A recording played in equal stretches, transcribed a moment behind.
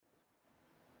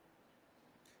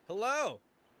Hello.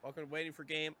 Welcome to Waiting for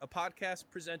Game, a podcast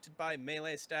presented by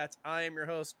Melee Stats. I am your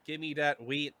host, Gimme Dat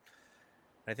Wheat.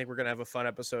 I think we're gonna have a fun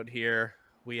episode here.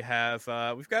 We've got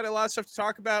a lot of stuff to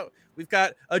talk about. We've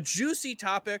got a juicy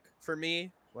topic for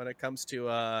me when it comes to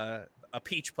a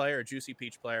peach player, a juicy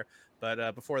peach player.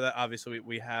 But before that, obviously,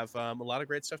 we have a lot of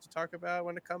great stuff to talk about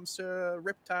when it comes to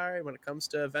Riptide, when it comes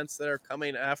to events that are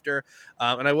coming after.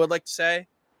 And I would like to say,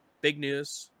 big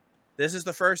news. This is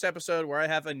the first episode where I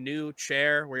have a new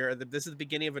chair. This is the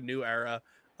beginning of a new era.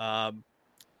 Um,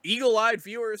 Eagle-eyed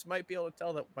viewers might be able to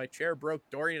tell that my chair broke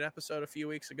during an episode a few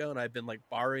weeks ago, and I've been like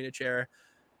borrowing a chair.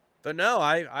 But no,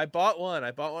 I bought one. I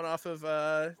bought one off of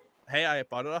I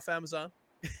bought it off Amazon.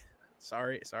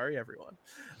 sorry, everyone.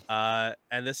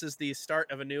 And this is the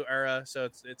start of a new era, so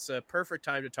it's a perfect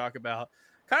time to talk about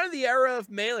kind of the era of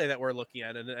Melee that we're looking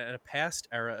at, and a past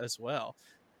era as well.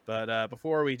 But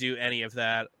before we do any of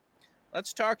that,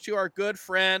 let's talk to our good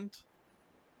friend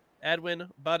Edwin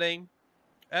Budding.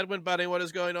 Edwin Budding, what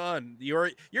is going on? You're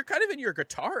kind of in your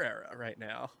guitar era right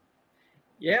now.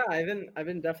 Yeah, I've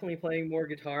been definitely playing more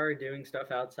guitar, doing stuff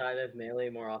outside of Melee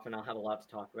more often. I'll have a lot to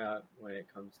talk about when it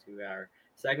comes to our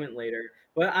segment later.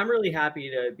 But I'm really happy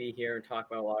to be here and talk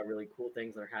about a lot of really cool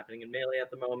things that are happening in Melee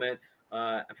at the moment.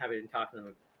 I'm happy to talk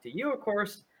to you, of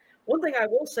course. One thing I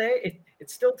will say,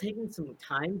 it's still taking some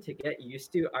time to get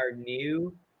used to our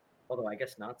new, although I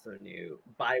guess not so new,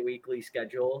 bi-weekly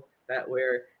schedule that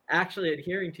we're actually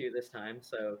adhering to this time.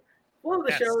 So well,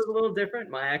 the show is a little different.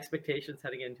 My expectations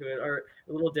heading into it are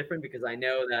a little different because I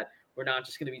know that we're not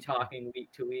just going to be talking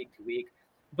week to week to week.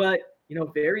 But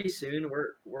very soon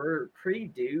we're pretty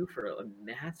due for a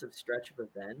massive stretch of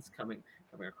events coming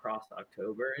across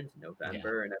October into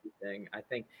November and everything. I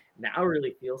think now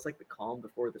really feels like the calm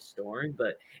before the storm,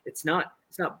 but it's not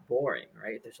boring,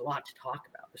 right? There's a lot to talk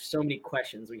about. There's so many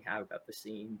questions we have about the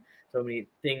scene, so many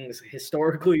things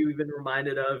historically we've been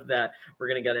reminded of that we're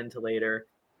going to get into later.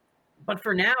 But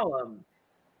for now,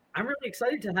 I'm really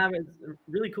excited to have a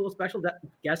really cool special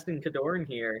guest in Kadoran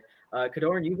here.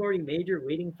 Kadoran, you've already made your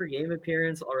Waiting for Game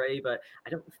appearance already, but I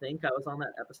don't think I was on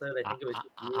that episode. I think it was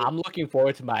you. I'm looking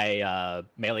forward to my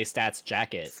Melee Stats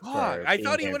jacket. Fuck, I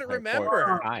thought he wouldn't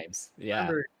remember. Times. Yeah.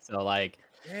 So like,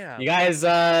 yeah, you guys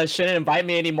shouldn't invite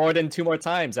me any more than 2 more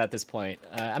times at this point.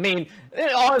 I mean,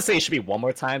 honestly, it should be 1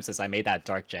 more time since I made that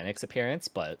Dark Genix appearance,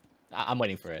 but I'm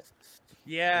waiting for it.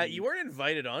 Yeah, you weren't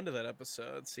invited onto that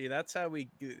episode. See, that's how we.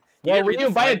 Well, when you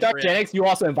invited Dark Genix, you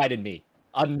also invited me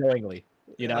unknowingly.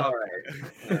 You know. All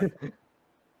right.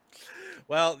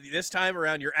 Well, this time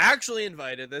around, you're actually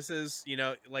invited. This is,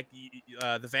 like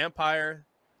the vampire.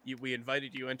 We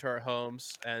invited you into our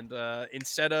homes, and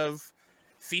instead of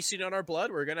feasting on our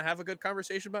blood, we're gonna have a good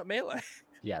conversation about Melee.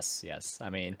 Yes.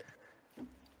 I mean,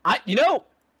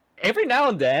 every now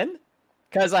and then.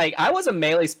 Because, like, I was a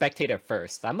Melee spectator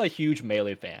first. I'm a huge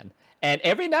Melee fan. And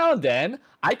every now and then,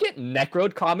 I get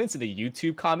Necrode comments in the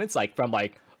YouTube comments, like, from,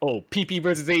 like, PP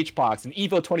versus HBox and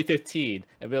EVO 2015.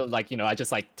 And, like, I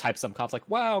just, like, type some comments, like,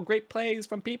 wow, great plays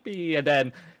from PP. And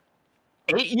then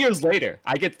 8 years later,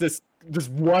 I get this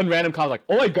one random comment, like,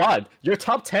 oh my god, you're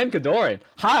top 10 Kadoran.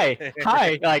 Hi.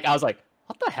 Like, I was like,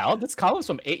 what the hell? This comment's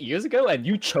from 8 years ago, and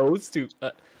you chose to...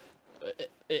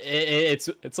 It's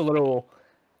a little...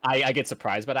 I get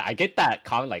surprised, but I get that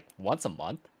comment like once a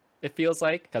month. It feels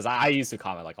like, because I used to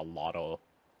comment like a lot of.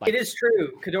 It is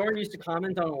true. Kadoran used to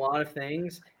comment on a lot of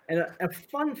things, and a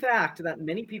fun fact that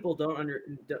many people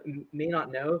may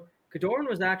not know: Kadoran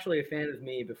was actually a fan of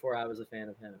me before I was a fan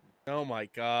of him. Oh my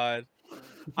god,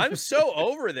 I'm so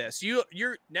over this.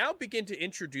 You're now begin to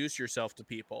introduce yourself to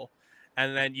people,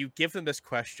 and then you give them this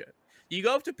question. You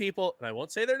go up to people, and I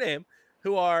won't say their name,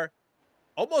 who are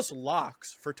almost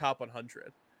locks for top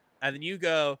 100. And then you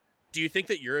go, do you think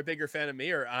that you're a bigger fan of me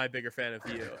or I'm a bigger fan of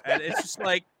you? And it's just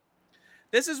like,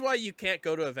 this is why you can't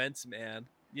go to events, man.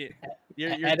 You're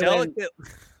delicate.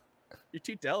 You're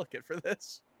too delicate for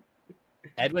this.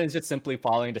 Edwin is just simply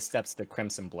following the steps of the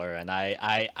Crimson Blur, and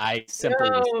I simply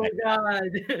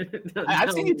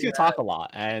I've seen you two talk a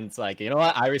lot, and it's like, you know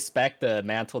what? I respect the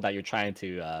mantle that you're trying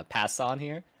to pass on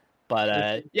here.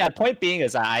 But yeah, point being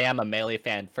is I am a Melee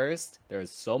fan first.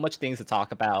 There's so much things to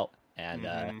talk about, and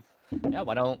yeah,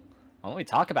 why don't we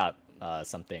talk about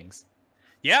some things?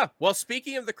 Yeah, well,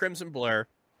 speaking of the Crimson Blur,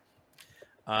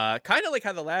 kind of like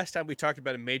how the last time we talked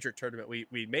about a major tournament,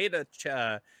 we made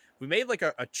like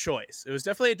a choice. It was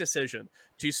definitely a decision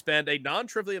to spend a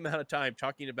non-trivial amount of time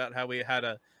talking about how we had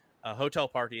a hotel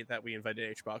party that we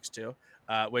invited HBox to,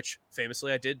 which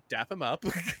famously I did dap him up.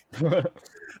 Much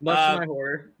to my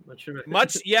horror.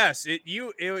 Yes.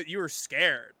 You were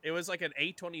scared. It was like an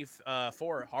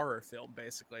A24 horror film,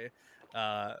 basically.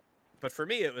 but for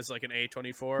me, it was like an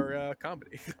A24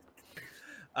 comedy.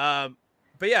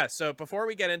 But yeah, so before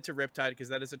we get into Riptide, because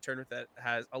that is a tournament that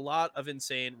has a lot of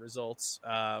insane results,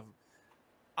 I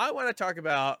want to talk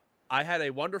about. I had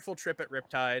a wonderful trip at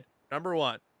Riptide. Number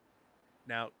one.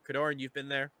 Now, Kadoran, you've been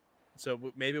there,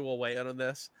 so maybe we'll weigh in on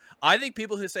this. I think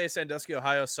people who say Sandusky,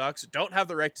 Ohio sucks don't have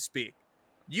the right to speak.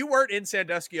 You weren't in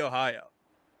Sandusky, Ohio.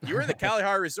 You were in the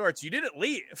Kalahari Resorts. You didn't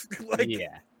leave.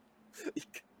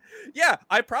 Yeah,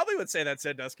 I probably would say that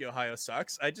Sandusky, Ohio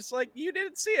sucks. I just you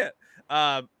didn't see it.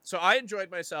 So I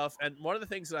enjoyed myself. And one of the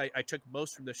things that I took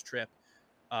most from this trip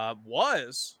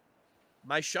was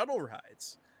my shuttle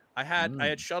rides. I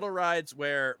had shuttle rides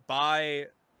where by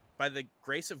the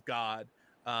grace of God,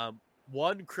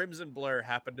 one Crimson Blur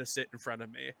happened to sit in front of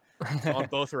me on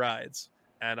both rides.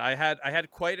 And I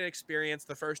had quite an experience.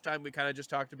 The first time we kind of just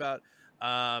talked about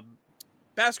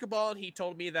basketball, and he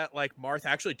told me that Marth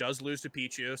actually does lose to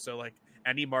Pichu, so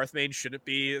any Marth main shouldn't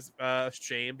be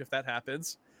shamed if that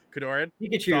happens. Kadoran,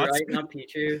 Pikachu, thoughts? right? Not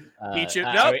Pichu. Pichu,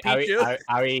 no, Pichu.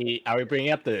 Are we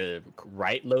bringing up the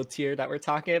right low tier that we're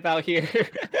talking about here?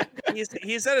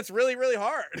 He said it's really, really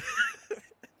hard.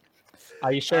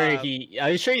 Are you sure Are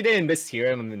you sure you didn't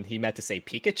mistier him and he meant to say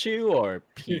Pikachu or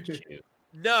Pichu?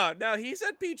 No, he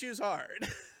said Pichu's hard.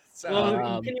 So,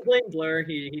 well, can you blame Blur?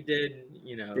 He did,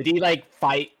 Did he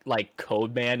fight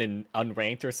Codeman in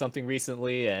Unranked or something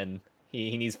recently, and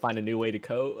he needs to find a new way to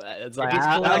code? It's that's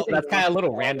kind of a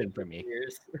little random for me.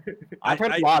 I've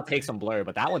heard a lot of takes on Blur,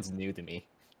 but that one's new to me.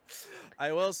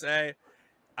 I will say,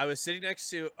 I was sitting next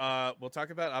to. We'll talk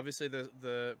about obviously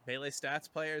the Melee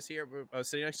Stats players here. I was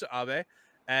sitting next to Abe,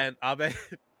 and Abe,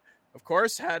 of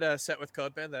course, had a set with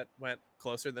Codeman that went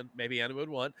closer than maybe Anna would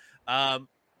want.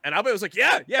 And Abe was like,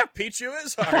 yeah, Pichu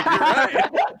is hard. You're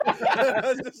right.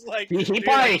 I was just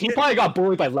he probably got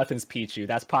bullied by Leffen's Pichu.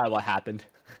 That's probably what happened.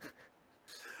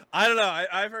 I don't know.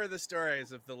 I've heard the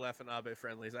stories of the Leff and Abe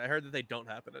friendlies. I heard that they don't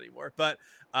happen anymore. But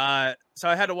so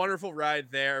I had a wonderful ride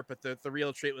there, but the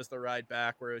real treat was the ride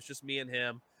back where it was just me and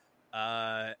him.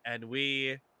 And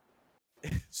we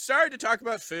started to talk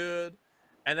about food.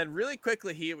 And then really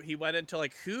quickly he went into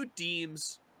who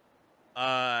deems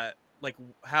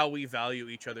how we value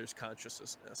each other's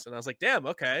consciousness. And I was like, damn,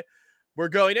 okay, we're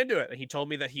going into it. And he told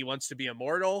me that he wants to be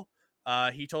immortal.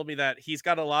 He told me that he's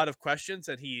got a lot of questions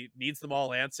and he needs them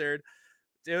all answered.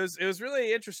 It was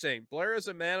really interesting. Blur is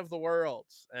a man of the world,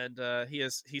 and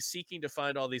he's seeking to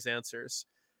find all these answers.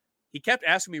 He kept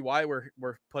asking me why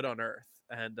we're put on Earth,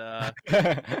 and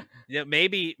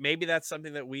maybe that's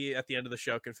something that we at the end of the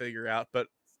show can figure out. But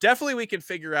definitely we can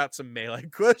figure out some Melee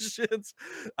questions.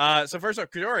 So first off,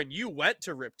 Kadoran, you went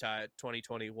to Riptide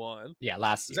 2021. Yeah,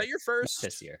 last year. Is that your first?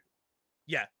 This year.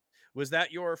 Yeah. Was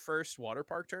that your first water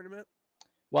park tournament?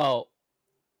 Well,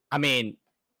 I mean,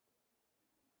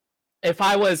 if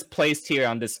I was placed here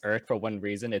on this earth for one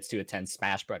reason, it's to attend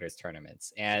Smash Brothers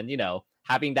tournaments. And,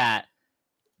 having that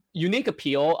unique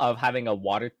appeal of having a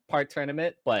water park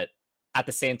tournament, but at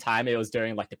the same time, it was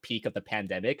during the peak of the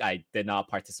pandemic. I did not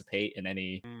participate in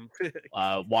any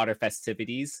water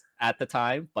festivities at the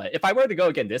time. But if I were to go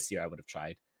again this year, I would have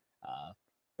tried.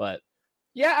 But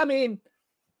yeah, I mean,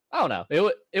 I don't know.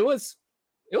 It was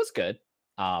good.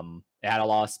 It had a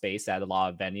lot of space, it had a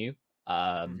lot of venue.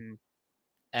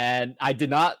 And I did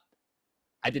not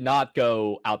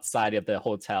go outside of the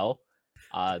hotel.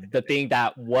 The thing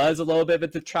that was a little bit of a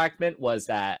detractment was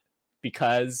that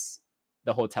because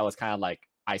the hotel was kind of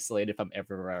isolated from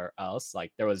everywhere else,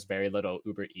 there was very little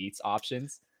Uber Eats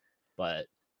options. But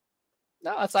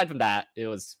no, aside from that, it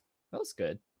was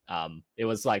good. It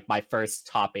was my first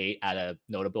top 8 at a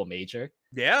notable major.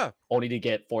 Yeah. Only to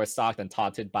get 4-stocked and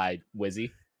taunted by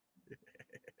Wizzy.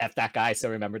 F that guy, I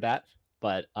still remember that.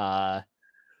 But no,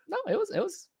 it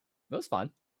was fun.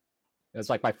 It was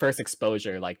my first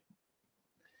exposure,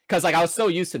 because I was so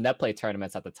used to net play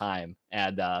tournaments at the time,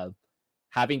 and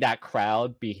having that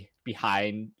crowd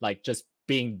behind, just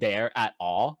being there at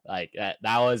all, that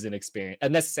was an experience, a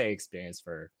necessary experience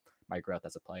for my growth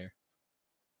as a player.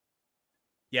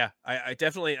 Yeah, I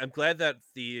definitely, I'm glad that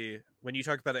when you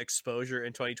talk about exposure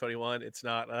in 2021, it's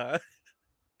not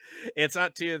it's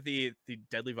not to the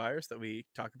deadly virus that we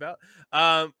talk about.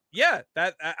 Yeah,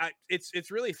 that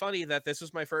it's really funny that this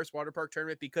was my first water park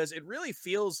tournament, because it really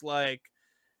feels like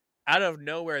out of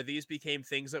nowhere these became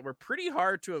things that were pretty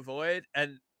hard to avoid,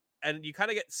 and you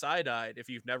kind of get side-eyed if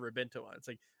you've never been to one. It's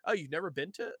oh, you've never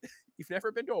been to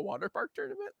a water park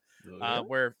tournament?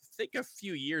 Where I think a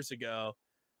few years ago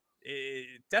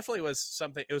it definitely was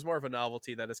something. It was more of a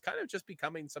novelty that is kind of just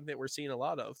becoming something that we're seeing a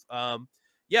lot of.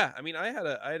 Yeah, I mean, I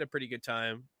had a pretty good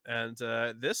time, and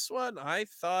this one I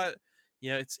thought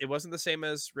it wasn't the same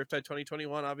as Riptide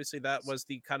 2021. Obviously, that was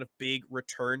the kind of big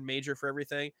return major for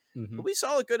everything. But we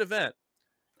saw a good event.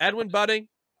 Edwin Budding,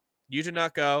 you did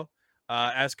not go.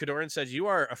 As Kadoran said, you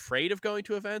are afraid of going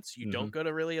to events. You don't go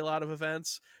to really a lot of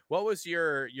events. What was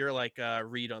your like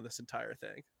read on this entire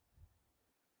thing?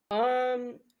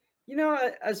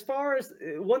 As far as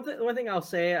one thing I'll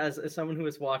say as someone who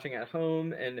is watching at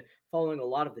home and following a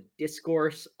lot of the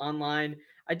discourse online,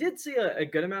 I did see a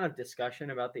good amount of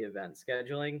discussion about the event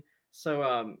scheduling.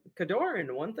 So,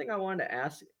 Kadoran, one thing I wanted to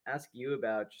ask you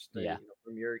about, just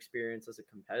from your experience as a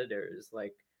competitor, is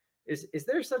like, is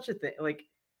there such a thing like,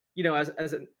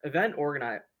 as an event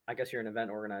organizer? I guess you're an event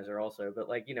organizer also, but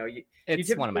like,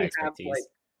 it's one of my expertise.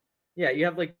 You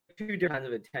have like two different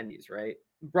kinds of attendees, right?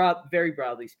 Very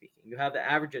broadly speaking, you have the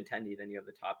average attendee, then you have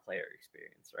the top player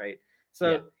experience, right?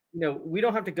 So, we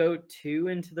don't have to go too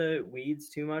into the weeds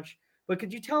too much, but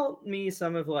could you tell me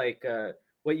some of like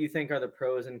what you think are the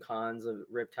pros and cons of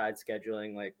Riptide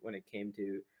scheduling, like when it came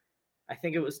to, I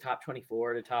think it was top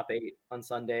 24 to top 8 on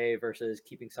Sunday versus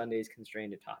keeping Sundays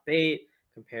constrained to top 8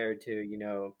 compared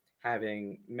to,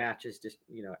 having matches just,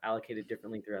 allocated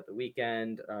differently throughout the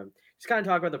weekend. Just kind of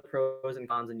talk about the pros and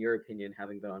cons in your opinion,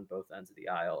 having been on both ends of the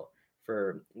aisle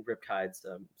for Riptide's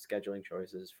scheduling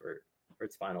choices for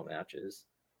its final matches.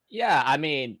 Yeah, I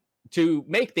mean, to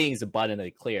make things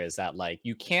abundantly clear is that like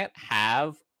you can't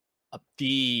have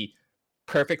the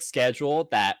perfect schedule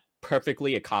that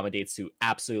perfectly accommodates to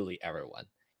absolutely everyone.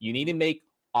 You need to make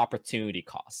opportunity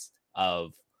cost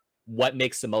of what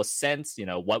makes the most sense,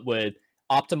 what would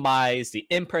optimize the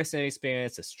in-person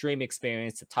experience, the stream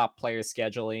experience, the top player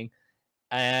scheduling.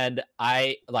 And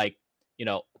I like,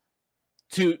 the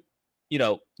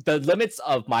limits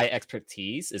of my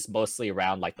expertise is mostly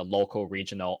around like the local,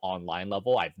 regional, online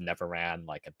level. I've never ran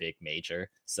like a big major,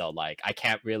 so like I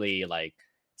can't really like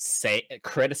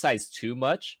criticize too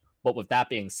much. But with that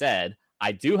being said,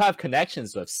 I do have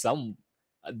connections with some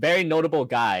very notable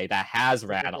guy that has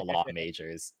ran a lot of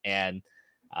majors and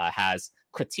has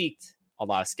critiqued a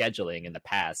lot of scheduling in the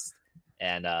past,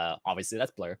 and obviously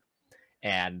that's Blur.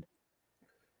 And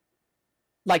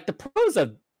like the pros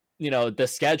of the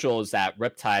schedules that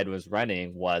Riptide was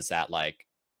running was that like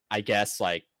I guess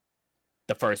like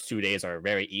the first 2 days are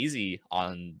very easy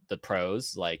on the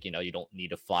pros, like you don't need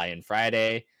to fly in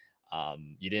Friday.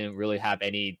 You didn't really have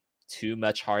any too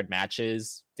much hard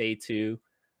matches day 2,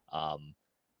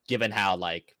 given how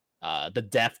like the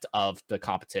depth of the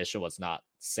competition was not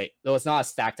a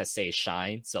stack to say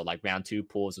shine. So like round 2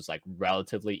 pools was like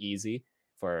relatively easy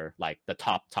for like the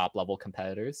top level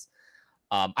competitors.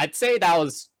 I'd say that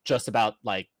was just about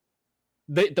like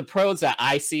the pros that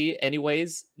I see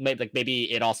anyways. Maybe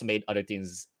it also made other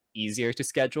things easier to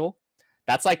schedule.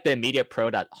 That's like the immediate pro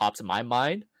that hops in my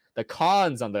mind. The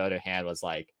cons, on the other hand, was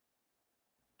like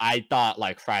I thought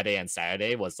like Friday and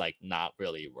Saturday was like not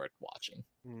really worth watching.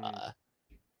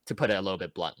 To put it a little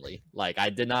bit bluntly, like I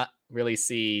did not really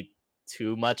see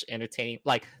too much entertaining.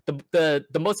 Like the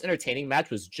most entertaining match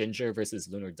was Ginger versus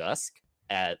Lunar Dusk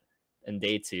in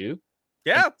day 2.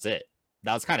 Yeah, that's it.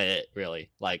 That was kind of it,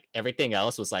 really. Like everything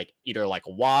else was like either like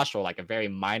a wash or like a very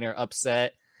minor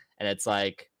upset. And it's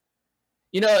like,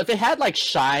 if it had like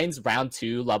Shine's round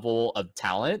 2 level of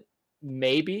talent,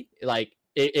 maybe like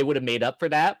it would have made up for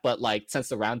that. But like since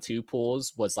the round 2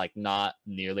 pools was like not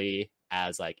nearly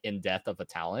as like in depth of a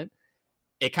talent,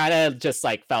 it kind of just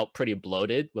like felt pretty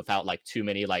bloated without like too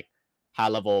many like high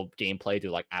level gameplay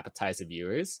to like appetize the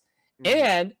viewers.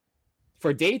 And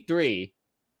for day 3,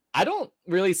 I don't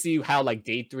really see how like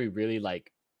day 3 really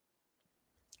like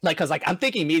because like I'm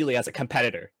thinking immediately as a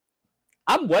competitor,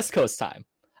 I'm West Coast time.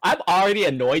 I'm already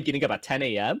annoyed getting up at 10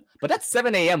 a.m., but that's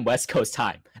 7 a.m. West Coast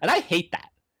time, and I hate that.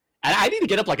 And I need to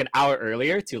get up like an hour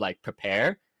earlier to like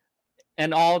prepare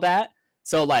and all that.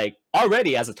 So like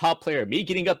already as a top player, me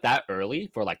getting up that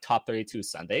early for like top 32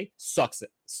 Sunday sucks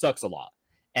a lot.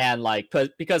 And like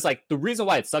because like the reason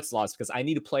why it sucks a lot is because I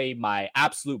need to play my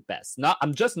absolute best.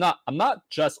 I'm not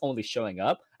just only showing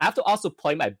up. I have to also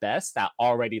play my best at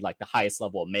already like the highest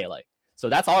level of Melee. So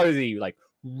that's already like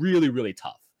really, really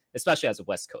tough, especially as a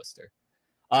West Coaster.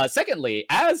 Secondly,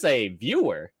 as a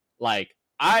viewer, like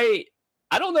I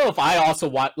don't know if I also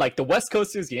want like the West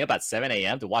Coasters getting up at 7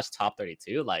 a.m. to watch top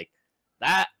 32. Like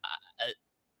that,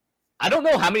 I don't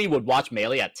know how many would watch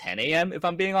Melee at 10 a.m. if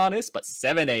I'm being honest, but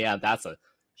 7 a.m. that's a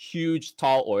huge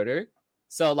tall order.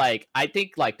 So like I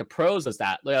think like the pros is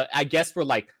that I guess for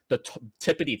like the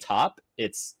tippity top,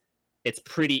 it's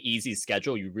pretty easy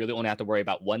schedule. You really only have to worry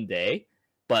about one day.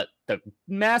 But the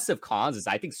massive cons is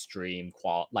I think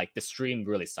the stream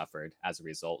really suffered as a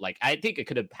result. Like I think it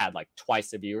could have had like twice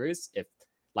the viewers if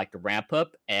like the ramp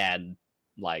up and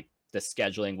like the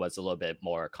scheduling was a little bit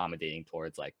more accommodating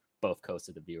towards like both coasts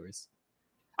of the viewers.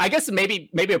 I guess maybe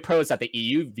a pro is that the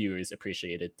EU viewers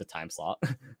appreciated the time slot.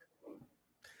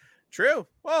 True.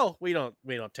 Well, we don't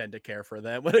tend to care for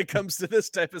them when it comes to this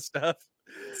type of stuff.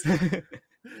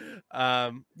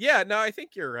 Yeah, no, I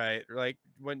think you're right. Like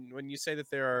when you say that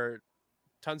there are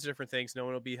tons of different things, no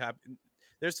one will be happy.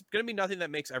 There's going to be nothing that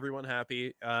makes everyone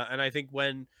happy. And I think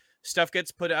when stuff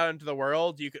gets put out into the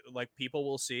world, you could, like, people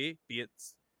will see, be it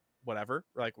whatever,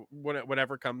 like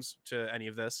whatever comes to any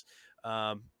of this.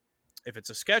 If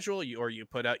it's a schedule, or you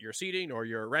put out your seating or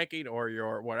your ranking or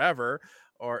your whatever,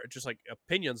 or just like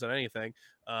opinions on anything,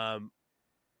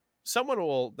 someone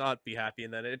will not be happy.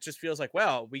 And then it just feels like,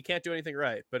 well, we can't do anything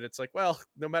right. But it's like, well,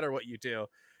 no matter what you do,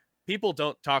 people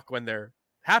don't talk when they're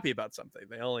happy about something.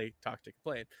 They only talk to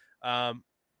complain.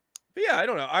 But yeah, I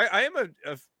don't know. I am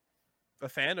a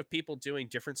fan of people doing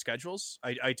different schedules.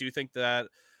 I do think that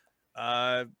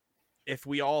if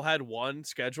we all had one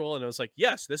schedule and it was like,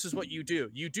 yes, this is what you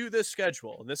do this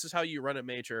schedule and this is how you run a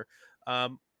major,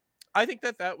 I think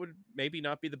that would maybe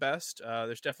not be the best.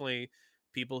 There's definitely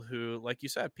people who, like you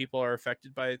said, people are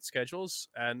affected by schedules,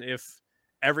 and if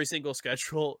every single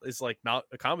schedule is like not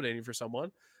accommodating for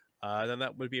someone, then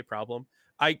that would be a problem.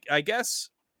 I guess,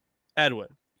 Edwin,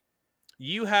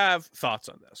 you have thoughts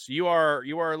on this. You are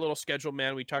a little schedule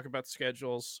man. We talk about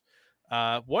schedules.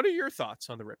 What are your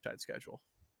thoughts on the Riptide schedule?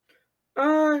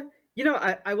 I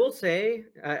will say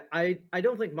I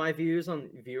don't think my views on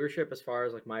viewership, as far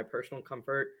as like my personal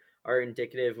comfort, are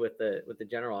indicative with the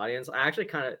general audience. I actually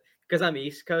kind of, because I'm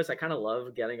East Coast, I kind of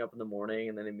love getting up in the morning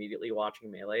and then immediately watching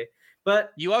Melee.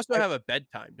 But you also have a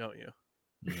bedtime, don't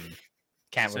you?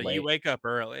 Can't so relate. You wake up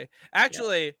early.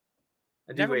 Actually,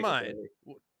 yeah. Never mind.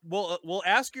 We'll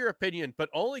ask your opinion, but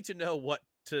only to know what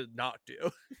to not do.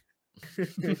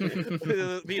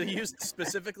 Be used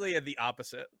specifically at the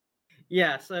opposite.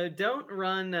 Yeah, so don't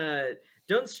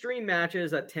stream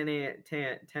matches at 10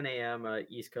 a.m.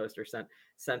 East Coast or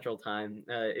Central Time.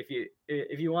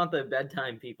 If you want the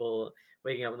bedtime people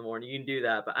waking up in the morning, you can do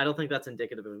that. But I don't think that's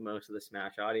indicative of most of the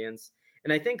Smash audience.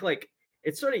 And I think like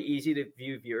it's sort of easy to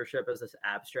view viewership as this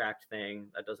abstract thing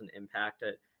that doesn't impact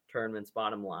a tournament's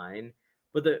bottom line.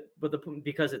 But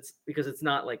because it's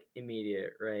not like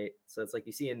immediate, right? So it's like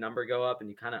you see a number go up and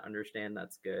you kind of understand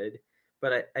that's good.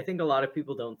 But I think a lot of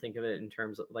people don't think of it in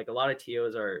terms of, like, a lot of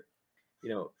TOs are,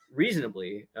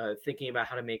 reasonably thinking about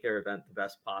how to make their event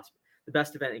the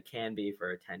best event it can be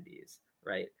for attendees,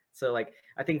 right? So like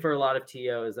I think for a lot of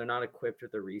TOs, they're not equipped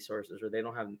with the resources, or they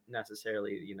don't have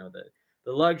necessarily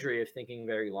the luxury of thinking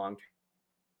very long term.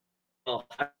 Well,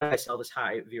 how do I sell this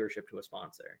high viewership to a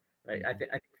sponsor, right? I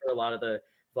think for a lot of the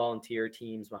volunteer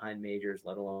teams behind majors,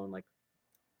 let alone like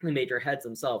the major heads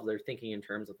themselves, they're thinking in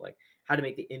terms of like how to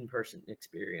make the in-person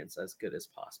experience as good as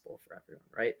possible for everyone,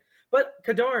 right? But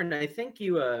Kadarn, I think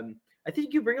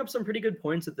you bring up some pretty good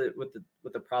points with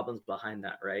the problems behind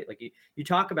that, right? Like you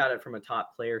talk about it from a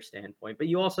top player standpoint, but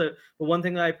one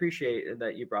thing that I appreciate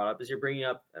that you brought up is you're bringing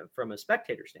up from a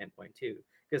spectator standpoint too,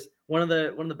 because one of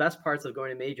the best parts of going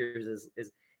to majors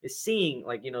is seeing,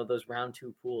 like, those round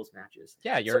 2 pools matches.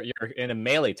 Yeah, you're in a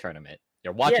Melee tournament.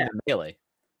 You're watching the Melee.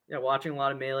 Yeah, watching a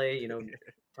lot of Melee,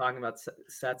 talking about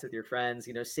sets with your friends,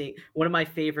 seeing one of my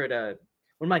favorite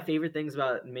things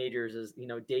about majors is,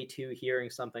 day 2 hearing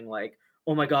something like,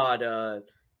 oh my God,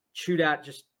 Chudat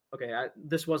just, okay,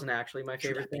 this wasn't actually my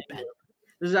favorite thing.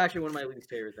 This is actually one of my least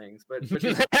favorite things, but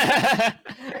just,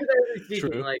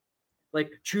 speaking,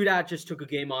 like Chudat just took a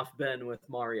game off Ben with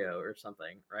Mario or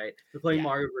something, right? They're playing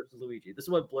Mario versus Luigi. This is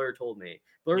what Blur told me.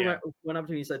 Blur went up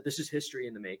to me and said, this is history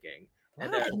in the making.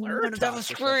 And then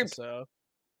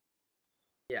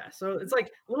yeah, so it's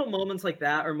like little moments like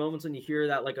that, or moments when you hear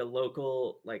that, like a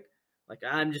local, like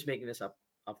I'm just making this up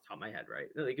off the top of my head, right?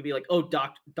 It could be like, oh,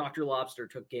 Dr. Lobster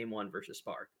took game 1 versus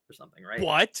Spark or something, right?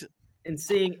 What? And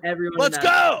seeing everyone, let's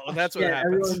go. That's what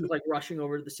happens. Everyone's like rushing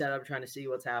over to the setup, trying to see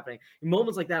what's happening.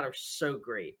 Moments like that are so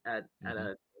great at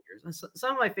majors.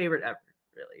 Some of my favorite ever,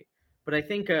 really. But I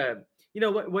think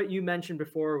what you mentioned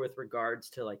before with regards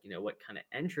to, like, what kind of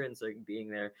entrants are being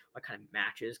there, what kind of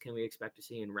matches can we expect to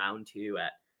see in round 2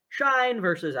 at Shine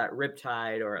versus at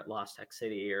Riptide or at Lost Tech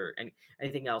City or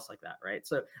anything else like that, right?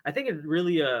 So I think it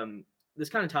really this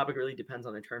kind of topic really depends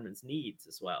on the tournament's needs,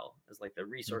 as well as like the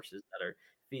resources that are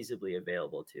feasibly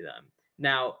available to them.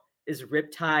 Now, is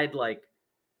Riptide, like,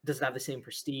 does it have the same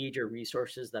prestige or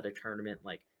resources that a tournament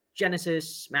like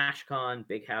Genesis, SmashCon,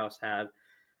 Big House have?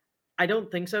 I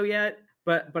don't think so yet,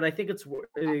 but I think it's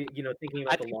thinking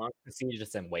about the long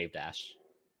prestigious and Wave Dash.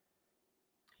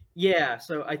 Yeah,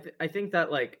 so I think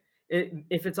that, like,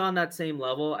 if it's on that same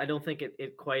level, I don't think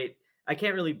it quite. I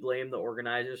can't really blame the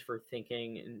organizers for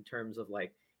thinking in terms of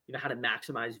like, how to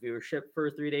maximize viewership for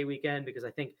a 3-day weekend, because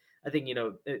I think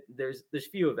there's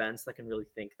few events that can really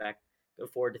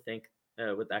afford to think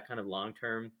with that kind of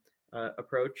long-term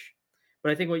approach.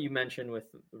 But I think what you mentioned with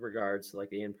regards to like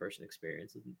the in-person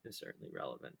experience is certainly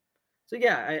relevant. So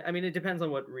yeah, I mean, it depends on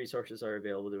what resources are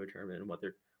available to a tournament and what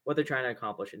they're trying to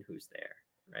accomplish and who's there.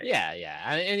 Right. Yeah.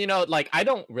 And like, I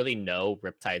don't really know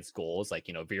Riptide's goals. Like,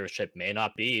 viewership may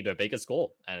not be their biggest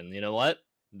goal. And you know what?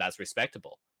 That's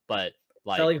respectable. But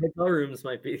like selling hotel rooms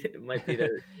might be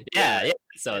their yeah.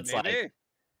 So it's maybe. like,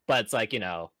 but it's like,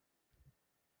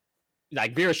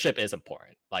 like viewership is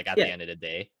important, like at the end of the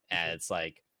day. And it's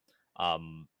like,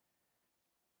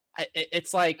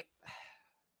 it's like,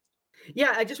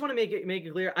 yeah, I just want to make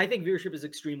it clear. I think viewership is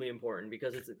extremely important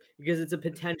because it's a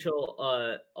potential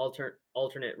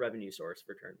alternate revenue source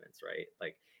for tournaments, right?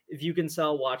 Like if you can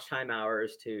sell watch time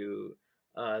hours to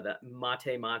that mate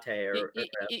or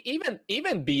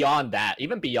even beyond that,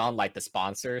 even beyond like the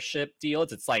sponsorship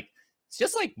deals, it's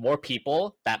just like more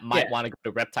people that might want to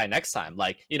go to Riptide next time.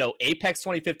 Like, Apex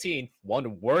 2015, one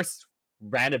of the worst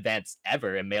ran events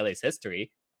ever in Melee's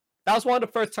history. That was one of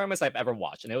the first tournaments I've ever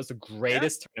watched, and it was the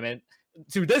greatest tournament.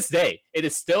 To this day, it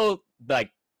is still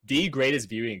like the greatest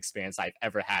viewing experience I've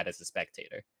ever had as a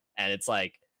spectator. And it's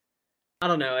like, I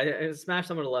don't know. Smash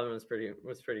Summit 11 was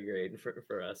pretty great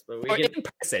for us, but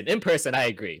in person, I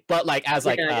agree. But like as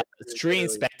like a stream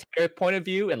spectator point of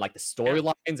view, and like the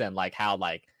storylines and like how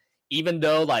like even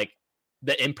though like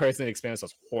the in-person experience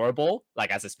was horrible,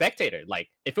 like as a spectator, like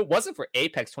if it wasn't for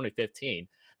Apex 2015,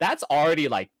 that's already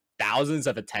like thousands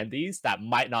of attendees that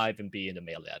might not even be in the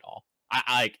Melee at all.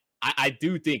 I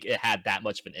do think it had that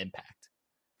much of an impact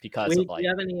because of like. Do you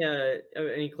have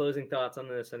any closing thoughts on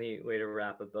this? Any way to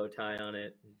wrap a bow tie on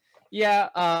it? Yeah,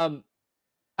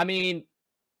 I mean,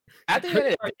 at the end of the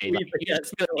day, like, you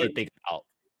just really need to think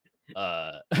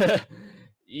about.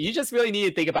 You just really need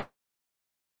to think about.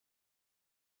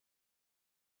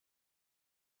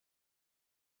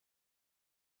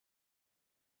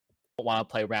 Want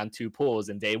to play round 2 pools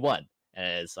in day 1, and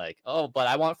it's like, oh, but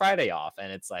I want Friday off,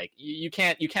 and it's like you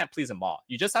can't please them all.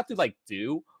 You just have to like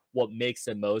do what makes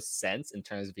the most sense in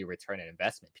terms of your return on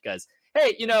investment, because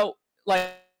hey,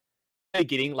 like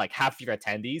getting like half your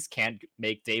attendees can't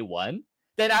make day 1,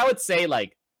 then I would say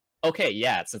like, okay,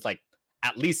 yeah, since like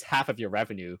at least half of your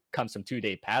revenue comes from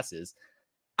 2-day passes,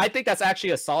 I think that's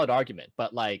actually a solid argument.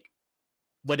 But like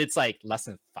when it's like less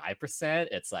than 5%,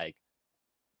 it's like,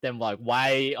 then like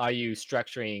why are you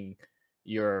structuring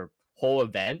your whole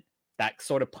event that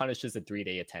sort of punishes the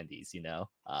 3-day attendees,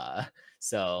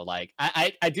 So like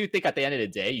I do think at the end of the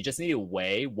day, you just need to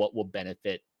weigh what will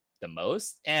benefit the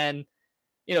most. And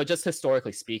just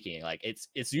historically speaking, like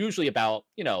it's usually about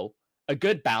a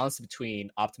good balance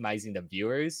between optimizing the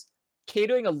viewers,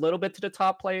 catering a little bit to the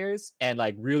top players, and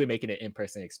like really making an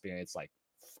in-person experience like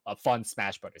a fun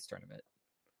Smash Brothers tournament.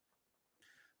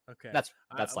 Okay, that's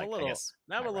like I guess.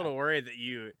 I'm a little worried that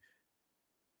you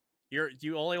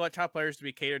only want top players to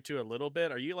be catered to a little bit.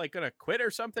 Are you like gonna quit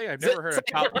or something? I've never heard a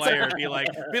top player be like,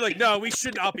 no, we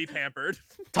should not be pampered.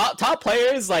 Top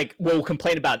players like will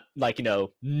complain about like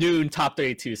noon top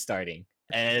 32 starting,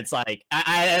 and it's like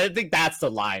I think that's the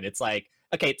line. It's like,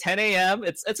 okay, 10 a.m.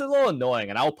 It's a little annoying,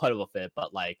 and I'll put up with it,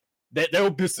 but like there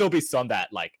will still be some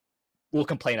that like will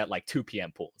complain at like 2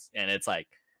 p.m. pools, and it's like.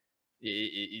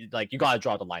 Like you gotta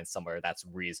draw the line somewhere that's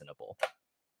reasonable.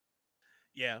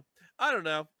 Yeah, I don't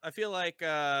know. I feel like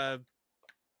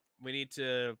we need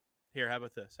to here. How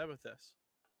about this?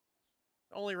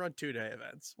 Only run 2-day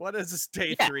events. What does this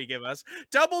day 3 give us?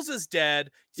 Doubles is dead.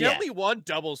 There's only one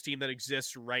doubles team that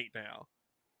exists right now.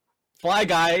 Fly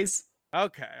Guys.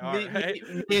 Okay, all right.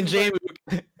 Me and Jamie.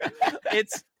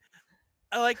 It's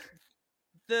like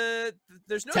there's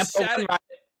no static.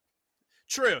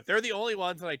 True, they're the only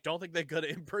ones that I don't think they go to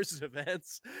in-person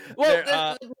events.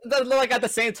 Well, they're like at the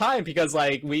same time, because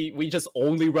like we just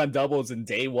only run doubles in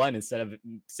day 1 instead of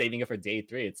saving it for day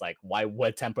 3. It's like, why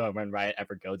would Tempo and Run Riot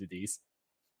ever go to these?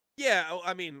 Yeah,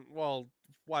 I mean, well,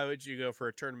 why would you go for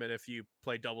a tournament if you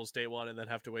play doubles day 1 and then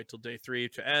have to wait till day 3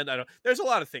 to end? There's a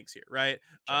lot of things here, right?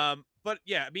 Sure. But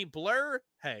yeah, I mean, Blur.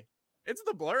 Hey, it's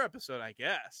the Blur episode, I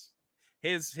guess.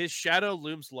 His shadow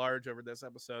looms large over this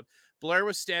episode. Blur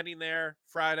was standing there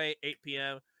Friday, 8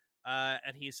 p.m.,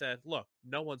 and he said, look,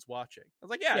 no one's watching. I was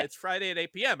like, yeah, it's Friday at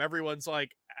 8 p.m. Everyone's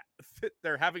like,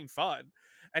 they're having fun.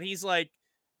 And he's like,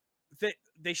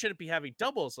 they shouldn't be having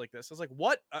doubles like this. I was like,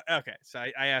 what? Okay, so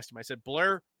I asked him. I said,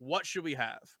 Blur, what should we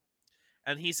have?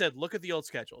 And he said, look at the old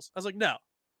schedules. I was like, no,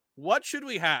 what should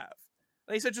we have?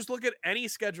 And he said, just look at any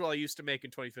schedule I used to make in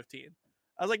 2015.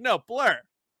 I was like, no, Blur.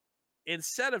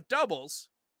 instead of doubles,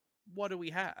 what do we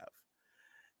have?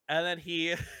 And then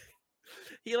he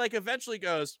like eventually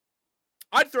goes,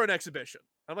 I'd throw an exhibition.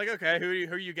 I'm like, okay, who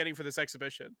are you getting for this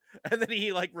exhibition? And then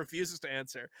he like refuses to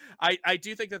answer. I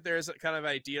do think that there's a kind of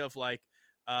idea of like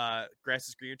grass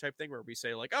is greener type thing where we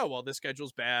say like, oh well, this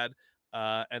schedule's bad,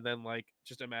 and then like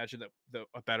just imagine that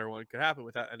a better one could happen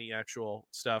without any actual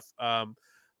stuff.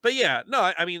 But yeah,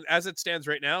 no, I mean as it stands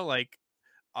right now, like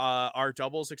are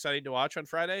doubles exciting to watch on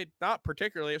Friday? Not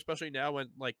particularly, especially now when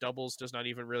like doubles does not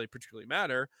even really particularly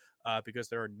matter because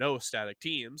there are no static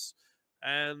teams.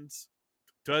 And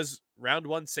does round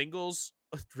one singles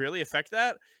really affect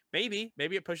that? Maybe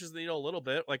it pushes the needle a little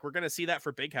bit. Like we're going to see that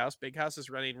for Big House. Big House is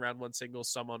running round one singles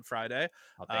some on Friday.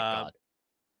 Oh, thank God.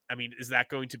 I mean, is that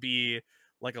going to be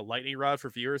like a lightning rod for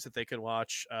viewers that they can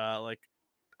watch? Like,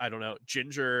 I don't know,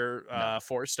 Ginger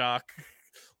four stock,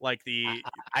 like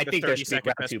I the think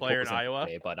 32nd best player in Iowa.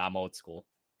 Play, but I'm old school.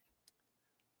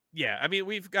 Yeah, I mean,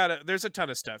 there's a ton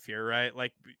of stuff here, right?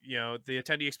 Like, you know, the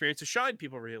attendee experience to Shine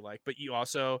people really like, but you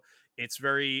also, it's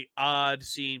very odd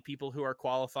seeing people who are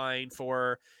qualifying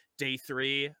for day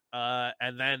 3,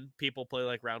 and then people play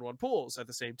like round 1 pools at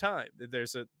the same time.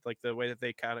 There's like the way that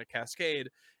they kind of cascade,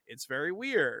 it's very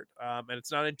weird, and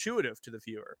it's not intuitive to the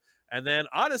viewer. And then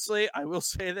honestly, I will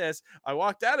say this, I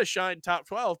walked out of Shine top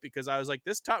 12 because I was like,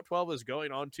 this top 12 is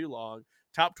going on too long.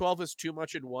 Top 12 is too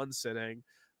much in one sitting.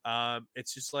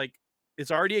 It's just like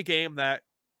it's already a game that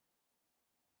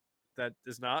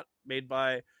is not made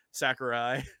by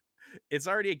Sakurai. It's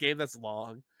already a game that's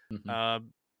long. Mm-hmm.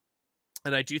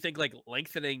 And I do think like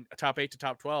lengthening top 8 to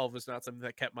top 12 is not something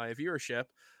that kept my viewership,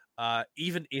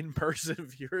 even in-person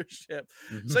viewership.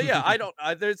 So yeah,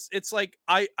 it's like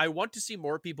I want to see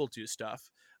more people do stuff.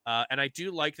 And I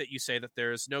do like that you say that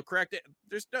there's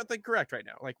nothing correct right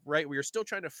now. Like, right, we are still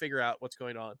trying to figure out what's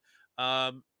going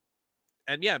on.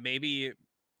 And yeah, maybe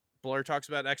Blur talks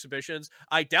about exhibitions.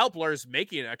 I doubt Blur's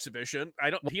making an exhibition.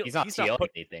 He's not TOing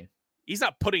anything. He's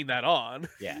not putting that on.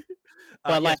 Yeah,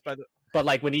 but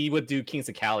like when he would do Kings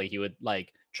of Cali, he would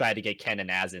like try to get Ken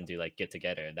and Azin to like get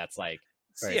together, and that's like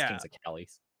Kings of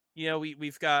Cali's. You know,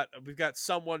 we've got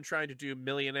someone trying to do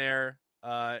Millionaire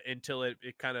until it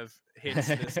kind of hits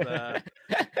this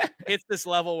hits this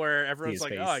level where everyone's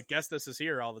like, oh, I guess this is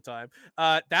here all the time.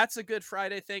 That's a good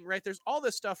Friday thing, right? There's all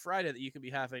this stuff Friday that you can be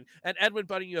having. And Edwin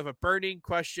Bunning, you have a burning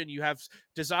question. You have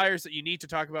desires that you need to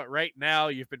talk about right now.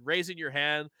 You've been raising your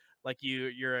hand like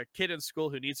you're a kid in school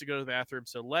who needs to go to the bathroom.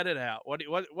 So let it out.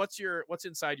 What's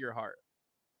inside your heart?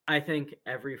 I think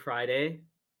every Friday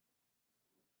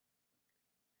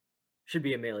should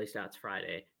be a Melee Stats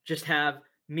Friday. Just have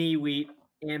me, Wheat,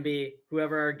 Ambi,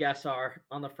 whoever our guests are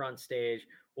on the front stage.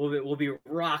 We'll be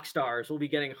rock stars. We'll be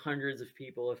getting hundreds of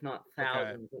people, if not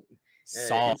thousands,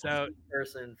 in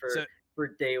person for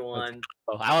day one.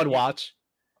 I would watch.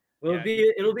 It'll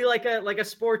be like a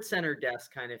Sports Center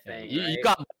desk kind of thing. You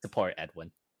got my support, Edwin.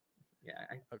 Yeah,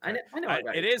 okay. I know.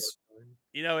 It is.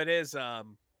 You know, it is. We're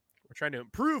trying to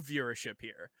improve viewership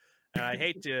here. And I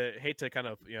hate to kind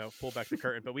of pull back the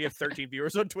curtain, but we have 13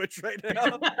 viewers on Twitch right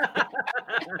now.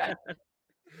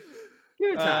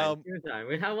 Give it time.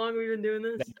 How long have we been doing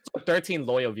this? 13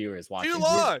 loyal viewers watching. Too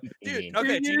long, dude.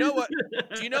 Okay, do you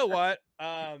know what?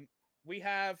 We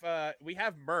have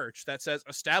merch that says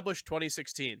established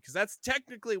 2016 because that's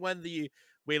technically when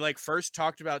we like first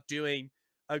talked about doing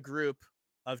a group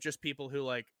of just people who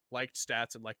liked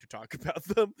stats and like to talk about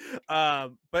them.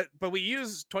 But we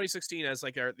use 2016 as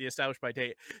like the established by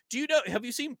date. Have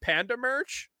you seen Panda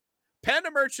merch?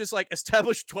 Panda merch is like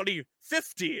established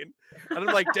 2015, and I'm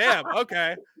like, damn,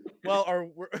 okay. Well,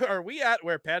 are we at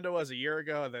where Panda was a year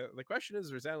ago? The question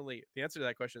is resoundingly, the answer to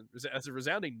that question is a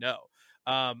resounding no.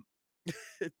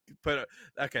 But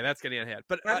okay, that's getting ahead.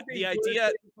 But the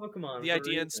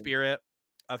idea and spirit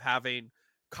of having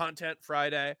content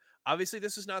Friday. Obviously,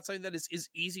 this is not something that is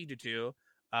easy to do.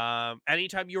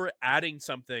 Anytime you are adding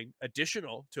something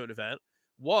additional to an event,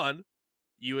 one,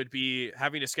 you would be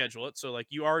having to schedule it. So like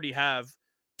you already have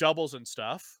doubles and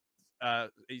stuff.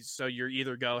 So you're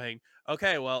either going,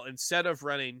 okay, well, instead of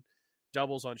running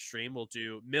doubles on stream, we'll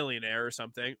do Millionaire or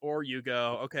something. Or you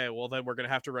go, okay, well, then we're going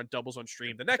to have to run doubles on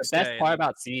stream the next day. The best part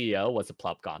about CEO was the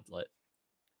Plup Gauntlet.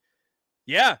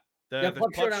 Yeah, the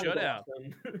Plup Showdown.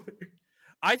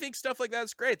 I think stuff like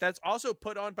that's great. That's also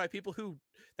put on by people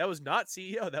that was not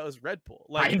CEO, that was Red Bull.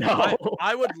 Like, I know.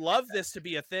 I would love this to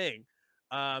be a thing.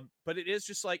 But it is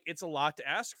just like, it's a lot to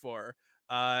ask for.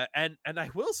 And I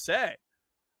will say,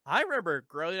 I remember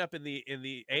growing up in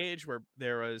the age where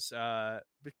there was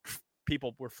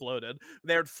people were floated.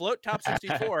 They would float top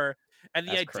 64, and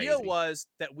the That's idea crazy. was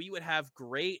that we would have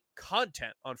great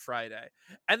content on Friday.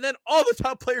 And then all the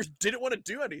top players didn't want to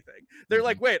do anything. They're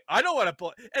like, wait, I don't want to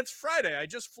play. It's Friday. I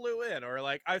just flew in. Or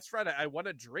like, it's Friday. I want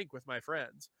to drink with my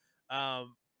friends.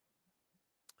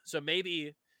 So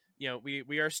maybe,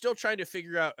 we are still trying to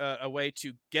figure out a way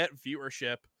to get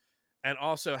viewership and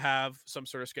also have some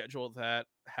sort of schedule that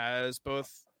has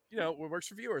both, works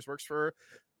for viewers, works for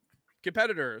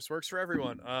competitors, works for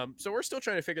everyone. So we're still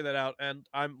trying to figure that out. And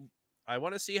I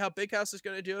want to see how Big House is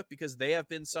going to do it, because they have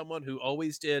been someone who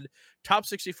always did top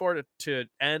 64 to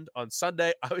end on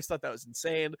Sunday. I always thought that was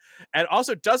insane. And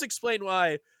also does explain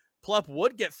why Plup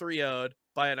would get 3-0'd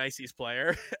by an ICES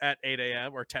player at 8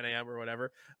 a.m. or 10 a.m. or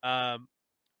whatever.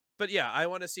 But yeah, I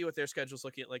want to see what their schedule's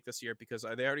looking like this year, because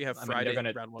they already have Friday.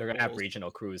 They're gonna have regional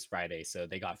cruise Friday, so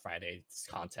they got Friday's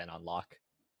content on lock.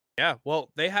 Yeah, well,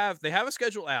 they have a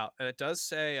schedule out, and it does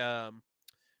say round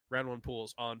 1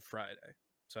 pools on Friday.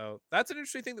 So that's an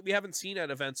interesting thing that we haven't seen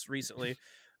at events recently,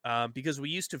 because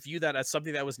we used to view that as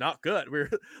something that was not good. We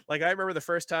were like, I remember the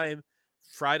first time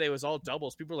Friday was all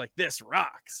doubles. People were like, "This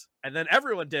rocks," and then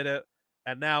everyone did it,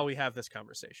 and now we have this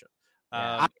conversation.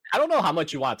 Yeah, I don't know how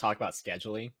much you want to talk about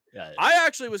scheduling. I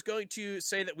actually was going to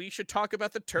say that we should talk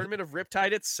about the tournament of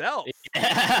Riptide itself.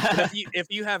 If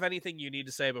you have anything you need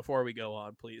to say before we go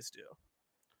on, please do.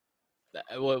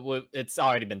 It's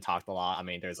already been talked a lot. I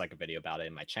mean, there's like a video about it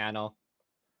in my channel.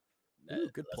 Ooh,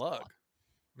 good plug.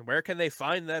 Where can they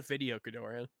find that video,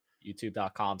 Kadorian?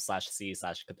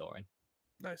 YouTube.com/C/Kadorian.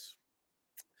 Nice.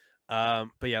 But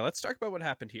yeah, let's talk about what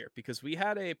happened here, because we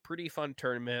had a pretty fun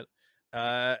tournament.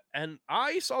 And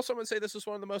I saw someone say this was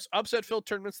one of the most upset-filled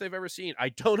tournaments they've ever seen. I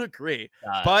don't agree,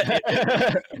 but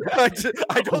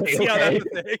I don't see how that's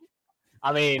a thing.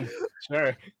 I mean,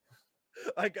 sure.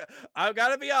 Like, I've got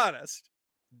to be honest.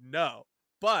 No,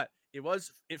 but it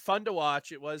was fun to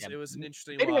watch. It was an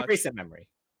interesting maybe watch. A recent memory.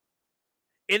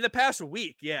 In the past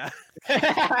week, yeah. Hey,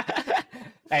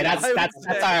 that's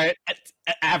our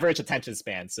average attention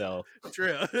span. So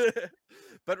true.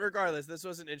 But regardless, this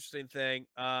was an interesting thing.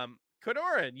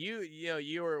 Kadorian, you're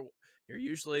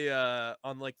usually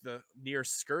on like the near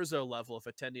Scherzo level of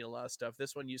attending a lot of stuff.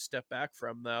 This one you step back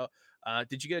from, though.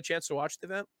 Did you get a chance to watch the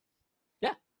event?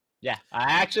 Yeah.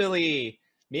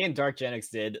 Me and Dark Genix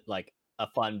did like a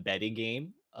fun betting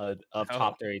game of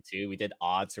top 32. We did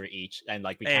odds for each, and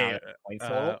like we counted points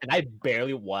total, and I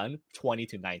barely won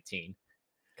 20-19,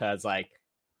 because like,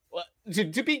 to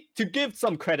give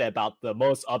some credit about the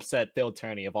most upset filled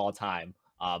tourney of all time.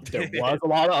 There was a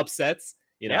lot of upsets.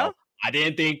 I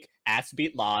didn't think Ass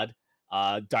beat Lod.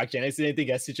 Dark Genix didn't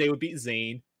think SCJ would beat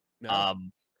Zane. No.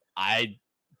 I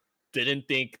didn't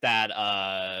think that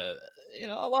a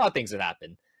lot of things would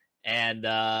happen. And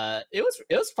it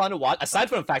was fun to watch, aside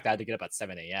from the fact that I had to get up at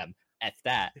 7 a.m. at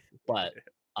that. But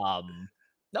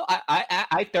no,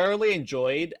 I thoroughly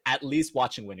enjoyed at least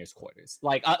watching winners quarters.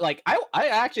 I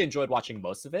actually enjoyed watching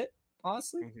most of it,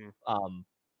 honestly. Mm-hmm.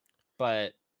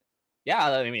 But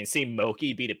yeah, I mean, seeing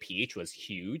Moki beat a Peach was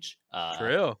huge.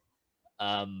 True.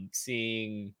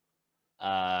 Seeing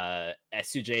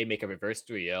SUJ make a reverse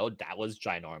 3-0, that was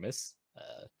ginormous.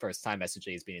 First time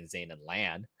SUJ has been in Zane and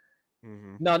LAN.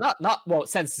 Mm-hmm. No, not well,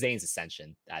 since Zane's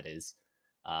ascension, that is.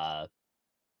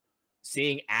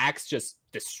 Seeing Axe just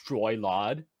destroy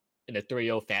Lod in a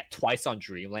 3-0 twice on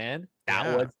Dreamland,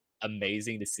 that was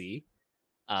amazing to see.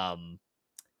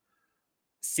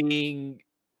 Seeing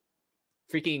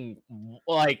freaking,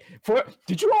 like,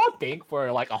 did you all think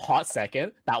for like a hot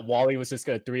second that Wally was just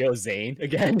gonna 3-0 Zane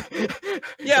again?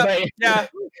 Yeah.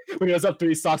 When he was up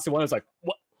 3 stocks to 1, I was like,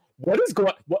 what is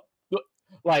going, what?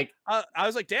 Like, I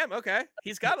was like, damn, okay,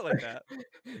 he's got it like that.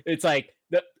 It's like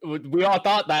we all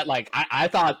thought that, like, I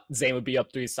thought Zane would be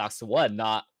up 3 stocks to 1,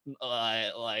 not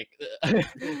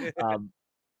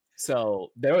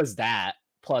so there was that,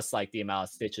 plus like the amount of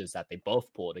stitches that they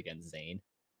both pulled against Zane.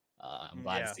 I'm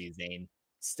glad to see Zane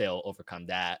still overcome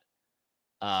that,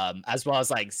 as well as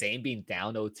like Zane being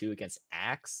down 0-2 against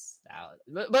Axe.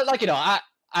 But like, I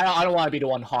don't want to be the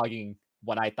one hogging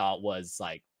what I thought was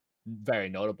like very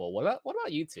notable. What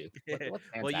about you two?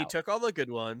 Well, you took all the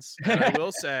good ones. And I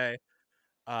will say,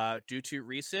 due to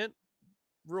recent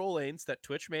rulings that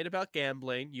Twitch made about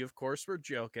gambling, you of course were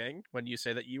joking when you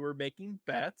say that you were making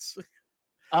bets.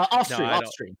 Off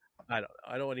stream. I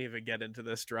don't want to even get into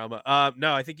this drama.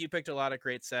 No, I think you picked a lot of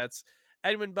great sets.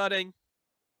 Edwin Budding,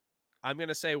 I'm going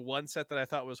to say one set that I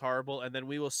thought was horrible, and then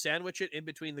we will sandwich it in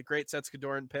between the great sets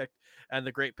Kadorian picked and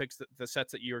the great picks, the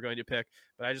sets that you were going to pick.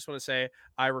 But I just want to say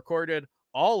I recorded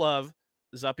all of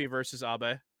Zuppy versus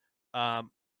Abe. Abe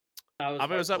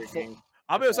was up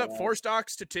Abe was up 4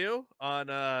 stocks to 2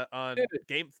 on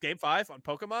Dude. game 5 on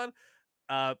Pokemon.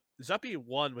 Zuppy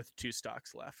won with 2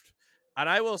 stocks left. And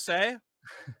I will say,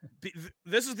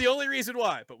 this is the only reason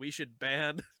why, but we should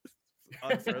ban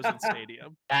Unfrozen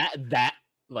Stadium.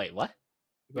 Wait, what?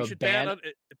 We should ban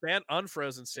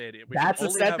Unfrozen Stadium. We That's should a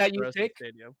only set have that you Frozen pick?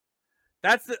 Stadium.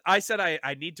 That's the. I said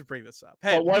I need to bring this up.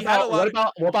 Hey, But what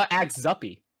about Axe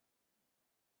Zuppy?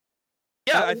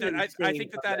 Yeah, I That was think insane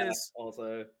that comeback is.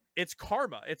 also. It's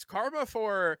karma. It's karma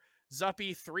for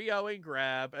Zuppy 3-0ing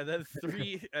grab and then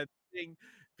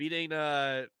beating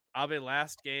Abe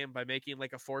last game by making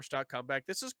like a 4-stock comeback.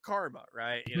 This is karma,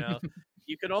 right? You know,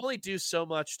 you can only do so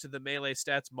much to the Melee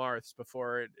Stats Marths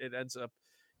before it ends up,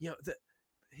 you know,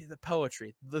 the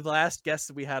poetry. The last guest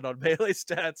that we had on Melee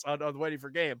Stats on Waiting for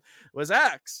Game was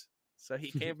Axe. So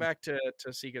he came back to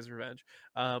seek his revenge.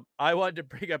 I wanted to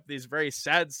bring up these very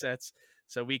sad sets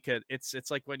so we could. It's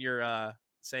like when you're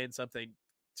saying something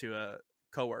to a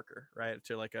coworker, right?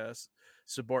 To like a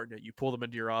subordinate, you pull them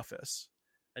into your office,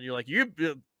 and you're like, you've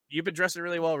been dressing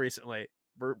really well recently.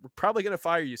 We're probably gonna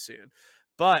fire you soon,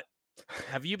 but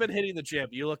have you been hitting the gym?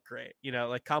 You look great. You know,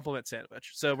 like compliment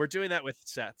sandwich. So we're doing that with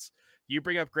sets. You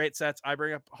bring up great sets. I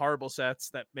bring up horrible sets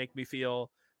that make me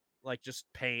feel like just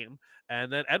pain.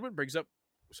 And then Edwin brings up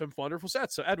some wonderful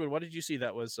sets. So Edwin, what did you see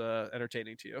that was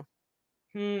entertaining to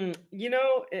you? You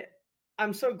know,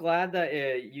 I'm so glad that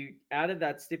you added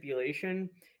that stipulation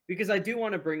because I do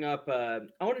want to bring up. I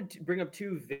wanted to bring up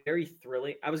 2 very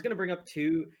thrilling. I was going to bring up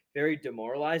 2 very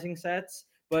demoralizing sets,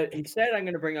 but instead I'm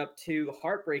going to bring up 2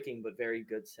 heartbreaking but very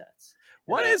good sets.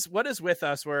 What is with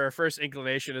us where our first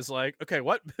inclination is like, okay,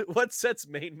 what sets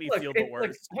made me feel the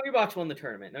worst? Hungrybox won the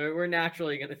tournament. I mean, we're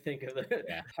naturally going to think of the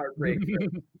heartbreak.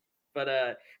 But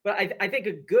I think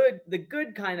the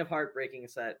good kind of heartbreaking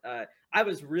set. I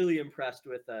was really impressed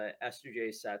with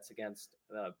S2J's sets against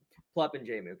Plup and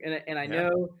Jmook, and I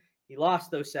know he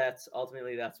lost those sets.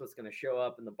 Ultimately, that's what's going to show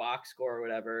up in the box score or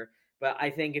whatever. But I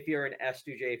think if you're an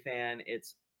S2J fan,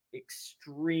 it's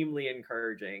extremely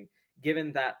encouraging,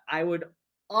 given that I would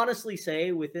honestly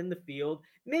say within the field,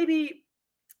 maybe,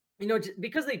 you know, just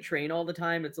because they train all the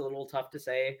time, it's a little tough to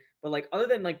say. But like other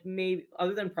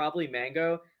than probably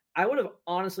Mango, I would have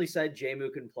honestly said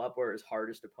Jmook and Plup were his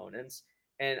hardest opponents.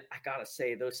 And I gotta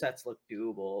say, those sets look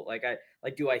doable.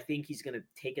 Do I think he's gonna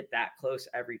take it that close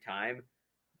every time?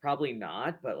 Probably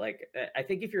not. But like, I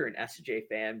think if you're an S2J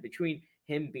fan, between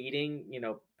him beating, you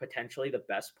know, potentially the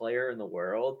best player in the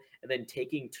world, and then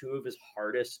taking 2 of his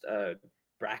hardest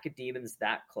bracket demons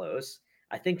that close,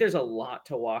 I think there's a lot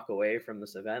to walk away from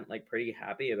this event, like pretty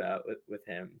happy about with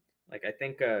him. Like, I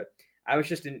think I was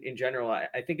just in general,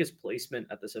 I think his placement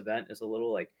at this event is a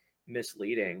little like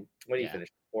misleading. What did he finish?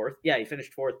 4th? Yeah, he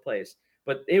finished 4th place.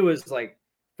 But it was like,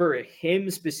 for him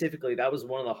specifically, that was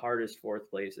one of the hardest 4th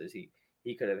places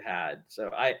he could have had.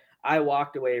 So I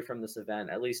walked away from this event,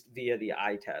 at least via the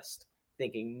eye test,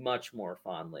 thinking much more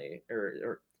fondly,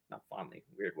 or not fondly,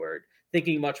 weird word,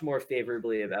 thinking much more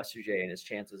favorably of S2J and his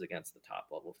chances against the top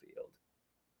level field.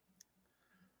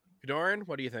 Doran,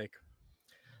 what do you think?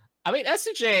 I mean,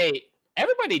 S2J,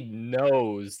 everybody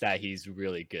knows that he's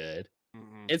really good.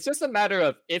 Mm-hmm. It's just a matter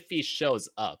of if he shows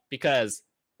up, because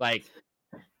like,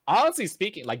 honestly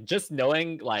speaking, like just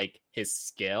knowing like his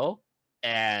skill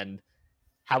and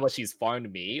how much he's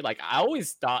farmed me, like I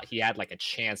always thought he had like a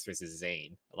chance versus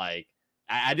Zane. Like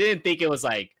I didn't think it was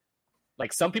like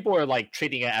some people were like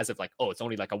treating it as if like, oh, it's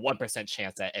only like a 1%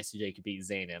 chance that S2J could beat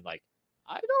Zane, and like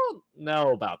I don't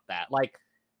know about that. Like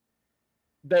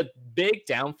the big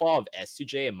downfall of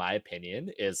S2J, in my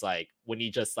opinion, is like when he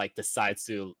just like decides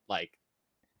to like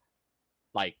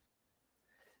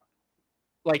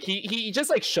he just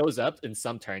like shows up in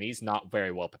some tourneys not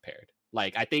very well prepared.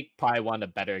 Like I think probably one of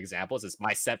the better examples is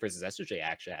my set versus S2J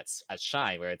actually at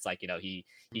Shine, where it's like, you know, he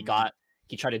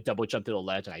tried to double jump to the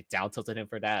ledge and I down tilted him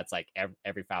for that. It's like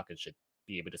every Falcon should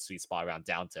be able to sweet spot around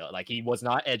down tilt. Like he was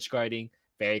not edge guarding.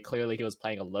 Very clearly he was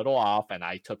playing a little off, and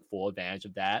I took full advantage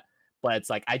of that. But it's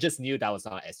like I just knew that was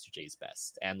not S2J's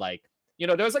best. And like, you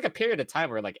know, there was like a period of time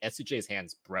where like S2J's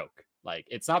hands broke. Like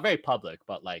it's not very public,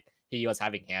 but like he was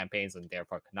having hand pains and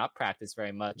therefore could not practice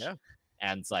very much. Yeah.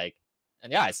 And it's like,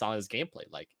 and yeah, I saw his gameplay.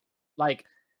 Like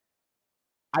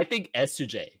I think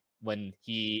S2J, when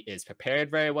he is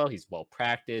prepared very well, he's well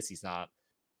practiced, he's not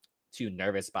too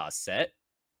nervous about a set,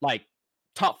 like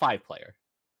top 5 player.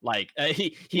 Like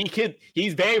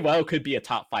he's very well could be a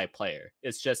top 5 player.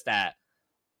 It's just that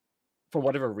for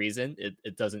whatever reason,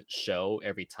 it doesn't show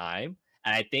every time.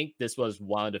 And I think this was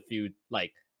one of the few,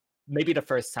 like maybe the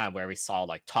first time where we saw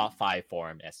like top 5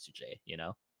 form S2J, you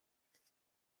know?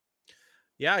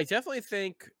 Yeah, I definitely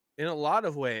think in a lot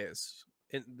of ways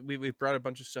and we've brought a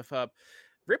bunch of stuff up.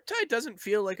 Riptide doesn't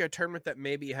feel like a tournament that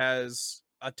maybe has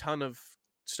a ton of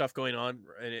stuff going on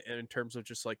in terms of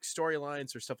just like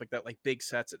storylines or stuff like that, like big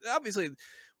sets. Obviously,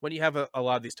 when you have a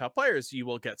lot of these top players, you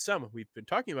will get some. We've been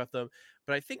talking about them,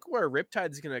 but I think where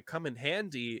Riptide is going to come in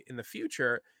handy in the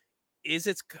future is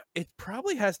it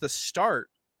probably has the start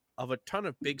of a ton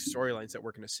of big storylines that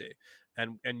we're going to see.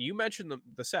 And you mentioned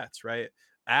the sets, right?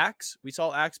 Axe, we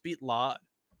saw Axe beat Lod.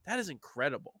 That is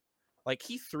incredible. Like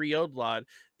he 3-0'd Lod.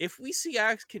 If we see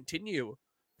Axe continue,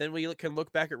 then we can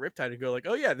look back at Riptide and go like,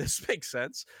 oh yeah, this makes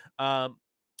sense.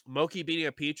 Moki beating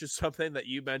a Peach is something that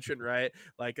you mentioned, right?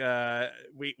 Like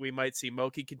we might see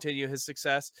Moki continue his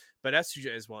success, but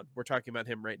S2J is one. We're talking about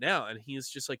him right now, and he's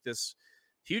just like this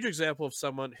huge example of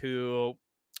someone who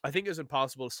I think is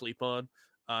impossible to sleep on.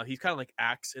 He's kind of like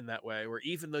Axe in that way, where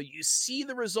even though you see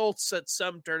the results at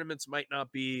some tournaments might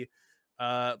not be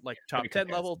like top 10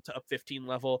 level to up 15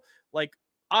 level, like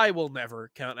I will never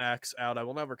count Axe out. I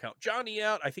will never count Johnny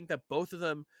out. I think that both of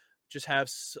them just have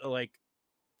like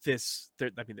this.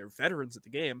 They're veterans at the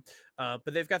game,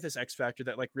 but they've got this X factor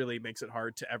that like really makes it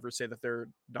hard to ever say that they're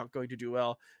not going to do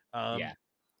well.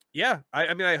 Yeah.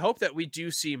 I mean, I hope that we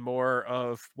do see more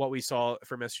of what we saw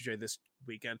from S2J this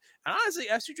weekend. And honestly,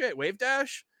 S2J at Wave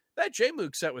Dash, that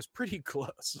Jmook set was pretty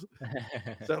close.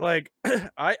 So like,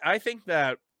 I think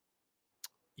that,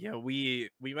 yeah, we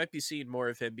might be seeing more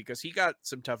of him because he got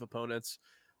some tough opponents.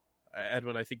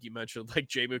 Edwin, I think you mentioned like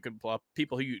Jmook and Plop,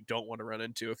 people who you don't want to run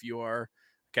into if you are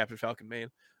Captain Falcon main.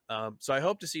 So I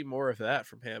hope to see more of that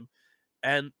from him.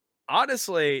 And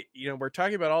honestly, we're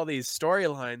talking about all these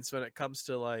storylines when it comes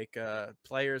to like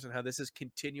players and how this is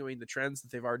continuing the trends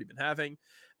that they've already been having,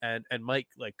 and might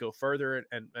like go further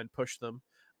and push them.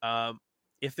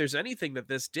 If there's anything that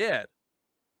this did,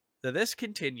 that this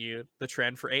continued the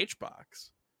trend for HBox.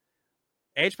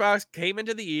 HBox came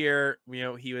into the year,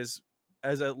 he was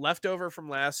as a leftover from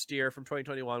last year, from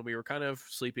 2021. We were kind of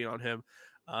sleeping on him.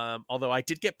 Although I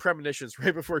did get premonitions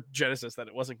right before Genesis that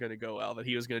it wasn't going to go well, that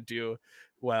he was going to do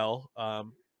well.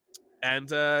 And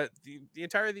the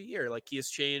entire of the year, like he has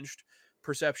changed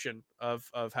perception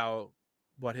of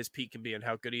what his peak can be and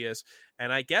how good he is.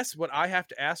 And I guess what I have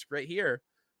to ask right here,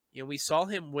 we saw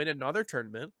him win another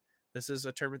tournament. This is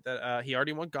a tournament that he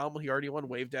already won Gommel. He already won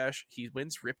Wave Dash. He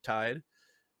wins Riptide.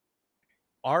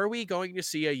 Are we going to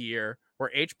see a year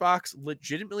where HBox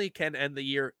legitimately can end the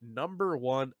year number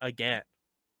 1 again?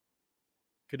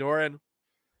 Kadoran,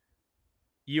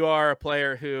 you are a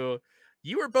player who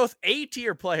you were both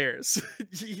A-tier players.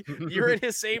 You're in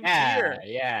his same tier.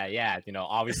 Yeah.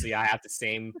 Obviously I have the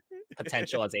same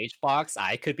potential as HBox.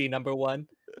 I could be number 1.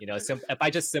 If I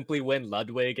just simply win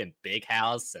Ludwig and Big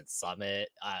House and Summit,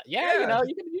 you can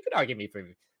argue me for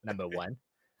number 1.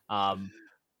 I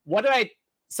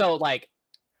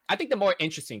think the more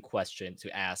interesting question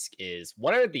to ask is,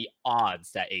 what are the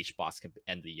odds that HBox can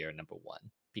end the year number 1?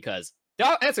 Because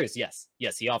the answer is yes.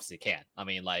 Yes, he obviously can. I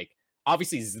mean, like,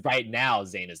 obviously right now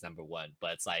Zane is number 1,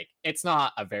 but it's like it's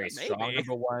not a very strong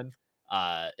number 1.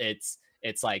 It's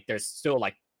like there's still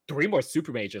like 3 more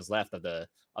super majors left of the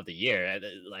year.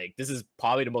 Like this is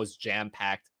probably the most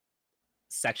jam-packed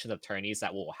section of tourneys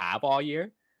that we'll have all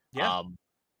year. Yeah.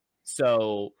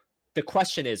 So the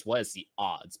question is, what is the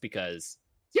odds? Because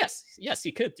yes,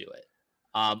 he could do it.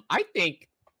 I think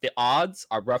the odds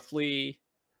are roughly,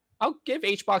 I'll give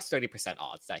HBox 30%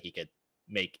 odds that he could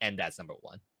end as number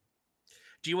 1.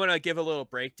 Do you want to give a little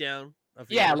breakdown of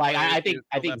I think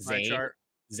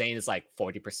Zane is like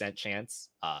 40% chance.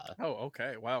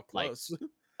 Okay. Wow, close.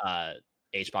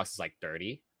 HBox is like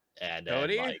 30. And then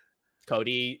Cody? like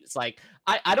Cody, it's like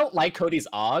I don't like Cody's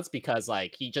odds because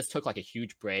like he just took like a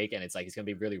huge break and it's like he's gonna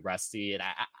be really rusty, and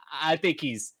I think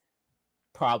he's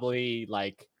probably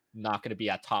like not gonna be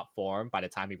at top form by the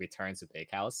time he returns to Big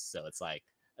House. So it's like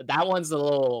that one's a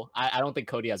little. I don't think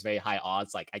Cody has very high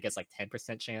odds. Like I guess like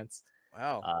 10% chance.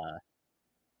 Wow.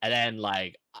 And then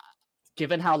like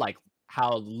given how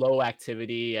low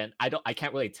activity, and I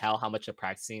can't really tell how much of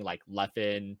practicing like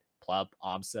Leffen, Plub,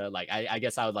 Amsa. Like I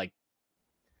guess I would like.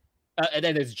 And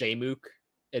then there's Jmook.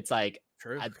 It's like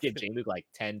True. I'd give Jmook like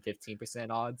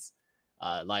 10-15% odds.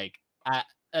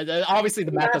 Obviously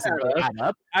the math doesn't really add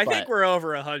up. I think we're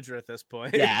over 100 at this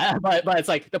point. Yeah, but it's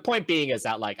like the point being is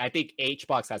that like I think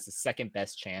HBox has the second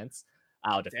best chance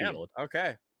out of the field.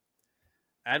 Okay.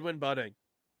 Edwin Budding.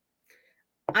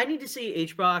 I need to see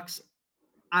HBox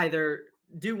either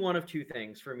do one of 2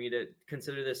 things for me to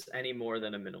consider this any more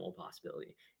than a minimal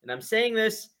possibility. And I'm saying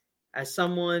this as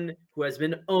someone who has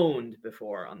been owned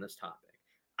before on this topic.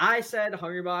 I said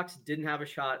Hungrybox didn't have a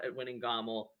shot at winning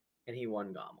Gommel, and he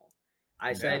won Gommel.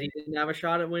 I said he didn't have a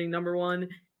shot at winning number one.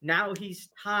 Now he's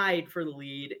tied for the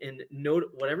lead in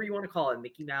whatever you want to call it,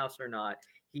 Mickey Mouse or not.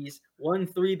 He's won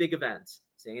 3 big events.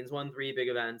 Zane's won 3 big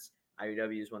events.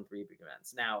 IBW's won 3 big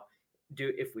events. Now,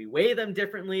 if we weigh them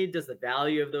differently, does the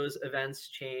value of those events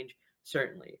change?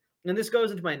 Certainly. And this goes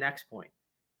into my next point.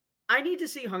 I need to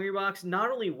see Hungrybox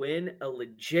not only win a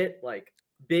legit like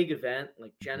big event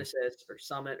like Genesis or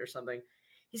Summit or something.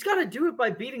 He's got to do it by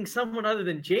beating someone other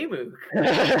than Jmook.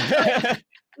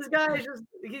 This guy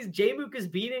is Jmook is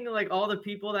beating like all the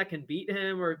people that can beat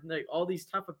him or like all these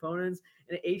tough opponents,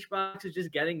 and HBox is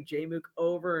just getting Jmook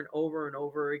over and over and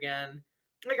over again.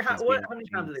 Like how many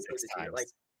times did they play this year?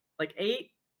 Like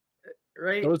 8,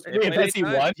 right? Those 3 events he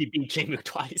won, he beat Jmook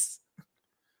twice.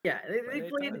 Yeah, they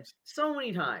played so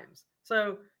many times.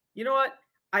 So you know what?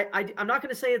 I'm not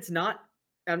going to say it's not.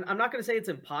 I'm not going to say it's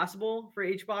impossible for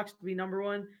HBox to be number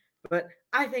one, but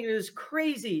I think it is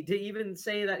crazy to even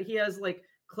say that he has like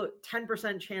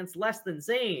 10% chance less than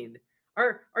Zane.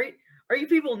 Are you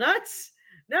people nuts?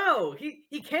 No,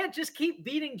 he can't just keep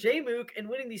beating Jmook and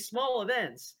winning these small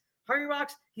events.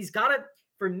 Hungrybox, he's got to,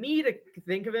 for me to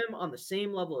think of him on the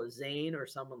same level as Zane or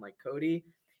someone like Cody,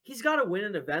 he's got to win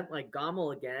an event like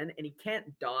Gommel again, and he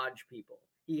can't dodge people.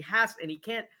 He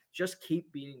can't just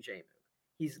keep beating Jmook.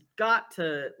 He's got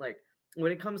to, like,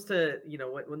 when it comes to, you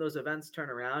know, when those events turn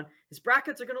around, his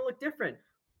brackets are going to look different.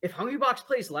 If Hungrybox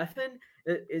plays Leffen,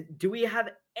 do we have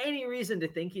any reason to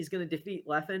think he's going to defeat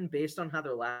Leffen based on how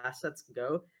their last sets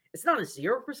go? It's not a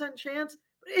 0% chance,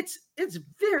 but it's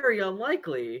very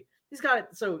unlikely.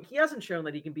 So he hasn't shown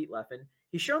that he can beat Leffen.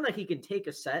 He's shown that he can take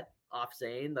a set off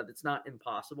Zane, that it's not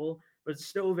impossible, but it's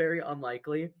still very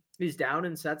unlikely. He's down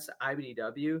in sets to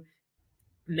IBDW.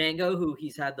 Mango, who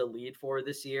he's had the lead for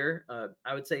this year,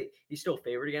 I would say he's still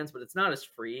favored against, but it's not as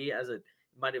free as it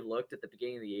might have looked at the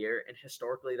beginning of the year. And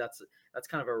historically, that's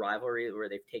kind of a rivalry where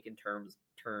they've taken turns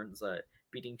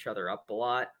beating each other up a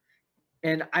lot.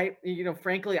 And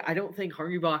frankly, I don't think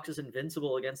Hungrybox is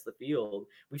invincible against the field.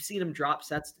 We've seen him drop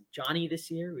sets to Johnny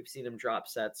this year. We've seen him drop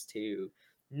sets to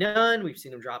None. We've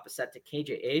seen him drop a set to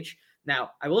KJH.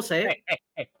 Now, I will say,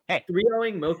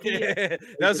 3-0ing Moki.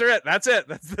 Those are it. That's it.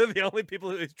 That's the only people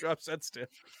who he's dropped sets to.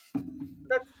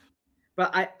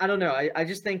 But I don't know. I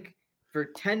just think for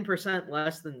 10%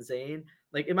 less than Zane,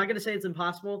 like, am I going to say it's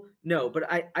impossible? No, but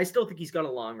I still think he's got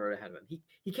a long road ahead of him.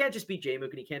 He can't just beat Jmook,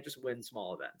 and he can't just win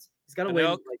small events. He's got to win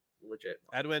like, legit.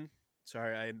 Edwin,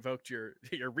 sorry, I invoked your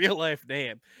real life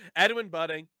name. Edwin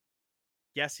Budding.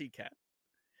 Yes, he can.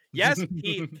 Yes,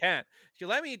 he can. So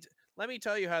let me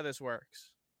tell you how this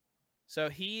works. So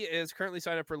he is currently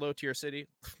signed up for Low Tier City.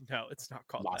 No, it's not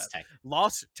called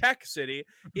Lost Tech City.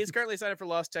 He's currently signed up for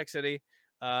Lost Tech City,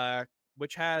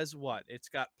 which has what? It's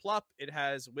got Plup, it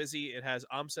has Wizzy, it has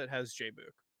Amsa, it has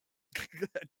Jmook.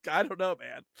 I don't know,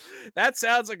 man. That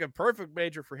sounds like a perfect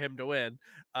major for him to win.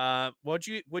 Would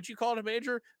you call it a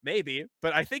major? Maybe,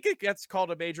 but I think it gets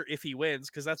called a major if he wins,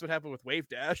 because that's what happened with Wave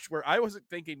Dash, where I wasn't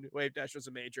thinking Wave Dash was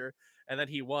a major, and then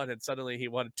he won, and suddenly he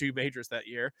won 2 majors that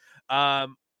year.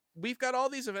 We've got all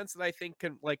these events that I think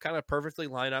can like kind of perfectly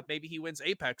line up. Maybe he wins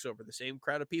Apex over the same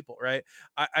crowd of people, right?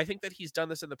 I think that he's done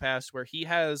this in the past where he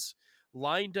has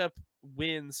lined up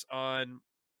wins on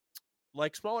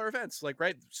like smaller events, like,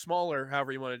 right, smaller,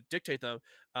 however you want to dictate them.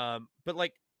 But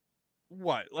like,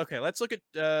 what? Okay, let's look at.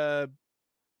 Do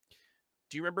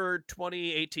you remember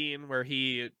 2018 where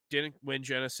he didn't win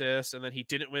Genesis, and then he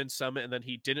didn't win Summit, and then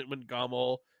he didn't win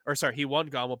Gommel? Or sorry, he won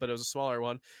Gommel, but it was a smaller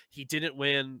one. He didn't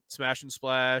win Smash and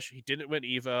Splash. He didn't win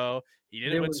Evo. He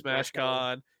didn't win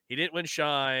SmashCon. He didn't win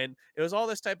Shine. It was all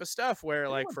this type of stuff where,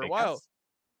 like, for a while,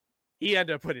 he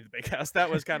ended up winning the Big House.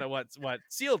 That was kind of what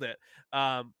sealed it.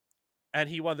 And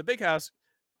he won the Big House.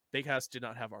 Big House did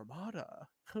not have Armada.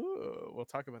 Ooh, we'll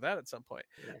talk about that at some point.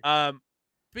 Yeah.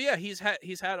 But yeah, he's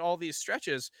had all these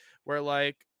stretches where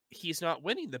like he's not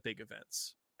winning the big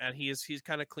events, and he's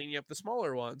kind of cleaning up the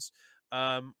smaller ones.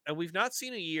 And we've not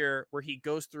seen a year where he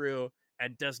goes through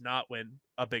and does not win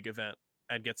a big event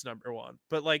and gets number one.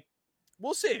 But like,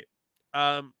 we'll see.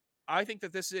 I think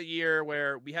that this is a year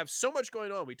where we have so much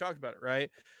going on. We talked about it, right?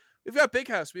 We've got Big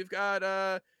House. We've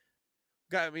got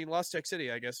Lost Tech City,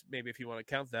 I guess, maybe if you want to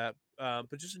count that.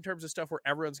 But just in terms of stuff where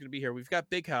everyone's going to be here, we've got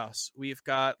Big House. We've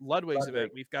got Ludwig's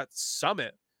event. We've got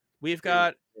Summit. We've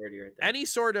got any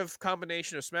sort of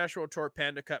combination of Smash World Tour,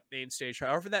 Panda Cup, main stage,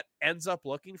 however that ends up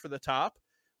looking for the top.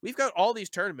 We've got all these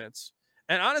tournaments.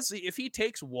 And honestly, if he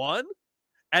takes one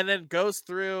and then goes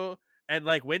through and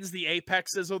like wins the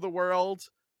Apexes of the world,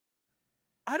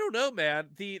 I don't know, man.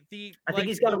 I think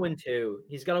he's got to win 2.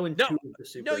 He's got to win 2 of the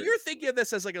Super. No, you're thinking of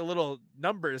this as like a little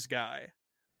numbers guy.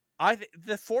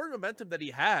 the forward momentum that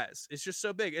he has is just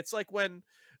so big. It's like when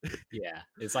Yeah,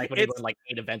 it's like when he it's won like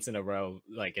 8 events in a row,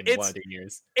 like in one it's of the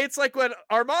years. it's like when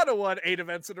Armada won 8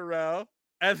 events in a row,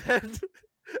 and then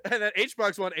and then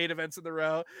HBox won 8 events in a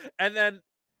row, and then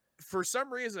for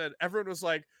some reason everyone was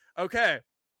like, okay,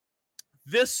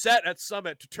 this set at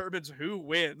Summit determines who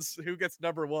wins, who gets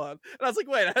number one. And I was like,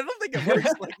 wait, I don't think it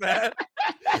works like that.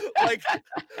 Like,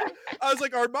 I was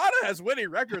like, Armada has winning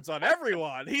records on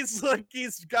everyone. He's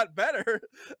got better.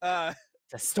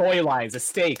 The storylines, the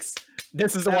stakes.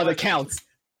 This is the Yeah, one that like- counts.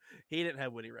 He didn't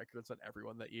have winning records on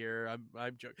everyone that year.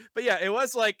 I'm joking, but yeah, it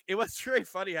was very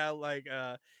funny how like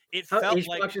it How felt HBox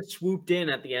like just swooped in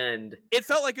at the end. it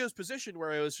was positioned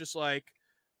where it was just like,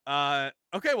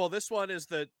 okay, well, this one is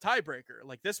the tiebreaker.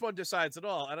 Like this one decides it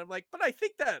all, and I'm like, but I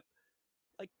think that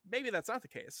like maybe that's not the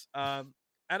case. And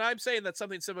I'm saying that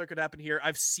something similar could happen here.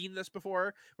 I've seen this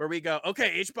before where we go,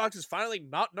 okay, HBox is finally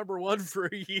not number one for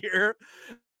a year,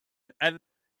 and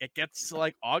it gets to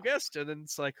like August, and then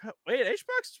it's like, wait,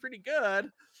 HBox is pretty good.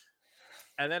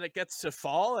 And then it gets to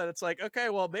fall, and it's like, okay,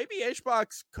 well, maybe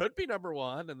HBox could be number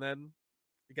one, and then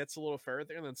it gets a little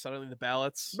further, and then suddenly the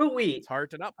ballots, But wait, it's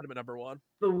hard to not put him at number one.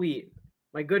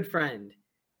 my good friend,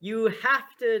 you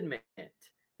have to admit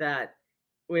that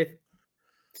with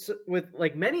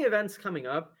like many events coming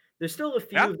up, there's still a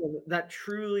few Yeah. of them that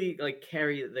truly like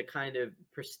carry the kind of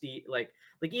prestige, like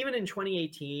even in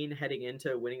 2018, heading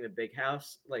into winning the Big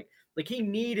House, like he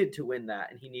needed to win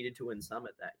that, and he needed to win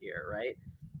Summit that year, right?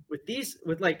 With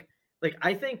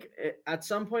I think at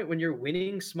some point when you're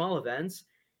winning small events,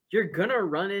 you're gonna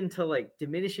run into like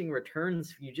diminishing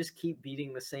returns if you just keep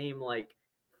beating the same like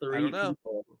three don't know.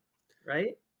 people,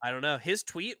 right? I don't know. His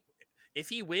tweet, if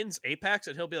he wins Apex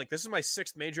and he'll be like, this is my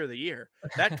 6th major of the year,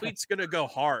 that tweet's going to go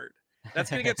hard. That's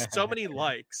going to get so many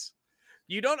likes.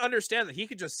 You don't understand that he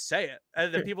could just say it.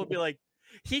 And then people be like,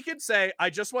 he could say, I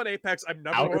just won Apex. I'm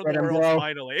number one in the Algorithm, world bro.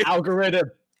 finally. Algorithm.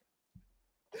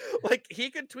 Like he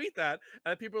could tweet that.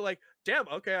 And people are like, damn,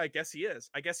 okay, I guess he is.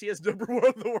 I guess he is number one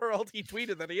in the world. He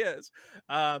tweeted that he is.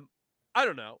 I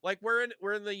don't know. Like we're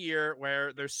in the year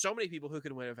where there's so many people who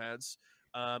can win events.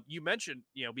 You mentioned,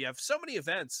 we have so many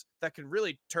events that can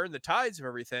really turn the tides of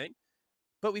everything,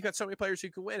 but we've got so many players who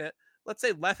can win it. Let's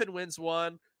say Leffen wins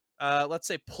one. Let's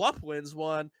say Plup wins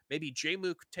one. Maybe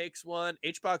Jmook takes one.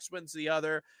 HBox wins the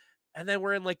other. And then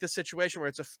we're in like this situation where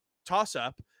it's a toss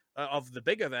up of the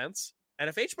big events. And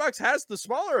if HBox has the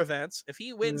smaller events, if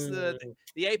he wins the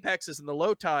Apexes and the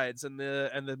low tides and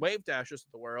the wave dashes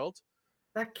of the world,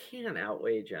 That can't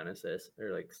outweigh Genesis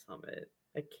or like Summit.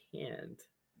 I can't.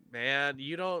 man,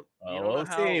 you don't know We'll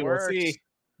how see. it We'll works. see.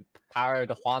 Power of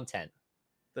the content.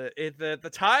 The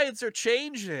tides are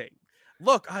changing.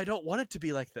 Look, I don't want it to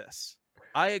be like this.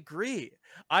 I agree.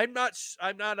 I'm not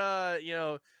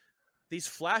these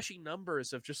flashy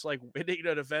numbers of just like winning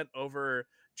an event over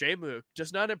Jmook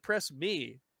does not impress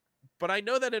me. But I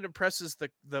know that it impresses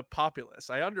the populace.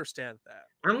 I understand that.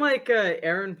 I'm like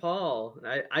Aaron Paul.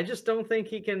 I just don't think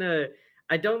he can.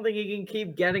 I don't think he can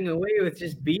keep getting away with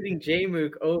just beating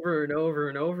Jmook over and over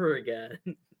and over again.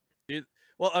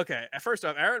 Well, okay. First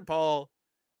off, Aaron Paul,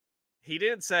 he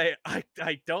didn't say I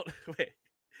don't wait.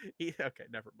 Okay,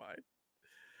 never mind.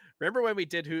 Remember when we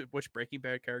did which Breaking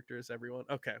Bad character is everyone?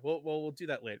 Okay, we'll do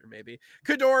that later maybe.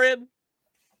 Kadoran.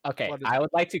 Okay, What is I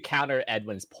would like to counter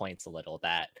Edwin's points a little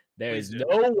that there Please is do.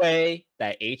 no way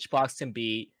that HBox can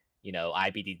beat,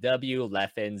 IBDW,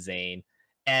 Leffen, Zane.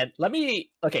 And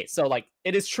okay, so like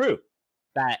it is true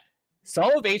that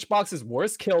some of HBox's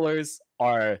worst killers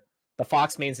are the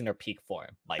Fox mains in their peak form.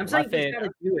 Like I'm saying Leffen, he's got to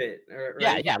do it.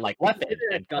 yeah, right? yeah, like He Leffen did it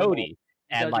at and Gumball. Cody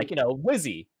and doesn't-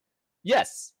 Wizzy.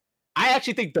 Yes, I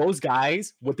actually think those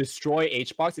guys would destroy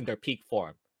HBox in their peak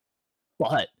form.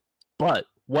 But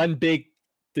one big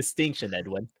distinction,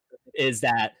 Edwin, is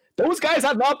that those guys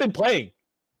have not been playing.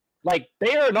 Like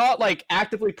they are not like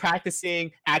actively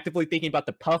practicing, actively thinking about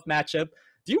the Puff matchup.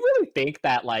 Do you really think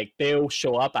that like they'll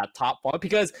show up at top form?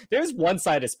 Because there's one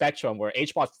side of the spectrum where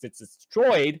HBox gets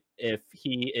destroyed if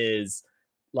he is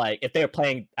like if they're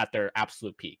playing at their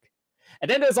absolute peak. And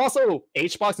then there's also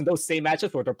HBox in those same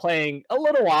matchups where they're playing a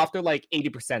little off, they're like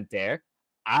 80% there.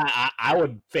 I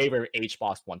would favor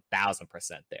HBox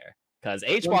 1000% there. Because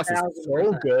HBox is so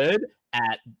 1000%. good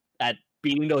at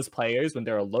beating those players when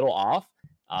they're a little off.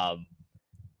 And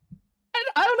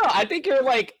I don't know. I think you're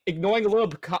like ignoring a little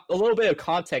bit of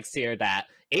context here that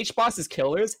HBox's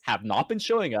killers have not been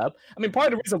showing up. I mean, part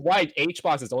of the reason why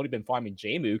HBox has only been farming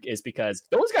Jmook is because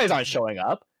those guys aren't showing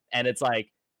up, and it's like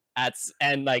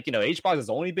HBox has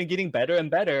only been getting better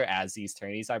and better as these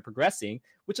tourneys are progressing,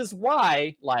 which is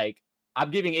why like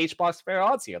I'm giving HBox fair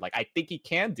odds here. Like I think he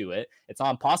can do it. It's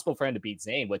not impossible for him to beat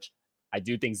Zayn, which I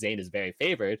do think Zayn is very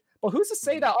favored. But who's to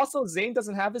say that also Zayn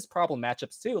doesn't have his problem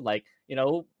matchups too? Like,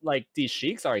 like these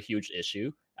Sheiks are a huge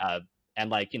issue. And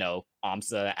like,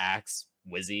 Amsa, Axe,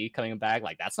 Wizzy coming back,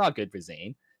 like that's not good for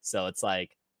Zayn. So it's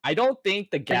like I don't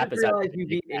think the gap is. You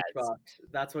beat HBox.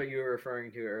 That's what you were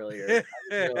referring to earlier.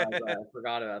 I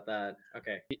forgot about that.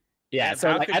 Okay. Yeah,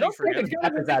 so like I don't think the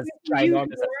gap is as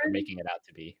ginormous as they're making it out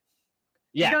to be.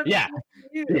 Yeah.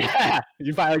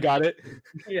 You finally got it.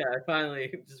 Yeah, I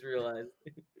finally just realized.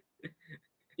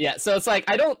 Yeah, so it's like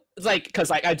because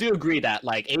like I do agree that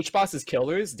like HBox's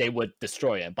killers, they would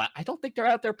destroy him, but I don't think they're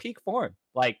at their peak form.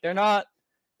 Like they're not.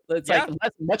 It's like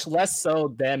much less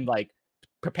so than like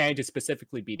preparing to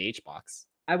specifically beat HBox.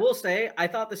 I will say I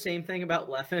thought the same thing about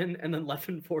Leffen, and then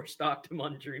Leffen 4-stocked him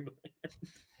on Dreamland.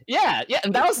 Yeah,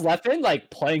 and that was Leffen like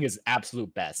playing his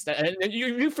absolute best. And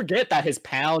you forget that his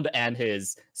Pound and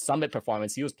his Summit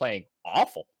performance, he was playing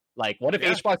awful. Like, what if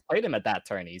HBox played him at that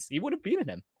turn? He would have beaten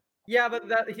him. Yeah,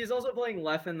 but he's also playing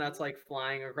Leffen that's like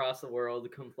flying across the world,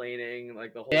 complaining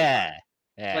like the whole time.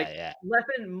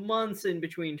 Leffen months in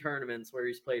between tournaments where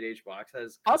he's played HBox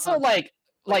has also like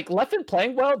Leffen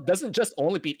playing well doesn't just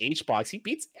only beat HBox, he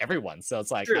beats everyone. So it's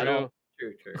like True.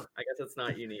 I guess it's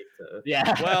not unique to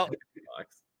well HBox.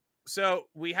 So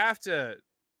we have to,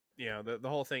 the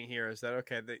whole thing here is that,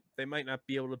 okay, they might not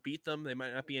be able to beat them. They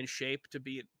might not be in shape to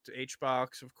beat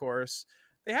HBox, of course.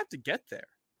 They have to get there.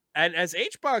 And as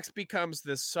HBox becomes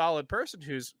this solid person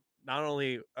who's not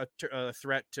only a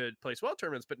threat to place well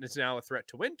tournaments, but is now a threat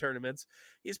to win tournaments,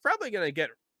 he's probably going to get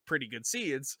pretty good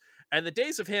seeds. And the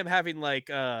days of him having like,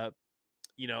 a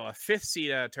 5th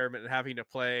seed at a tournament and having to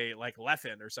play like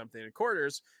Leffen or something in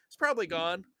quarters is probably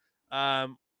gone.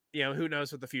 Who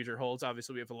knows what the future holds?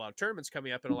 Obviously, we have a lot of tournaments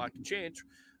coming up and a lot can change,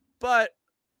 but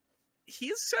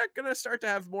he's going to start to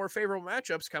have more favorable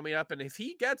matchups coming up. And if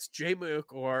he gets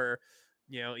Jmook or,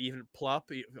 even Plup,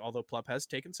 although Plup has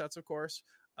taken sets, of course,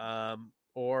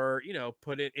 or,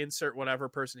 insert whatever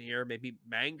person here, maybe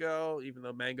Mango, even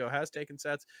though Mango has taken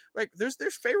sets, like there's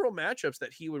favorable matchups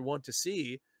that he would want to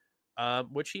see,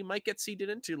 which he might get seeded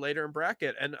into later in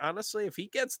bracket. And honestly, if he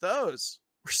gets those,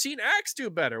 we're seeing Axe do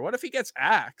better. What if he gets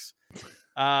Axe?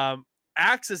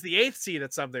 Axe is the 8th seed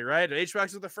at something, right? And HBox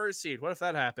is the 1st seed. What if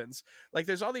that happens? Like,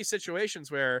 there's all these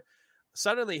situations where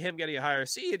suddenly him getting a higher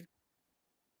seed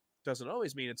doesn't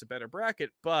always mean it's a better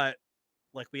bracket, but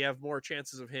like we have more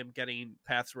chances of him getting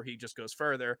paths where he just goes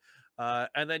further.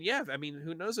 And then,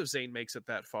 who knows if Zayn makes it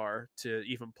that far to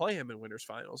even play him in winners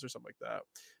finals or something like that?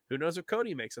 Who knows if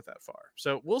Cody makes it that far?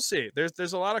 So we'll see.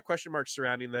 There's a lot of question marks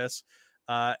surrounding this.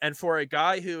 And for a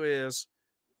guy who is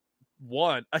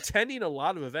attending a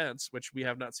lot of events, which we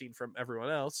have not seen from everyone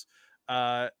else,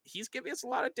 he's giving us a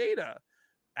lot of data.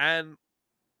 And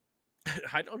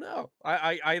I don't know.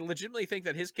 I legitimately think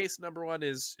that his case number one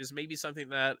is maybe something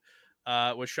that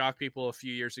would shock people a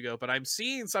few years ago, but I'm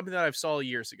seeing something that I saw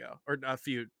years ago, or a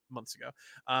few months ago.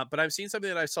 But I'm seeing something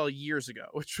that I saw years ago,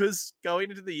 which was going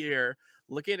into the year,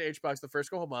 looking at HBox the first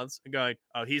couple months and going,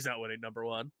 oh, he's not winning number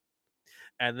one.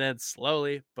 And then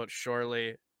slowly but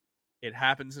surely it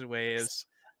happens in waves.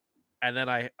 And then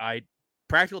I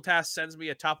Practical Task sends me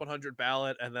a top 100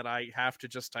 ballot, and then I have to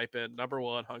just type in number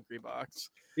one Hungrybox.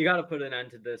 You got to put an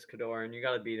end to this, Kador, and you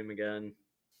got to beat him again.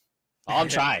 Oh, I'm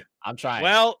trying.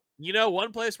 Well,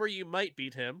 one place where you might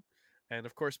beat him, and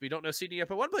of course we don't know seeding yet,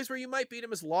 but one place where you might beat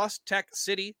him is Lost Tech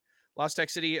City. Lost Tech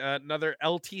City, another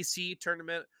LTC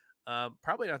tournament.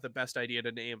 Probably not the best idea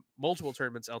to name multiple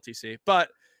tournaments LTC, but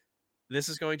this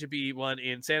is going to be one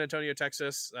in San Antonio,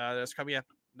 Texas. That's coming up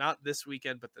not this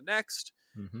weekend, but the next.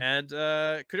 Mm-hmm. And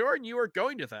Kador, you are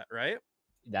going to that, right?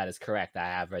 That is correct. I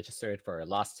have registered for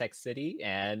Lost Tech City,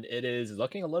 and it is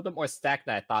looking a little bit more stacked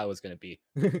than I thought it was going to be.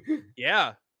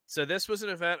 Yeah. So this was an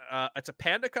event. It's a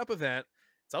Panda Cup event.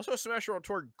 It's also a Smash World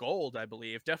Tour Gold, I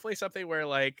believe. Definitely something where,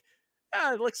 like,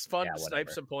 it looks fun to snipe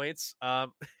some points.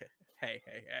 Hey.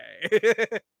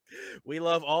 We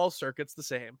love all circuits the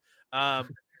same.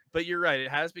 But you're right. It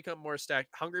has become more stacked.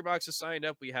 Hungrybox is signed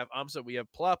up. We have Amsa. We have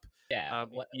Plup. Yeah.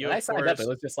 When I signed up, it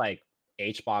was just like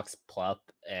HBox, Plup,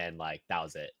 and like that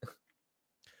was it.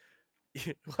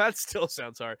 Well, that still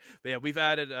sounds hard. But yeah, we've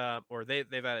added,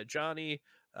 they've added Johnny,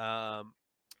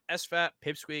 SFAT,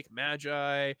 Pipsqueak,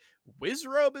 Magi.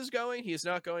 Wizrobe is going. He's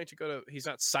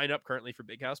not signed up currently for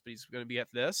Big House, but he's going to be at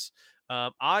this.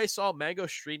 I saw Mango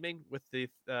streaming with the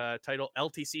title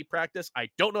LTC Practice. I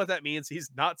don't know what that means. He's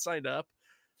not signed up.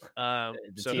 So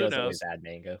who knows? Bad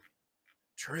Mango.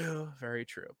 True, very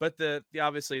true. But the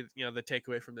obviously, the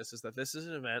takeaway from this is that this is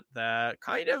an event that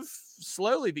kind of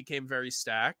slowly became very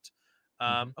stacked.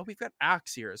 Oh, we've got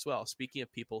Axe here as well. Speaking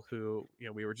of people who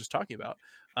we were just talking about.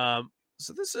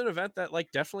 So this is an event that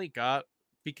like definitely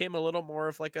became a little more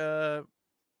of like a,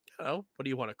 I don't know, what do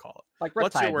you want to call it? Like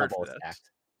What's your Riptide word for double this? stacked.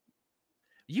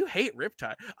 You hate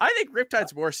Riptide. I think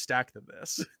Riptide's more stacked than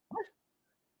this.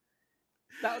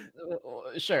 That,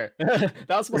 sure, that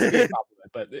was supposed to be a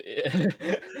compliment, but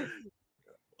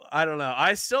I don't know.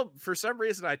 I still, for some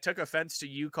reason, I took offense to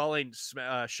you calling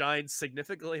Shine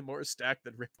significantly more stacked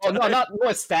than Riptide. oh no, not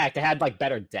more stacked. It had like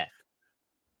better depth,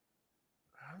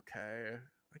 Okay,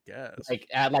 I guess. like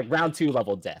at like round 2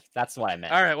 level depth. That's what I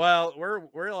meant. All right. Well,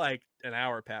 we're like an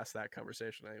hour past that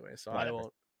conversation anyway, so Whatever.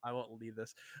 I won't lead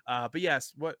this. But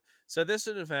yes, so this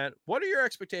is an event. What are your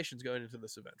expectations going into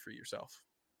this event for yourself?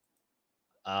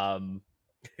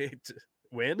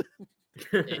 Win?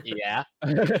 Yeah. I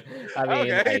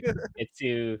mean, Okay. like, it's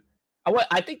to.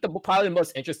 I think probably the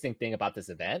most interesting thing about this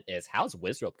event is how's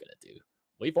Wizrobe gonna do?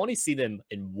 We've only seen him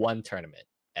in one tournament,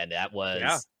 and that was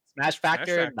Yeah. Smash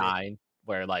Factor Factor. 9,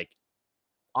 where like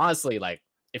honestly, like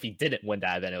if he didn't win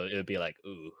that event, it would be like,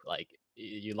 ooh, like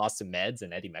you lost to Meds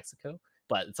and Eddie Mexico.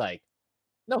 But it's like,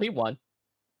 no, he won.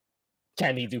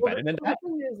 Can he do Well, better than the that?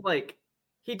 thing is, like,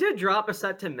 he did drop a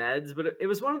set to Meds, but it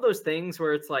was one of those things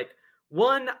where it's like,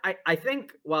 one, I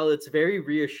think while it's very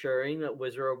reassuring that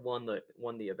Wizrobe won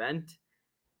the event,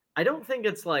 I don't think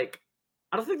it's like,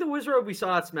 I don't think the Wizrobe we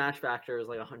saw at Smash Factor is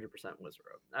like 100%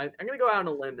 Wizrobe. I'm gonna go out on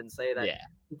a limb and say that Yeah.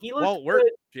 he looked Well,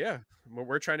 good.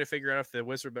 we're trying to figure out if the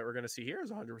wizard that we're going to see here is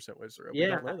 100% wizard. Yeah,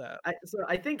 We don't know that. So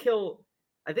I think he'll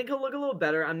look a little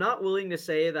better. I'm not willing to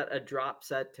say that a drop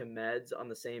set to Meds on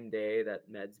the same day that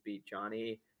Meds beat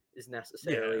Johnny is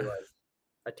necessarily Yeah. like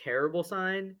a terrible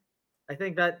sign. I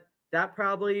think that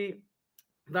probably,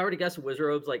 if I were to guess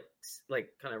Wizrobe's like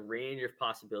kind of range of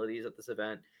possibilities at this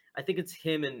event, I think it's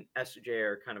him and SJ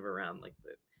are kind of around like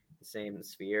the same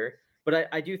sphere. But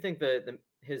I do think that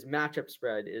his matchup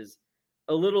spread is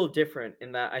a little different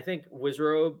in that I think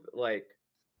Wizrobe, like,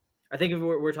 I think if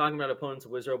we're talking about opponents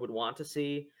Wizrobe would want to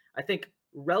see, I think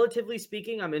relatively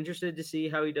speaking, I'm interested to see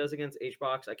how he does against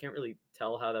HBox. I can't really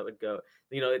tell how that would go.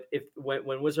 You know, if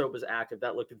when Wizrobe was active,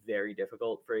 that looked very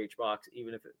difficult for HBox,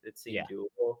 even if it seemed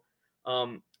doable.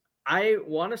 I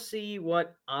want to see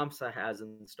what AMSA has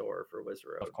in store for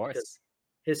Wizrobe. Of course. Because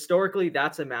historically,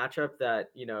 that's a matchup that,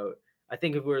 I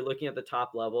think if we're looking at the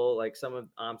top level, like some of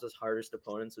AMSA's hardest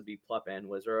opponents would be Plup and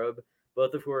Wizrobe,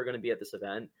 both of who are going to be at this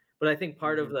event. But I think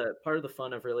part of the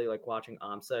fun of really like watching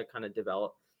AMSA kind of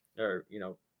develop or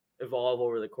evolve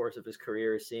over the course of his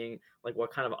career is seeing like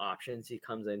what kind of options he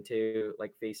comes into,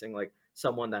 like facing like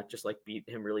someone that just like beat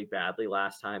him really badly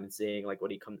last time, and seeing like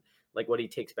what he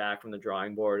takes back from the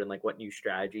drawing board and like what new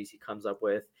strategies he comes up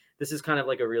with. This is kind of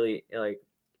like a really like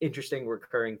interesting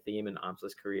recurring theme in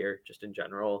AMSA's career just in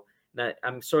general. That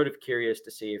I'm sort of curious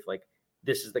to see if like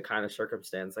this is the kind of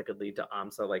circumstance that could lead to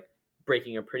AMSA like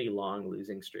breaking a pretty long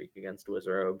losing streak against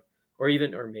Wizrobe, or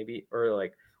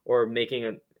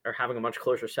making or having a much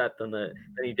closer set than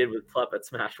he did with Plup at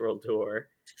Smash World Tour.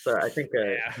 So I think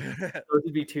those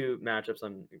would be two matchups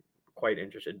I'm quite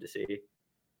interested to see.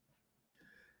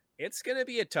 It's going to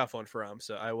be a tough one for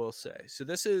AMSA, I will say. So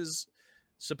this is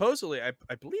supposedly,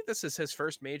 I believe this is his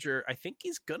first major. I think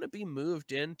he's going to be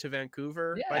moved into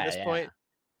Vancouver by this point.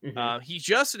 Mm-hmm. He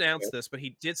just announced this, but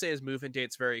he did say his move-in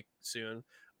date's very soon,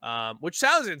 which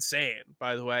sounds insane,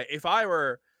 by the way. If I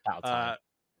were,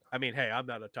 I mean, hey, I'm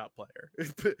not a top player,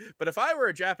 but if I were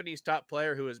a Japanese top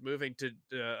player who is moving to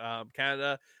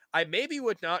Canada, I maybe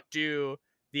would not do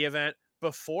the event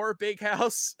before Big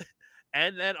House,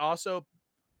 and then also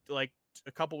like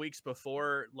a couple weeks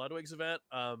before Ludwig's event.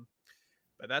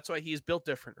 But that's why he's built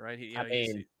different, right?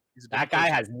 That guy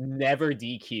has never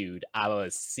DQ'd out of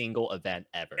a single event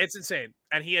ever. It's insane.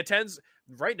 And he attends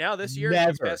right now this year,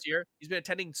 his best year. He's been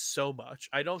attending so much.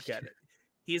 I don't get it.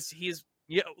 He's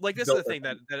like this is the thing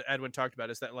that Edwin talked about,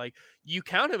 is that like you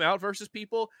count him out versus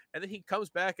people, and then he comes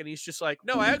back and he's just like,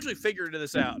 no, I actually figured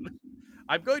this out.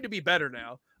 I'm going to be better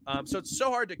now. So it's so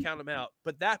hard to count him out.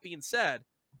 But that being said,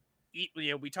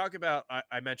 we talk about,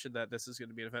 I mentioned that this is going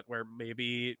to be an event where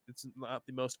maybe it's not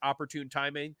the most opportune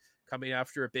timing coming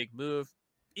after a big move.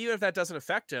 Even if that doesn't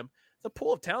affect him, the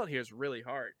pool of talent here is really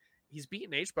hard. He's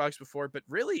beaten HBox before, but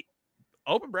really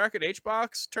open bracket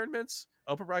HBox tournaments,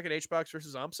 open bracket HBox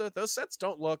versus AMSA, those sets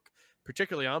don't look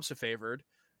particularly AMSA favored.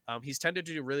 He's tended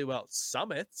to do really well at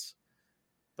summits,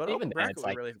 but even open bracket it's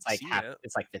like, really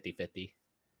it's like 50-50.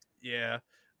 Yeah.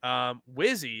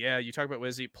 Wizzy, yeah, you talk about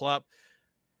Wizzy. Plup.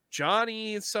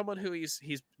 Johnny is someone who he's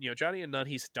Johnny and Nunn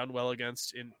he's done well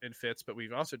against in fits, but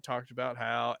we've also talked about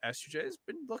how SUJ has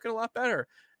been looking a lot better.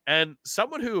 And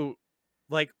someone who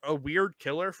like a weird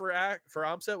killer for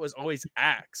Amsa was always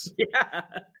Axe. Yeah.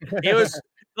 It was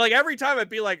like every time I'd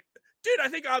be like, dude, I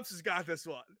think Amsa's got this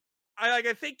one. I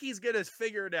think he's gonna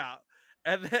figure it out.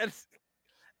 And then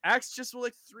Axe just will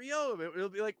like 3-0 him. It'll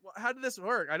be like, how did this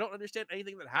work? I don't understand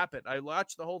anything that happened. I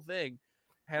watched the whole thing,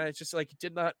 and it's just like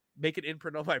did not make an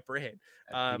imprint on my brain.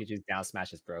 Pikachu's down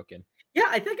smash is broken. Yeah,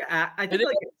 I think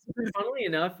like funnily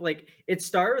enough, like it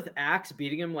started with Axe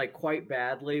beating him like quite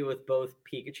badly with both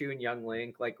Pikachu and Young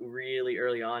Link, like really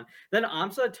early on. Then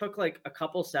Amsa took like a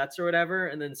couple sets or whatever,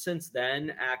 and then since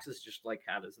then Axe has just like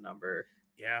had his number.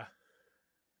 Yeah,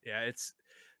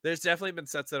 there's definitely been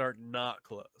sets that are not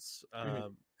close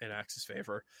in Axe's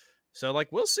favor. So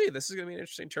like we'll see. This is gonna be an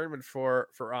interesting tournament for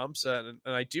Amsa,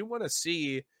 and I do want to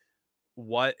see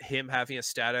what him having a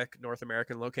static North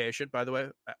American location. By the way,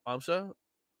 Amsa,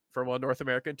 from one North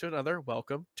American to another,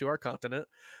 welcome to our continent.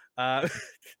 I'm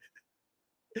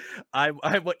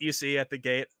what you see at the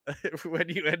gate when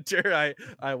you enter.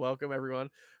 I welcome everyone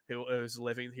who is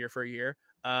living here for a year.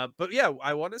 But yeah,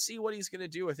 I want to see what he's going to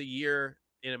do with a year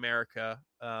in America.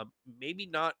 Maybe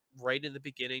not right in the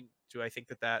beginning. Do I think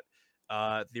that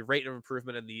the rate of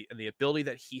improvement and the ability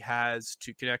that he has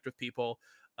to connect with people,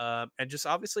 and just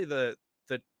obviously the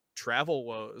travel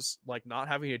woes, like not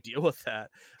having to deal with that.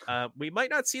 We might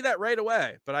not see that right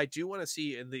away, but I do want to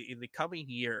see in the coming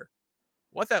year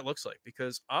what that looks like,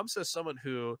 because Amsa is someone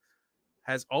who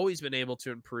has always been able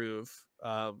to improve,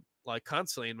 like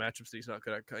constantly in matchups that he's not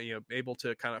good at, able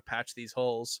to kind of patch these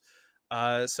holes.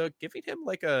 So giving him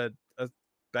like a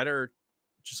better,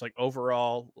 just like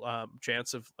overall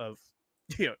chance of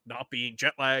not being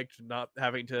jet lagged, not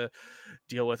having to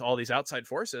deal with all these outside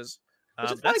forces.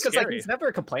 Which is funny because like he's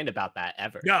never complained about that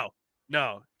ever. No.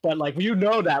 But like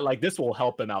that like this will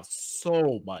help him out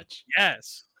so much.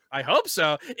 Yes, I hope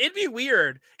so. It'd be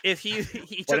weird if he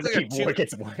took like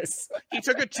gets worse. He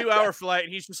took a 2-hour flight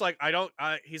and he's just like,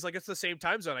 he's like, it's the same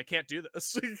time zone. I can't do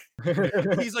this.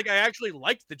 He's like, I actually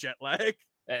liked the jet lag.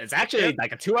 It's actually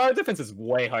like a 2-hour difference is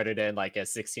way harder than like a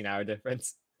 16-hour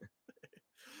difference.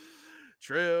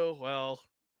 True. Well,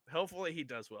 hopefully he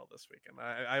does well this weekend.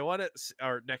 I want to,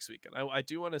 or next weekend. I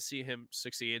do want to see him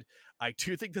succeed. I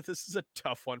do think that this is a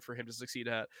tough one for him to succeed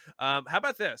at. How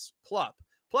about this? Plup.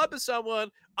 Plup is someone,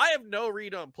 I have no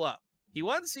read on Plup. He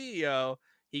won CEO.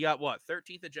 He got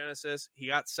 13th at Genesis. He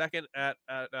got second at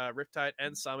Riptide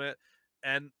and Summit.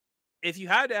 And if you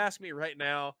had to ask me right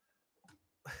now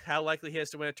how likely he is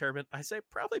to win a tournament, I say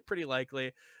probably pretty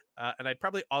likely. And I'd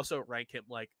probably also rank him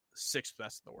like 6th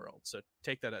best in the world. So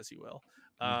take that as you will.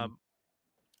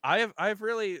 I've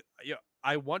really,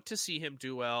 I want to see him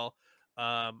do well.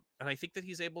 And I think that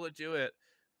he's able to do it.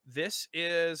 This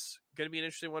is going to be an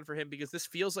interesting one for him because this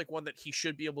feels like one that he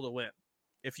should be able to win.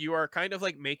 If you are kind of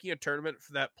like making a tournament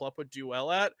that Plup would do well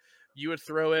at, you would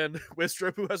throw in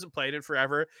Wistrop, who hasn't played in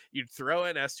forever. You'd throw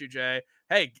in S2J.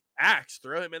 Hey, Axe,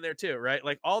 throw him in there too, right?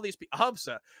 Like all these people,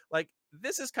 Amsa. Like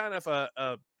this is kind of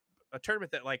a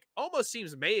tournament that like almost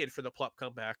seems made for the Plup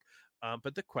comeback.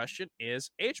 But the question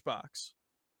is HBox.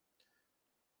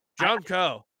 John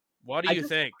Coe, what do you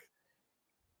think?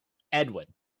 Edwin.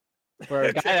 For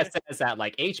a guy that says that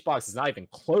like HBox is not even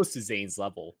close to Zane's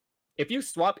level. If you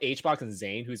swap HBox and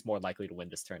Zane, who's more likely to win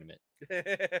this tournament?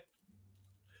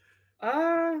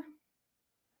 Well,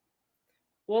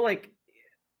 like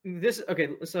this. Okay,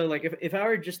 so like if I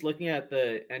were just looking at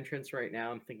the entrance right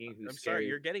now, I'm thinking who's. I'm scary. sorry,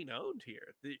 you're getting owned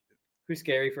here. Who's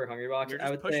scary for Hungrybox? You're just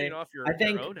I would pushing say. Off your, I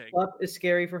think owning. Plup is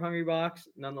scary for Hungrybox,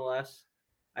 nonetheless.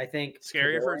 I think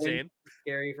scarier for Zane.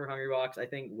 Scary for Hungrybox. I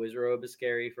think Wizrobe is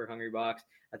scary for Hungrybox.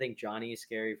 I think Johnny is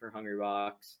scary for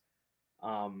Hungrybox.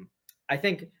 I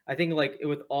think like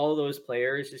with all those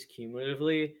players just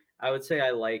cumulatively, I would say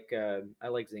I like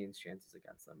Zane's chances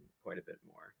against them quite a bit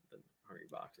more than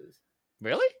Hungrybox's.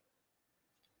 Really?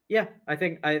 Yeah, I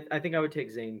think I would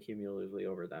take Zane cumulatively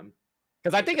over them.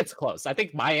 Because I think it's close. I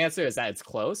think my answer is that it's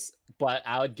close, but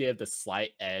I would give the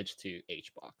slight edge to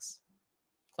HBox.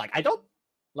 Like I don't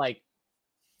like.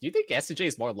 Do you think S2J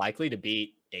is more likely to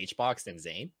beat HBox than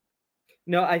Zane?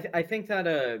 No, I think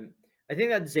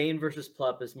that Zane versus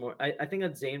Plup is more. I think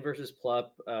that Zane versus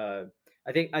Plup. I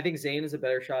think Zane is a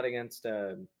better shot against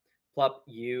Plup,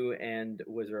 you, and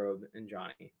Wizrobe and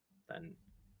Johnny than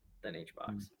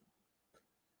HBox.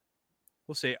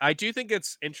 We'll see. I do think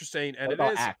it's interesting, and what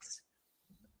about Axe?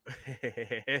 He's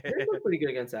pretty good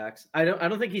against Axe. I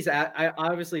don't think he's. I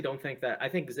obviously don't think that. I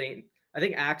think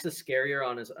Axe is scarier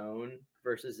on his own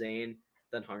versus Zane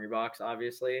than Hungrybox,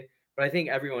 obviously. But I think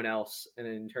everyone else, and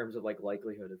in terms of like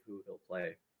likelihood of who he'll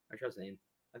play, I trust Zane.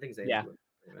 I think Zane. Yeah,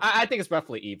 I think it's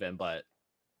roughly even, but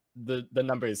the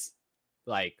numbers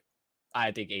like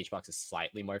I think HBox is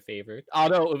slightly more favored.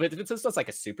 Although if it's just like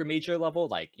a super major level,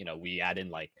 like we add in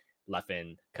like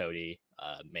Leffen, Cody,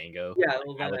 Mango. Yeah, like,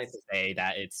 well, I then would I think say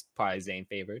that it's probably Zane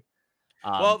favored.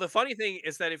 Well, the funny thing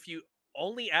is that if you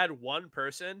only add one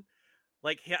person,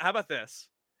 like, how about this?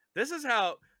 This is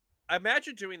how.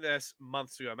 Imagine doing this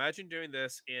months ago. Imagine doing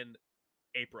this in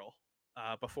April,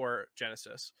 before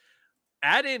Genesis.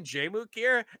 Add in Jmook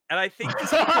here, and I think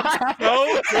this becomes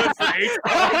so good for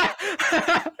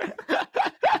HBox.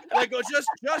 Like, go just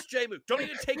Jmook. Don't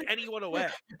even take anyone away.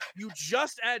 You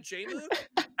just add Jmook,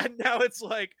 and now it's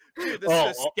like, dude, this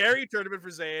is a scary tournament for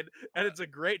Zayn, and it's a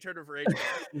great tournament for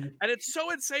HBox. And it's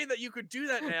so insane that you could do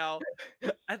that now,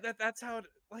 and that's how it,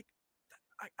 like,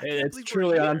 I can't it's believe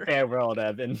truly we're an here. unfair world,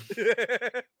 Evan.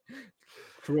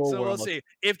 Cruel So world. we'll see.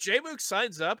 If Jmook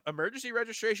signs up, emergency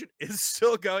registration is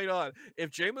still going on. If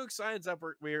Jmook signs up,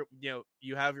 we're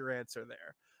you have your answer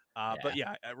there. But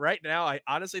yeah, right now I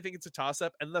honestly think it's a toss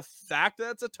up, and the fact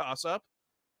that it's a toss up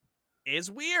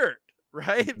is weird,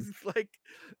 right? Like,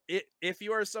 if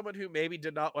you are someone who maybe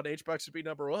did not want HBox to be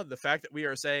number one, the fact that we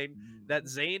are saying that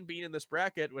Zayn being in this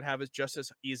bracket would have just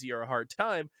as easy or a hard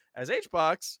time as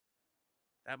HBox,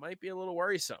 that might be a little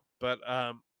worrisome. But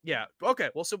yeah, okay.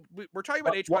 Well, so we're talking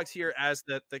about HBox here as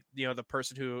the the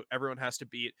person who everyone has to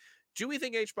beat. Do we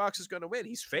think HBox is going to win?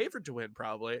 He's favored to win,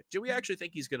 probably. Do we actually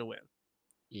think he's going to win?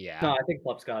 Yeah. No, I think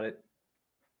Plupp's got it.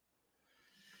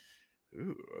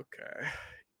 Ooh, okay.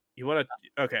 You want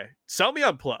to? Okay, sell me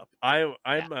on Plupp. I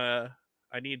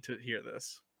need to hear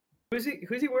this. Who's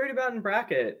he worried about in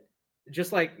bracket?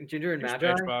 Just like Ginger and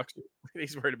Magi? HBox.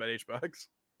 He's worried about HBox.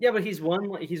 Yeah, but he's won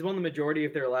the majority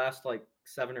of their last like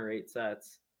 7 or 8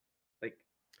 sets.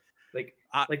 Like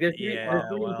they're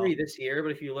 3-3 this year,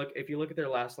 but if you look at their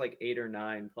last like 8 or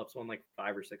 9, Plupp's won like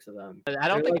 5 or 6 of them. I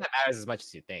don't think that matters as much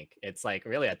as you think. It's like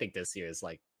really, I think this year is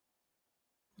like,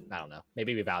 I don't know,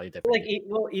 maybe we value differently.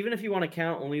 Like, even if you want to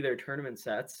count only their tournament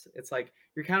sets, it's like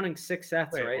you're counting 6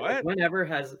 sets, right? What? Like whenever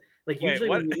has usually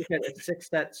when you look at a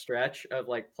 6-set stretch of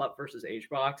like Plupp versus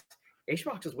HBox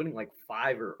is winning like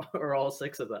 5 or all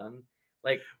 6 of them.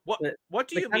 Like what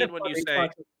do you mean when you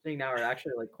say now are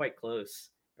actually like quite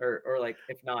close? Or like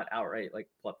if not outright like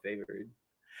Plupp favored.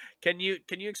 Can you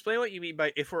explain what you mean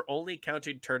by if we're only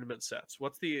counting tournament sets?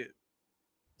 What's the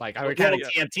like? Are we counting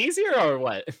TNTs here or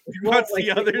what? What's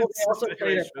the other? They also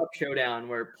played a Plupp showdown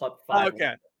where Plupp 5.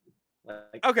 Okay.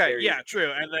 Like, okay. Yeah.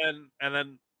 True. And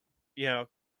then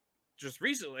just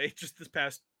recently, just this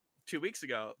past 2 weeks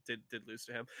ago, did lose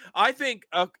to him. I think.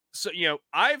 So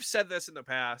I've said this in the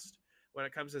past when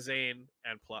it comes to Zayn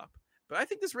and Plupp. But I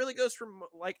think this really goes from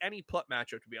like any Plupp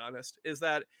matchup, to be honest, is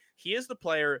that he is the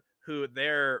player who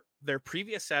their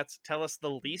previous sets tell us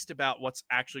the least about what's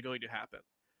actually going to happen.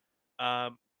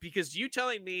 Because you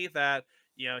telling me that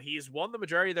he's won the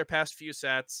majority of their past few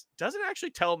sets doesn't actually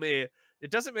tell me. It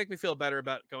doesn't make me feel better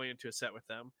about going into a set with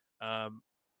them.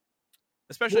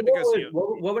 Especially because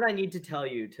what would I need to tell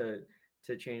you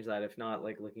to change that, if not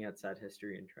like looking at set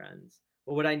history and trends?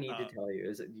 What would I need to tell you?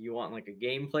 Is it, do you want like a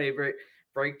gameplay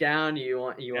breakdown? Do you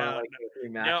want like a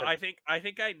matchup? No, I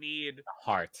think I need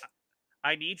heart.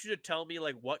 I need you to tell me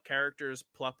like what characters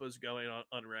Plupp was going on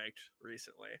unranked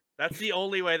recently. That's the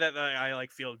only way that I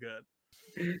like feel good.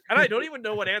 And I don't even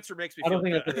know what answer makes me feel good.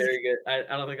 I don't think that's a very good.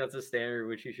 I don't think that's a standard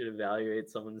which you should evaluate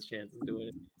someone's chances to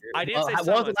win. I didn't say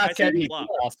someone. I said Plupp.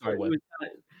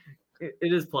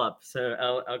 It is Plupp, so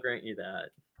I'll grant you that.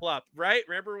 Plupp, right?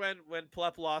 Remember when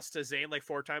Plupp lost to Zayn like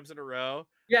 4 times in a row?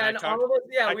 Yeah, and all of us.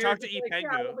 Yeah, I talked to Epengu.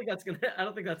 I don't think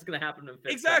that's gonna happen in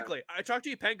fifth. Exactly. I talked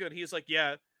to Epengu, and he's like,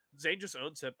 "Yeah, Zayn just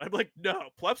owns him." I'm like, "No,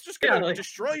 Plupp's just gonna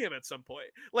destroy him at some point."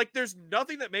 Like, there's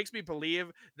nothing that makes me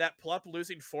believe that Plupp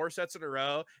losing 4 sets in a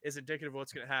row is indicative of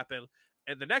what's gonna happen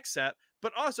in the next set.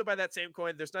 But also, by that same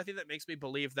coin, there's nothing that makes me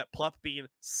believe that Plupp being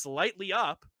slightly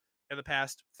up in the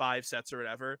past 5 sets or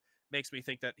whatever makes me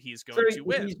think that he's going to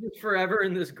win. He's just forever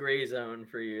in this gray zone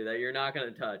for you that you're not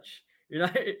going to touch. You're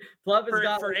not. Plupp has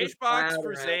got for HBox,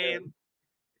 for Zayn.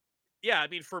 Yeah, I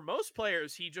mean, for most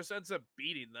players, he just ends up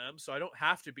beating them, so I don't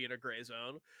have to be in a gray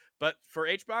zone. But for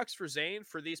HBox, for Zayn,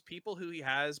 for these people who he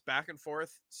has back and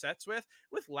forth sets with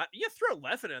throw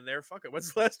Leffen in there. Fuck it.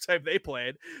 When's the last time they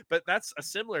played? But that's a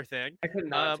similar thing. I could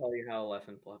not tell you how a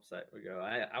Leffen Plupp set would go.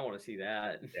 I want to see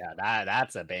that. Yeah,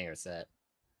 that's a banger set.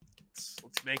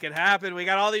 Let's make it happen. We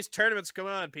got all these tournaments. Come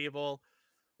on, people.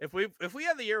 If we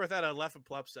had the year without a Leffen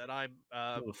Plupp set, I'm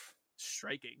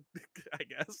striking, I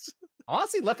guess. I want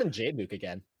to see Leffen Jmook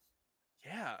again.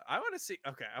 Yeah, I want to see.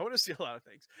 Okay, I want to see a lot of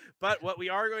things. But what we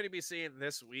are going to be seeing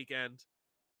this weekend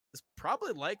is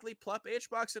probably likely Plupp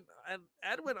HBox and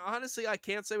Edwin. Honestly, I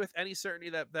can't say with any certainty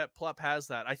that Plupp has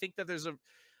that. I think that there's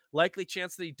likely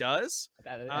chance that he does.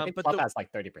 I think But Plup has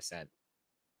like 30%.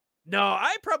 no,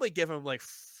 I probably give him like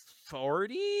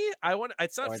 40.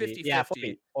 It's not 40, 50 yeah,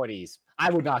 50. 40s.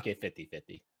 I would not get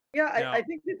 50-50. Yeah, No. I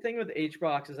think the thing with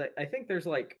HBox is I think there's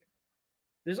like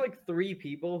 3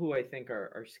 people who I think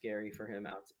are scary for him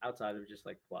outside of just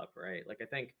like Plup, right? Like I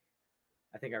think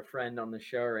our friend on the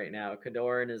show right now,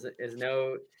 Kadoran, is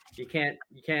no, you can't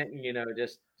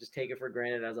just take it for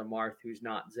granted as a Marth who's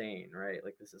not Zane, right?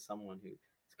 Like this is someone who's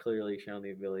clearly shown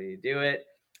the ability to do it.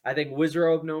 I think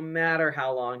Wizrobe, no matter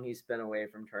how long he's been away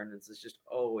from tournaments, is just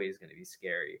always going to be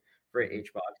scary for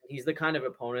HBox. He's the kind of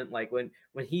opponent like when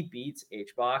he beats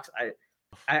HBox,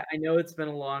 I know it's been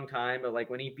a long time, but like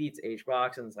when he beats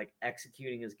HBox and is like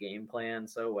executing his game plan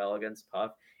so well against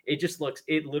Puff,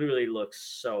 it literally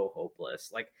looks so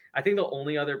hopeless. Like I think the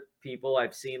only other people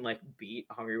I've seen like beat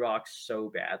Hungrybox so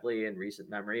badly in recent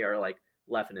memory are like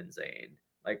Leffen and Zane.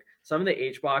 Like some of the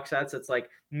HBox sets, it's like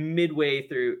midway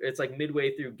through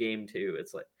game 2.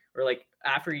 It's like, or like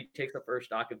after he takes the first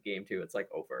stock of game 2, it's like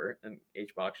over and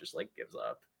HBox just like gives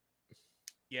up.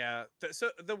 Yeah.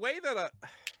 So the way that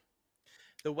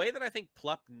I think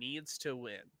Plup needs to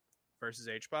win versus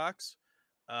HBox,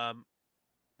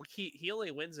 he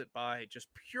only wins it by just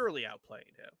purely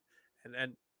outplaying him.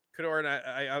 And Kadoran,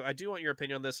 I do want your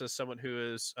opinion on this as someone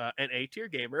who is an A-tier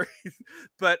gamer.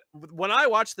 But when I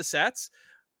watch the sets,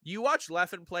 you watch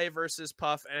Leffen play versus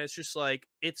Puff, and it's just like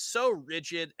it's so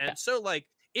rigid and so like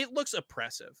it looks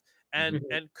oppressive. And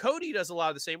Cody does a lot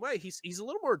of the same way. He's a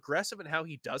little more aggressive in how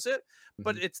he does it,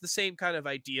 but it's the same kind of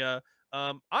idea.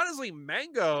 Honestly,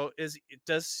 Mango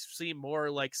does seem more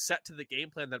like set to the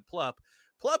game plan than Plup.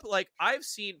 Plup, like I've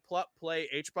seen Plup play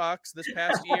HBox this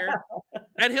past year,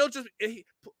 and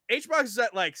HBox is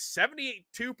at like 72%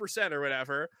 or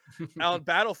whatever on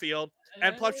Battlefield,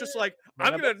 and Plup's just like,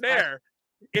 I'm gonna nair.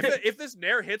 If this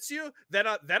nair hits you, then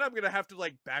I'm gonna have to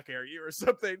like back air you or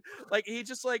something. Like he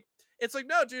just like, it's like,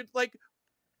 no, dude, like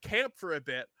camp for a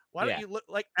bit. Why don't you look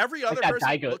like every other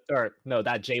person?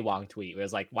 That Jay Wong tweet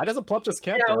was like, why doesn't Plup just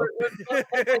camp?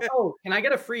 Oh, can I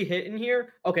get a free hit in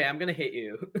here? Okay, I'm gonna hit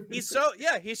you. He's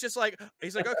just like,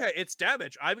 okay, it's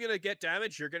damage. I'm gonna get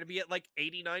damage. You're gonna be at like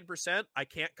 89%. I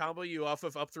can't combo you off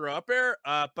of up throw up air,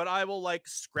 but I will like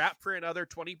scrap for another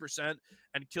 20%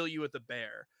 and kill you with the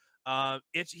bear.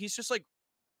 He's just like,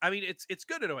 I mean, it's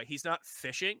good in a way. He's not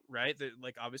fishing, right?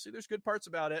 Like obviously there's good parts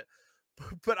about it.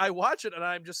 But I watch it and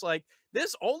I'm just like,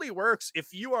 this only works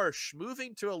if you are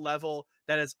moving to a level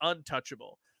that is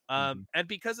untouchable. And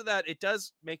because of that, it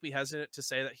does make me hesitant to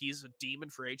say that he's a demon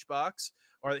for HBox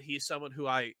or that he's someone who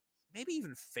I maybe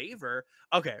even favor.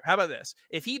 Okay, how about this?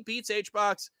 If he beats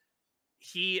HBox,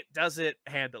 he does it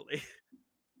handily.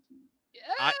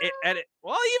 Yeah.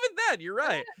 Well, even then, you're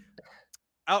right.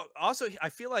 Also, I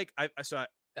feel like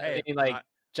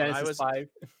Genesis 5.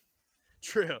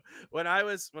 True. When I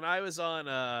was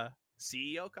on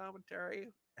CEO commentary,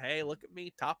 hey, look at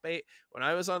me, top 8. When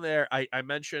I was on there, I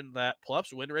mentioned that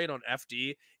Plup's win rate on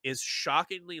FD is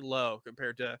shockingly low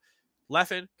compared to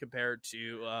Leffen, compared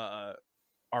to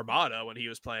Armada when he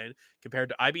was playing, compared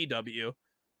to IBW.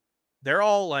 They're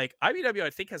all like IBW.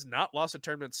 I think has not lost a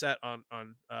tournament set on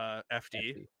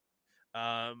FD.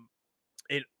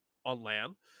 On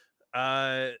LAN.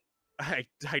 I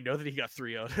know that he got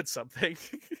 3-0'd at something.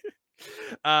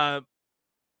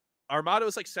 Armada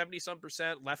was like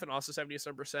 70-some%. Leffen also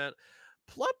 70-some%.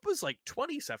 Plup was like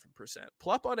 27%.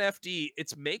 Plup on FD,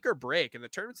 it's make or break. And the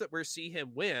tournaments that we see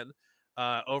him win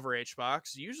over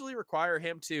HBox usually require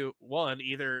him to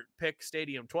either pick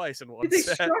Stadium twice in one they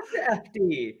set. struck the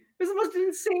FD. It was the most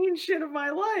insane shit of my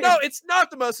life. No, it's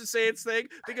not the most insane thing,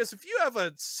 because if you have a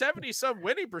 70-some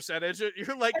winning percentage,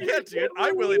 you're like, yeah, dude,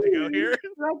 I'm willing to go here.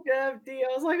 Struck the FD.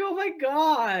 I was like, oh my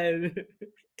god.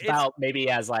 It's about maybe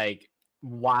as like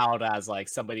wild as like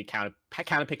somebody kind of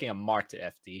picking a Marth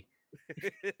to FD.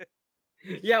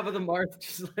 Yeah, but the Marth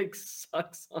just like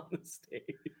sucks on the stage.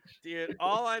 Dude,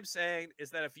 all I'm saying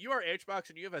is that if you are HBox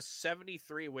and you have a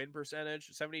 73% win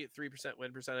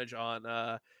percentage on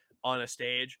a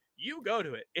stage, you go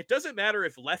to it. It doesn't matter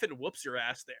if Leffen whoops your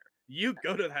ass there. You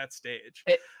go to that stage.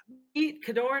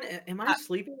 Kadoran, am I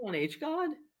sleeping on HGod?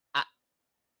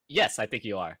 Yes, I think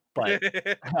you are. But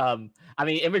I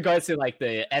mean, in regards to like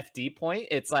the FD point,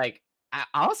 it's like I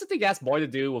also think it has more to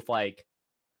do with like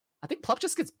I think Plup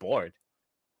just gets bored.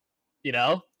 You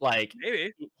know, like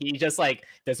maybe he just like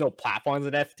there's no platforms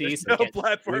in FD. There's so no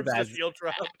platforms to field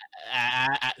drop. So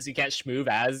you can't schmoove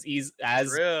as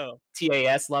True.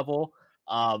 TAS level.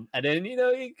 And then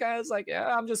he kind of like,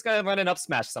 yeah, I'm just gonna run an up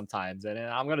smash sometimes, and then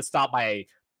I'm gonna stop my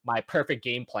perfect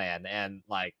game plan and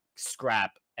like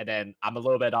scrap, and then I'm a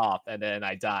little bit off, and then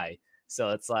I die. So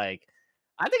it's like,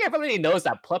 I think everybody knows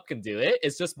that Plup can do it.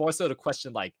 It's just more so the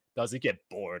question, like, does he get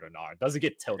bored or not? Does he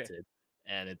get tilted?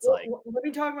 And it's Well, like, let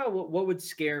me talk about what would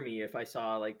scare me if I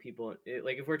saw like people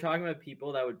like if we're talking about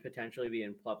people that would potentially be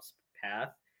in Plup's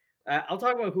path. I'll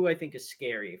talk about who I think is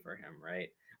scary for him. Right.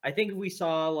 I think if we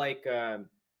saw like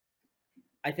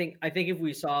I think if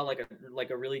we saw like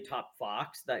a really top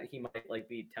fox that he might like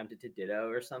be tempted to ditto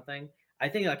or something. I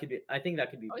think that could be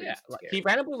oh pretty yeah, scary. he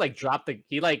randomly like dropped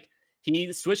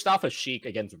he switched off a Sheik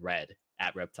against Red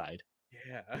at Riptide.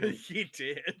 Yeah, he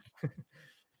did.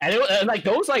 And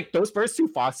those first two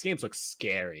Fox games look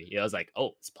scary. You know, I was like,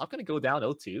 oh, is Plup gonna go down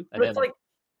 0-2? And But then it's like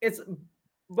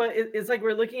it's like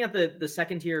we're looking at the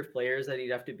second tier of players that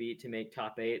he'd have to beat to make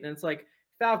top 8, and it's like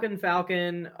Falcon,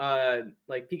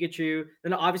 like Pikachu.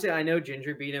 Then obviously I know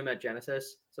Ginger beat him at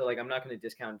Genesis, so like I'm not going to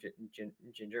discount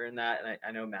Ginger in that, and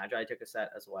I know Magi took a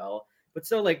set as well. But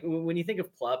still, like when you think of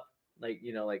Plup, like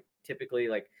like typically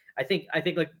like I think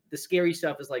like the scary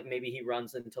stuff is like maybe he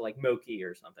runs into like Moki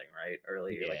or something right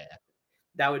early. yeah, Like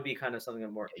that would be kind of something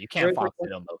more. you can't Whereas, Fox like,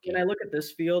 it on when Moki. I look at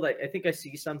this field, I think I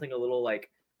see something a little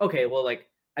like okay, well, like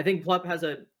I think Plup has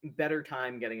a better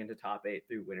time getting into top 8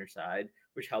 through winner side,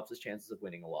 which helps his chances of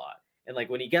winning a lot. And like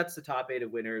when he gets to top 8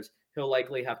 of winners, he'll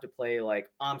likely have to play like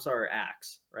Amsa or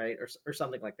Axe, right, or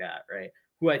something like that, right?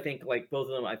 Who I think like both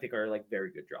of them I think are like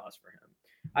very good draws for him.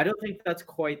 I don't think that's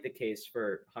quite the case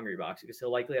for Hungrybox because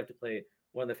he'll likely have to play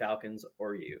one of the Falcons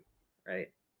or you,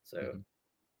 right? So. Mm-hmm.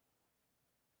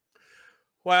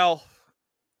 Well,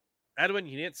 Edwin,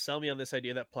 you didn't sell me on this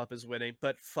idea that Plup is winning,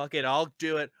 but fuck it, I'll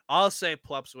do it. I'll say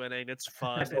Plup's winning. It's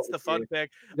fun. It's the fun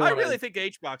pick. I really think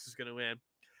HBox is going to win,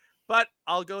 but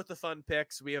I'll go with the fun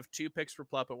picks. We have 2 picks for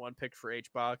Plup and 1 pick for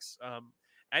HBox.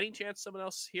 Any chance someone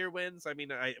else here wins? I mean,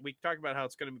 we talked about how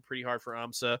it's going to be pretty hard for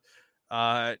Amsa.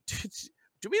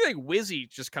 Do we think Wizzy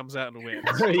just comes out and wins?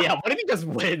 Yeah, what if he just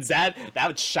wins? That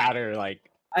would shatter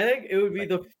like. I think it would be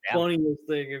the funniest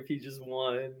thing if he just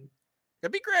won.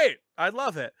 It'd be great. I'd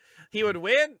love it. He would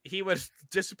win. He would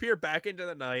disappear back into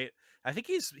the night. I think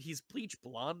he's bleach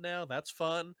blonde now. That's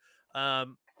fun.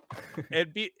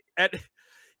 It'd be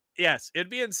it'd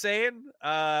be insane.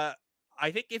 I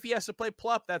think if he has to play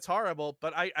Plup, that's horrible.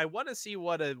 But I want to see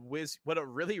what a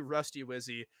really rusty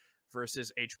Wizzy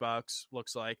versus HBox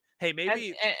looks like. Hey,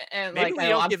 maybe like, we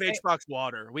don't give HBox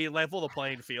water. We level the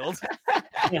playing field.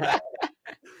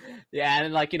 Yeah,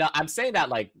 and like I'm saying that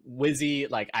like Wizzy,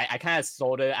 like I kind of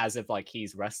sold it as if like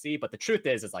he's rusty, but the truth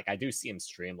is like I do see him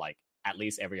stream like at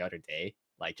least every other day,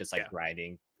 like just like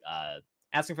grinding,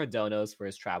 asking for donos for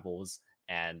his travels,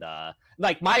 and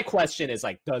like my question is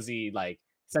like, does he like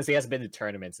since he hasn't been to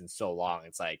tournaments in so long,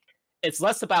 it's like it's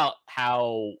less about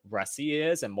how rusty he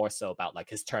is and more so about like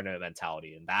his tournament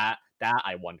mentality, and that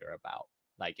I wonder about.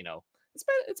 Like it's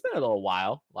been a little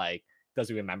while. Like does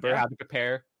he remember how to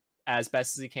prepare as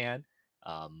best as he can?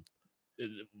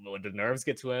 When the nerves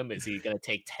get to him, is he gonna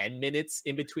take 10 minutes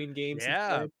in between games?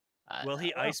 Yeah. Will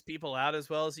he ice people out as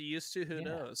well as he used to? Who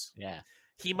knows? Yeah.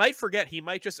 He might forget. He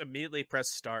might just immediately press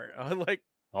start. Like,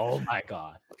 oh my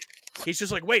god. He's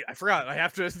just like, wait, I forgot. I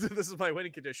have to. This is my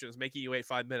winning conditions, making you wait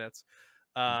 5 minutes.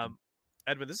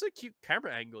 Edwin, this is a cute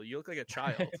camera angle. You look like a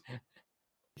child.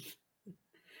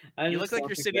 You look like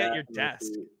you're sitting at your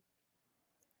desk.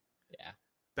 Yeah.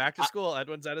 Back to school.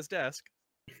 Edwin's at his desk.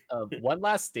 One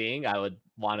last thing I would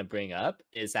want to bring up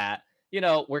is that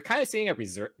we're kind of seeing a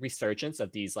resurgence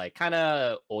of these like kind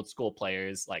of old school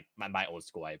players. Like my old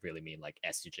school, I really mean like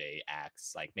SUJ,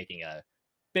 Axe, like making a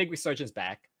big resurgence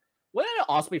back. Wouldn't it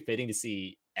also be fitting to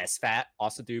see SFAT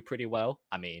also do pretty well?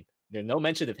 I mean, there's no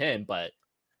mention of him, but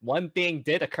one thing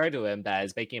did occur to him that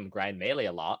is making him grind Melee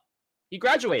a lot. He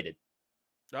graduated.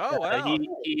 Oh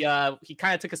wow! He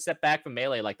kind of took a step back from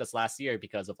Melee like this last year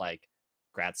because of like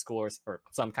grad scores or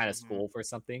some kind of school for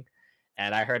something.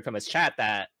 And I heard from his chat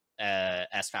that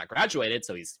SFAT graduated,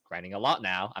 so he's grinding a lot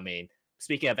now. I mean,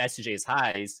 speaking of SUJ's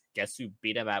highs, guess who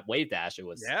beat him at Wave Dash? It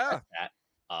was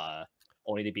SFAT,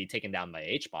 only to be taken down by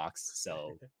HBox.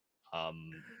 So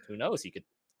who knows? He could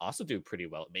also do pretty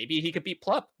well. Maybe he could beat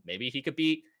Plup. Maybe he could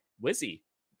beat Wizzy.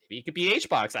 Maybe he could beat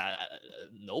HBox.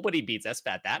 Nobody beats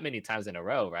SFAT that many times in a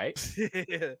row, right?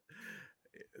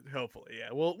 Hopefully, yeah.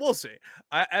 We'll see.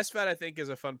 SFAT, I think, is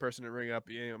a fun person to bring up.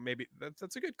 Maybe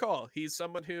that's a good call. He's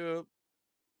someone who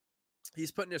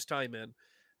he's putting his time in,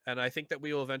 and I think that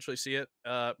we will eventually see it.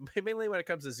 Mainly when it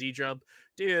comes to Z Jump,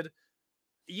 dude.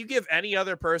 You give any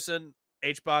other person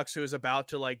HBox who is about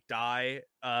to like die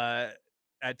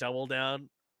at Double Down,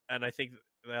 and I think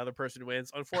the other person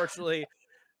wins. Unfortunately,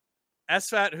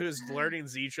 SFAT, who's learning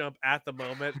Z Jump at the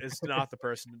moment, is not the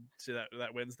person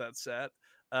that wins that set.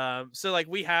 So like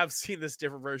we have seen this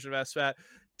different version of SFAT.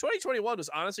 2021 was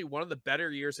honestly one of the better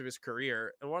years of his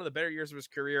career, and one of the better years of his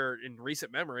career in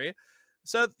recent memory.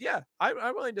 So yeah,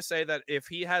 I'm willing to say that if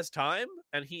he has time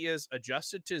and he is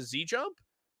adjusted to Z Jump,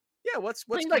 yeah, what's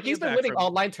I mean, keeping he's him been back winning from?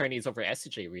 online tourneys over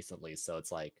SCJ recently, so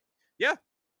it's like, Yeah,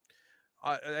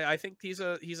 I think he's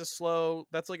a slow.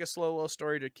 That's like a slow little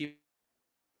story to keep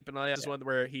an eye on. Is yeah, one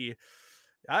where he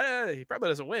probably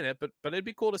doesn't win it, but it'd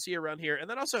be cool to see around here. And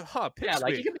then also, yeah,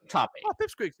 like he Pipsqueak. could be top 8. Oh,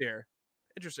 Pipsqueak's here.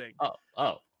 Interesting.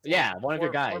 Oh, yeah, one of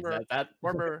your guys. Former, That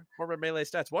former Melee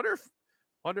Stats.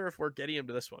 Wonder if we're getting him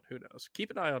to this one. Who knows?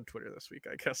 Keep an eye on Twitter this week,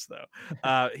 I guess. Though,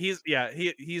 he's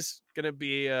gonna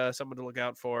be someone to look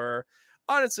out for.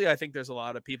 Honestly, I think there's a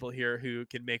lot of people here who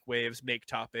can make waves, make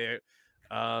top 8.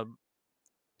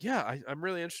 Yeah, I'm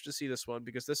really interested to see this one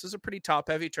because this is a pretty top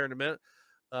heavy tournament.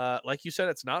 Like you said,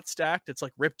 it's not stacked. It's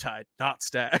like Riptide, not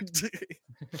stacked.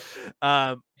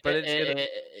 But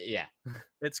yeah.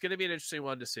 it's gonna be an interesting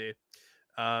one to see.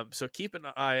 So keep an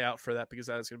eye out for that because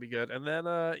that is going to be good. And then,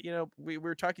 we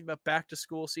were talking about back to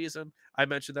school season. I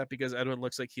mentioned that because Edwin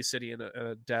looks like he's sitting in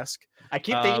a desk. I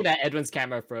keep thinking that Edwin's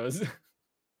camera froze.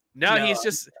 No, No, he's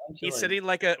chilling. sitting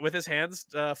with his hands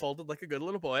folded like a good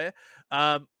little boy.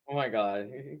 Oh my god!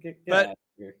 Get But out of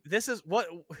here. this is what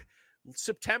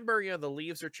September. The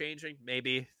leaves are changing.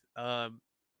 Maybe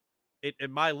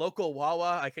in my local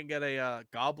Wawa, I can get a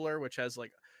gobbler which has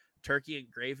like turkey and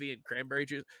gravy and cranberry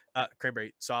juice,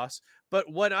 cranberry sauce.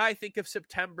 But when I think of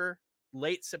September,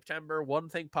 late September, one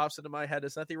thing pops into my head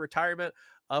is that the retirement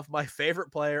of my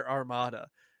favorite player, Armada.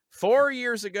 4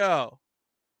 years ago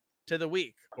to the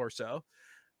week or so,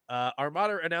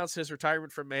 Armada announced his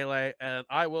retirement from Melee, and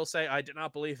I will say I did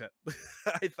not believe it.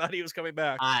 I thought he was coming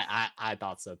back. I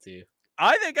thought so too.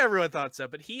 I think everyone thought so,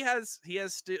 but he has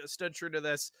stood true to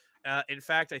this. In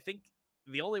fact, I think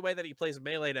the only way that he plays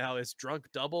Melee now is drunk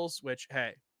doubles, which,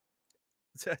 hey,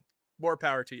 more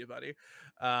power to you, buddy.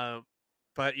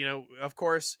 But of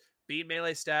course, being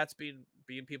Melee Stats,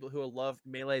 being people who love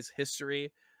Melee's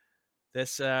history,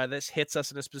 this hits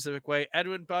us in a specific way.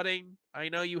 Edwin Budding, I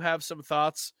know you have some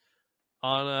thoughts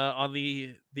on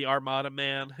the Armada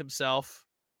man himself.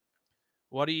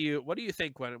 What do you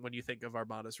think when you think of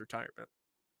Armada's retirement?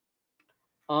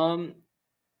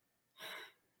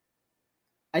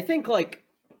 I think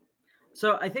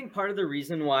I think part of the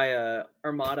reason why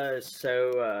Armada is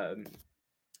so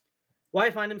why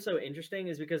I find him so interesting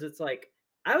is because it's like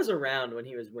I was around when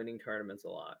he was winning tournaments a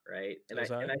lot, right? And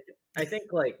I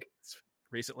think like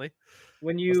recently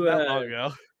when wasn't you that long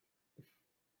ago.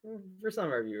 For some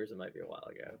of our viewers it might be a while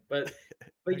ago, but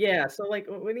yeah, so like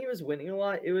when he was winning a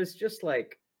lot, it was just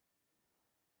like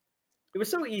it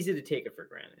was so easy to take it for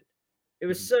granted. It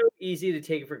was so easy to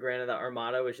take it for granted that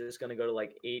Armada was just going to go to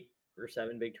like 8 or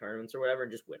 7 big tournaments or whatever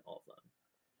and just win all of them.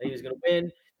 That he was going to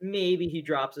win. Maybe he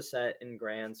drops a set in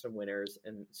grands from winners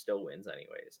and still wins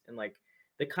anyways. And like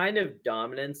the kind of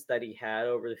dominance that he had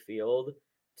over the field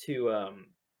to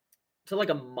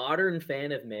like a modern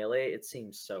fan of Melee, it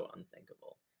seems so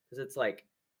unthinkable. Because it's like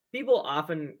people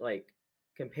often like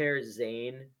compare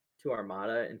Zane to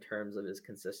Armada in terms of his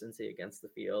consistency against the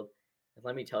field. And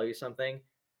let me tell you something.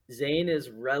 Zane is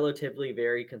relatively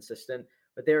very consistent,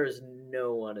 but there is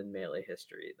no one in Melee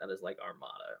history that is like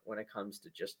Armada when it comes to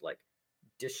just like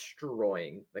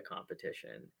destroying the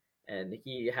competition. And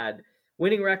he had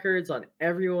winning records on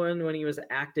everyone when he was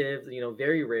active,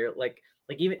 very rare. Like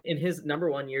even in his number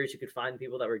 1 years, you could find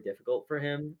people that were difficult for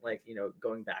him, like,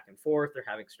 going back and forth or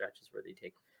having stretches where they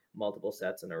take multiple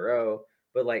sets in a row.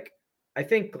 But like, I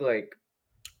think like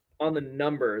on the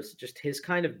numbers, just his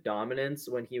kind of dominance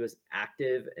when he was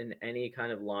active in any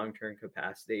kind of long-term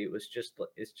capacity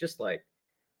it's just like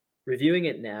reviewing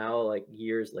it now, like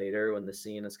years later when the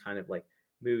scene has kind of like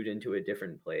moved into a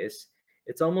different place.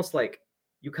 It's almost like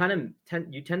you tend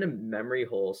to memory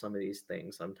hole some of these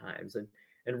things sometimes, and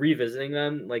revisiting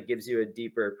them like gives you a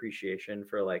deeper appreciation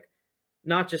for like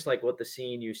not just like what the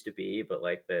scene used to be, but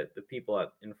like the people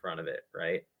in front of it,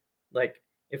 right? Like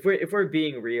if we're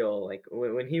being real, like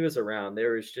when he was around,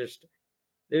 there's just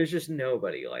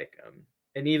nobody like him.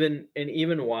 And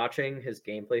even watching his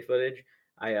gameplay footage,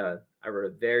 I wrote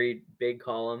a very big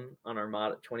column on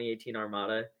Armada 2018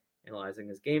 Armada, analyzing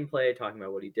his gameplay, talking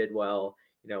about what he did well,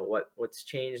 what's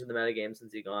changed in the metagame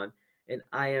since he gone. And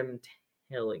I am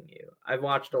telling you, I've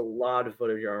watched a lot of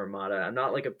footage of Armada. I'm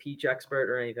not like a Peach expert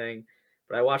or anything,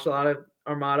 but I watched a lot of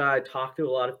Armada. I talked to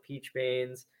a lot of Peach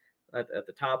mains at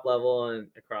the top level and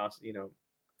across, the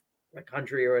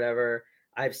country or whatever.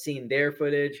 I've seen their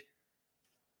footage.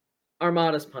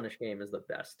 Armada's punish game is the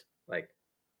best, like,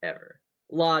 ever.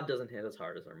 Laud doesn't hit as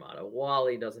hard as Armada.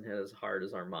 Wally doesn't hit as hard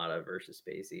as Armada versus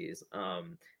Spaceys.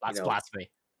 That's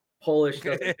blasphemy. Polish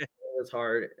doesn't hit as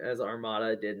hard as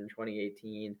Armada did in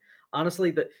 2018.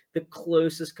 Honestly, the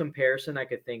closest comparison I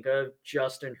could think of,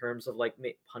 just in terms of like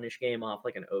punish game off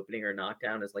like an opening or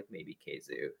knockdown, is like maybe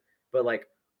Keizu. But like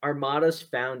Armada's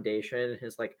foundation,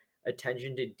 his like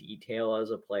attention to detail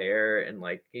as a player, and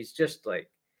like he's just like,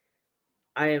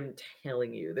 I am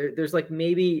telling you, there's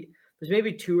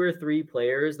maybe 2 or 3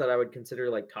 players that I would consider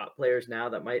like top players now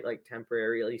that might like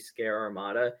temporarily scare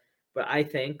Armada. But I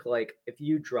think like if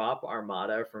you drop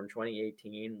Armada from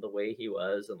 2018 the way he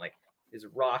was, and like his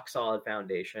rock solid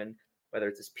foundation, whether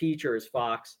it's his Peach or his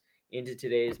Fox, into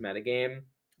today's metagame,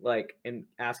 like, and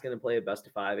ask him to play a best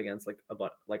of 5 against like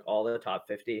all the top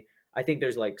 50, I think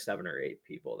there's like 7 or 8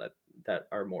 people that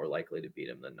are more likely to beat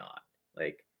him than not.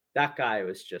 Like that guy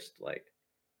was just like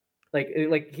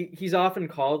he's often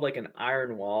called like an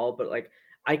iron wall, but like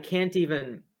I can't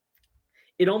even.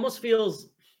 It almost feels.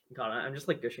 God, I'm just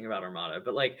like gushing about Armada,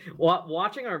 but like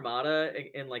watching Armada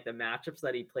in like the matchups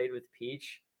that he played with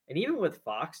Peach and even with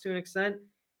Fox to an extent,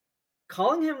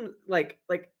 calling him like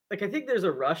I think there's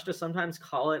a rush to sometimes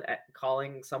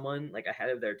calling someone like ahead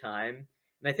of their time,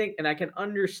 and I can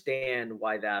understand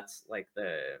why that's like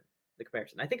the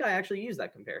comparison. I think I actually use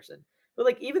that comparison, but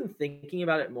like even thinking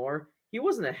about it more, he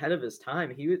wasn't ahead of his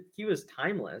time. He was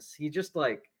timeless. He just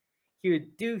like he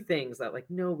would do things that like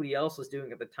nobody else was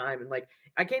doing at the time, and like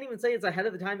I can't even say it's ahead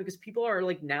of the time because people are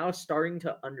like now starting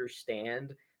to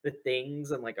understand the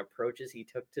things and like approaches he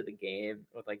took to the game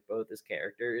with like both his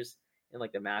characters and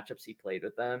like the matchups he played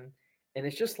with them. And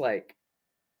it's just like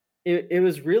it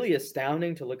was really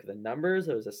astounding to look at the numbers.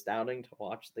 It was astounding to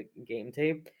watch the game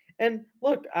tape. And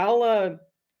look, I'll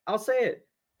say it.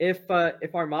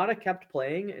 If Armada kept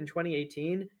playing in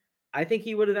 2018, I think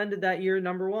he would have ended that year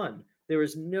number 1. There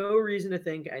was no reason to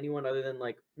think anyone other than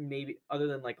like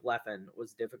Leffen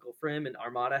was difficult for him, and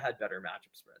Armada had better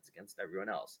matchup spreads against everyone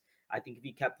else. I think if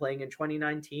he kept playing in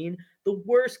 2019, the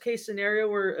worst case scenario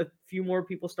where a few more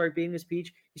people start beating his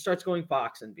Peach, he starts going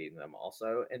Fox and beating them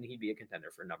also, and he'd be a contender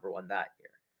for number 1 that year.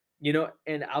 You know,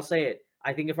 and I'll say it.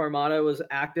 I think if Armada was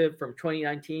active from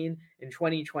 2019 and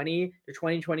 2020 to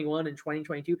 2021 and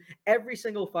 2022, every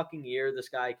single fucking year this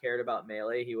guy cared about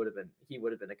Melee, he would have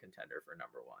been a contender for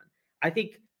number 1. I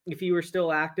think if he were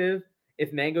still active,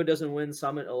 if Mango doesn't win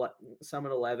Summit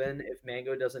 11, if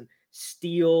Mango doesn't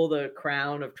steal the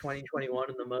crown of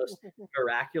 2021 in the most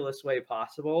miraculous way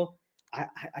possible, I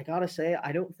gotta say,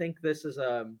 I don't think this is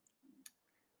I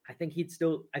think he'd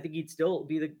still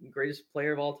be the greatest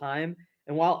player of all time.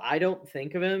 And while I don't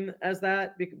think of him as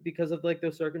that because of like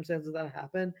those circumstances that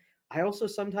happen, I also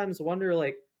sometimes wonder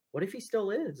like, what if he still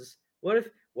is? What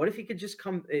if he could just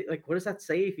come? Like, what does that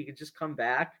say if he could just come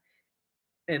back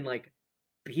and like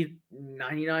beat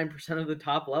 99% of the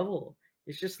top level?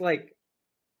 It's just like,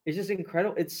 it's just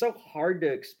incredible. It's so hard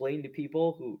to explain to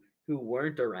people who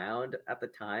weren't around at the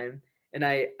time, and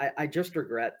I just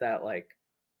regret that. Like,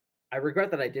 I regret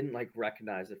that I didn't like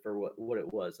recognize it for what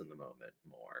it was in the moment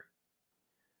more.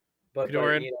 But you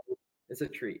know, it's a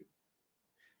treat.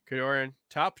 Kodorin,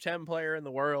 top 10 player in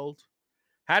the world.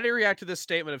 How do you react to this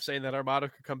statement of saying that Armada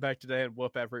could come back today and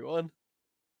whoop everyone?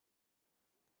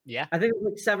 Yeah, I think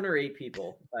like 7 or 8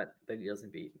 people that he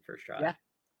doesn't beat in first try.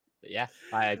 Yeah.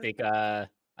 I think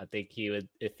he would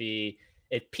if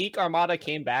Peak Armada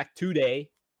came back today.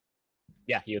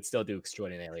 Yeah, he would still do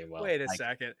extraordinarily well. Wait a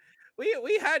second.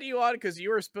 We had you on because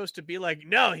you were supposed to be like,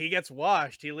 no, he gets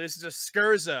washed. He loses to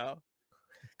Scherzo.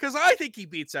 Because I think he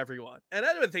beats everyone, and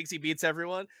everyone thinks he beats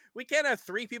everyone. We can't have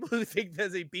 3 people who think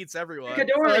that he beats everyone. So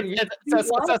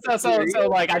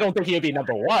like, I don't think he would be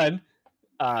number 1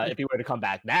 if he were to come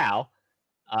back now.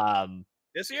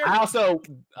 This year, I also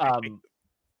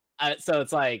so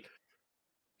it's like,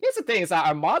 here's the thing: is that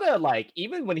Armada, like,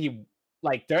 even when he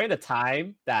like during the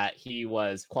time that he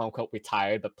was quote unquote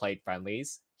retired but played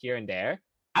friendlies here and there,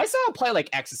 I saw him play like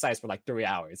exercise for like 3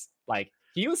 hours. Like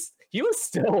he was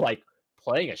still like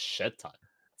playing a shit ton.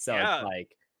 So it's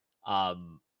like that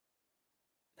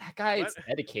guy's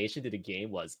dedication to the game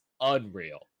was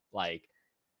unreal. Like,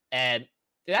 and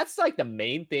that's like the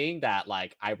main thing that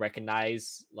like I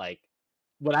recognize, like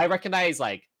when I recognize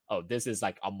like, oh, this is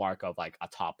like a mark of like a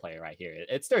top player right here.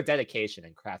 It's their dedication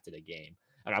and craft to the game.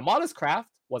 And Armada's craft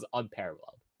was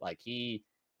unparalleled. Like he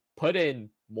put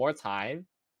in more time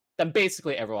than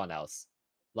basically everyone else.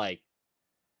 Like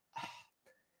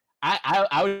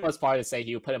I would go as far to say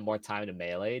he would put in more time to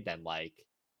Melee than like,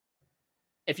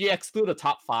 if you exclude the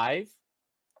top 5,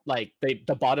 like the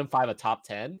bottom 5 of top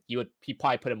 10, he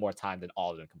probably put in more time than all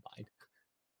of them combined.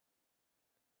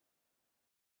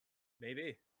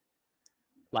 Maybe.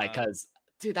 Like, cause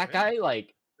dude, that yeah. guy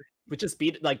like would just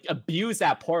abuse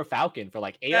that poor Falcon for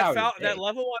like 8 hours. That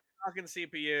level 1 Falcon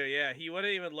CPU, yeah, he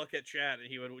wouldn't even look at chat, and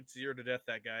he would zero to death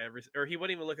that guy or he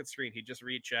wouldn't even look at screen. He'd just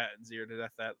read chat and zero to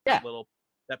death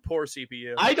that poor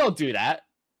CPU. I don't do that.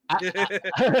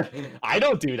 I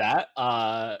don't do that.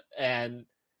 And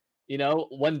you know,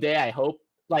 one day I hope.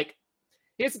 Like,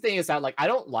 here's the thing: is that like I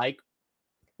don't like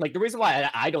the reason why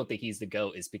I don't think he's the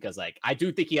GOAT is because like I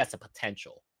do think he has the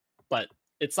potential, but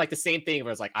it's like the same thing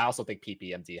where it's like I also think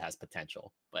PPMD has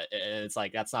potential, but it's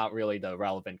like that's not really the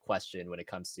relevant question when it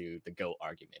comes to the GOAT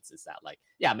arguments. Is that like,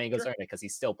 yeah, Mango's earned it because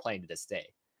he's still playing to this day,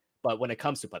 but when it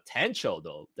comes to potential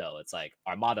though, it's like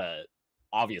Armada,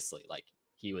 obviously, like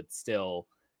he would still.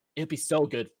 It'd be so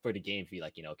good for the game if he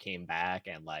like, you know, came back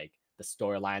and like the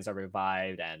storylines are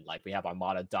revived and like we have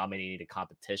Armada dominating the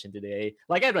competition today.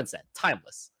 Like everyone said,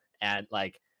 timeless, and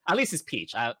like at least his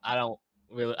Peach. I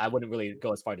wouldn't really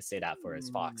go as far to say that for his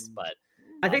Fox, but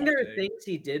I think there are things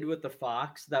he did with the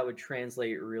Fox that would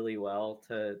translate really well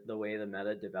to the way the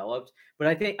meta developed. But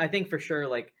I think for sure,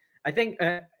 like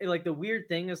like the weird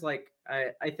thing is like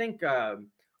I think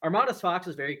Armada's Fox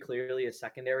is very clearly a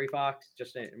secondary Fox,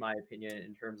 just in my opinion,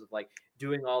 in terms of like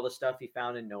doing all the stuff he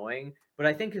found annoying. But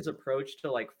I think his approach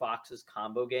to like Fox's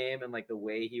combo game and like the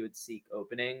way he would seek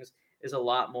openings is a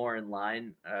lot more in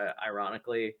line,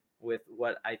 ironically, with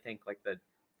what I think like the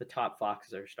top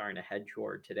Foxes are starting to head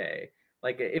toward today.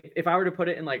 Like if I were to put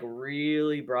it in like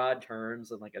really broad terms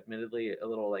and like admittedly a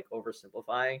little like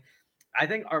oversimplifying, I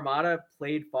think Armada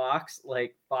played Fox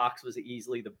like Fox was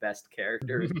easily the best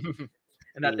character.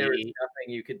 And that there was nothing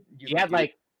you could had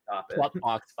like stop it.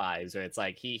 Fox vibes, where it's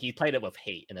like he played it with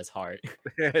hate in his heart.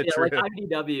 Yeah, like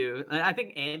IBW. I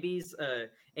think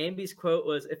Ambi's quote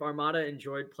was, "If Armada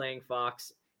enjoyed playing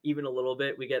Fox even a little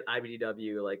bit, we get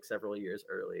IBDW like several years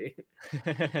early."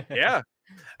 Yeah,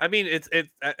 I mean it's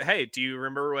hey, do you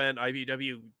remember when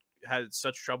IBW had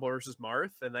such trouble versus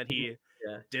Marth, and then he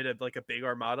did a big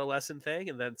Armada lesson thing,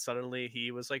 and then suddenly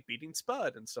he was like beating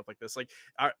Spud and stuff like this. Like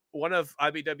one of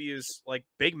IBW's like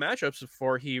big matchups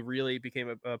before he really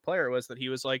became a player was that he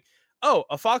was like, oh,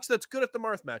 a Fox that's good at the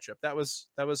Marth matchup. That was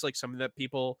like something that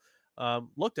people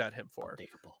looked at him for.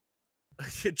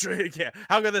 Yeah,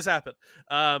 how could this happen?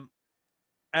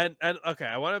 And okay,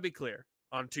 I want to be clear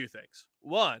on two things.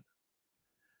 One,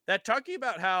 that talking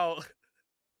about how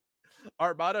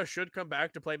Armada should come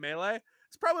back to play Melee,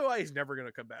 it's probably why he's never going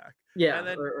to come back. Yeah. And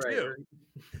then right.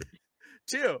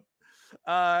 two,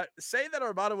 say that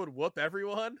Armada would whoop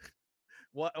everyone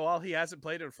while he hasn't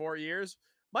played in 4 years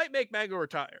might make Mango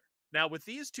retire. Now, with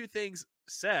these two things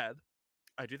said,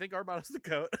 I do think Armada's the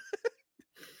GOAT.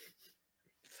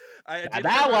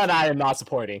 That one I am not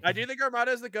supporting. I do think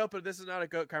Armada is the GOAT, but this is not a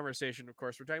GOAT conversation, of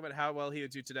course. We're talking about how well he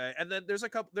would do today. And then there's a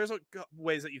couple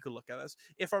ways that you could look at this.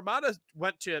 If Armada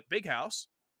went to Big House,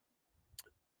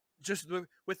 just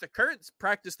with the current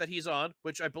practice that he's on,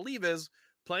 which I believe is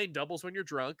playing doubles when you're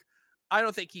drunk, I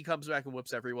don't think he comes back and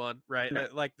whoops everyone, right? No.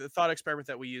 Like the thought experiment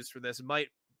that we used for this might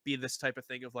be this type of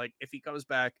thing of like, if he comes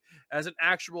back as an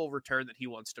actual return that he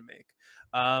wants to make.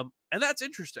 And that's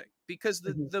interesting because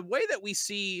the way that we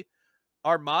see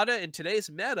Armada in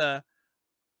today's meta,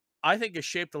 I think is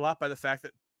shaped a lot by the fact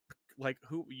that like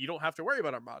you don't have to worry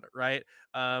about Armada, right?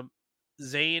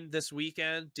 Zane this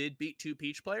weekend did beat 2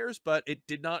 Peach players, but it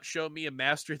did not show me a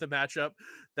mastery of the matchup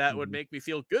that would make me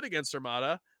feel good against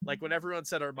Armada. Like when everyone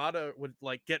said Armada would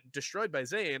like get destroyed by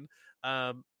Zane,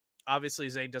 obviously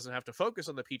Zane doesn't have to focus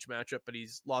on the Peach matchup, but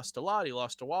he's lost a lot. He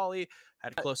lost to Wally,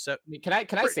 had a close set. Can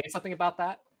I say something about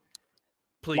that?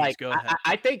 Please, like, go ahead.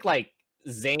 I think like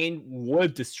Zane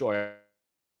would destroy,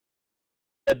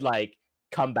 like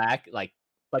come back like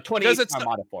 28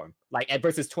 Armada form, like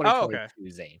versus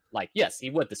 2022 Zane. Like yes, he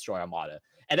would destroy Armada,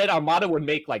 and then Armada would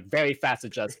make like very fast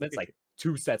adjustments like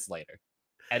 2 sets later,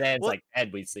 and then it's like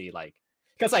and we see like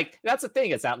because like that's the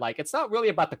thing is that like it's not really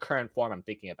about the current form I'm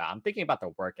thinking about. I'm thinking about the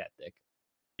work ethic.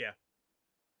 Yeah.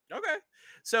 Okay.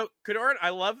 So Kadoran, I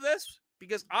love this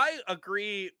because I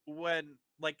agree when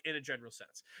like in a general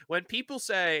sense when people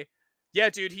say, yeah,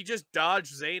 dude, he just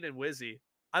dodged Zane and Wizzy.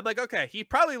 I'm like, okay, he'd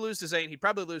probably lose to Zane. He'd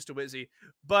probably lose to Wizzy.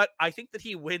 But I think that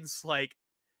he wins, like,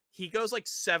 he goes like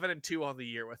 7-2 on the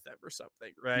year with them or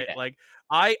something, right? Yeah. Like,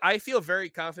 I feel very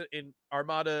confident in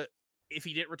Armada if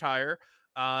he didn't retire.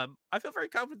 I feel very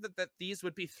confident that these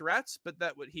would be threats, but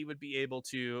that he would be able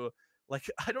to, like,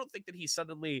 I don't think that he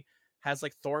suddenly has,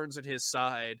 like, thorns in his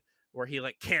side where he,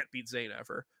 like, can't beat Zane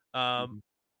ever.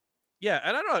 Yeah,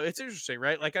 and I don't know. It's interesting,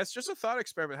 right? Like, it's just a thought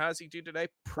experiment. How does he do today?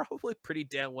 Probably pretty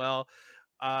damn well.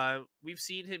 We've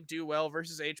seen him do well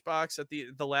versus HBox at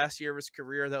the last year of his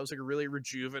career. That was like a really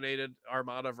rejuvenated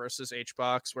Armada versus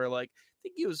HBox, where like I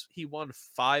think he won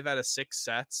 5 out of 6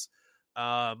 sets.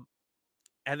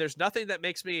 And there's nothing that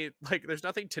makes me like there's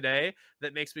nothing today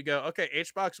that makes me go, okay,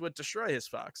 HBox would destroy his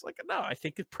Fox. Like, no, I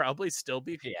think it'd probably still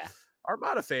be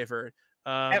Armada favored.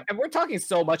 And we're talking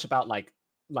so much about like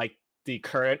the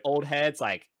current old heads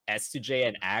like S2J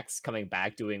and Axe coming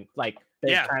back doing like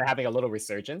they're kind of having a little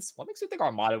resurgence. What makes you think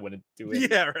Armada wouldn't do it?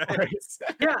 Yeah, right.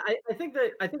 Yeah, I think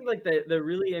like the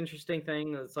really interesting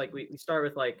thing is like we start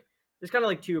with like there's kind of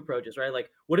like two approaches, right? Like,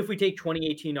 what if we take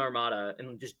 2018 Armada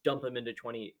and just dump them into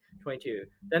 2022?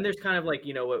 Then there's kind of like,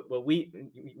 you know, what Wheat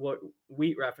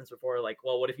referenced before, like,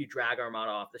 well, what if you drag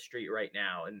Armada off the street right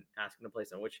now and ask them to play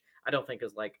some, which I don't think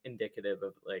is like indicative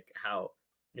of like how,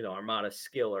 you know, Armada's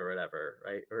skill or whatever,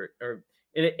 right? Or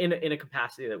in a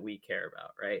capacity that we care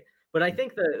about, right? But I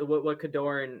think that what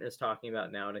Kadoran is talking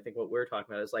about now, and I think what we're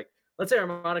talking about is like, let's say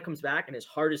Armada comes back and his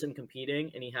heart is in competing,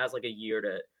 and he has like a year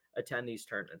to attend these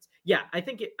tournaments. Yeah, I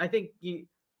think you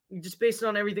just based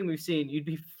on everything we've seen, you'd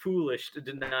be foolish to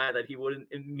deny that he wouldn't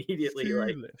immediately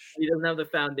like he doesn't have the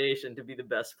foundation to be the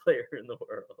best player in the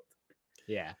world.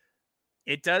 Yeah.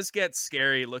 It does get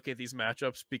scary looking at these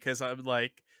matchups because I'm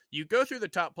like, you go through the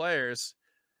top players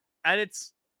and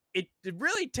it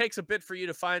really takes a bit for you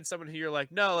to find someone who you're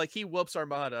like, no, like he whoops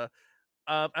Armada.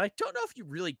 And I don't know if you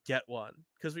really get one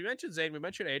because we mentioned Zane, we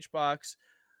mentioned HBox.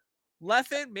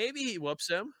 Leffen, maybe he whoops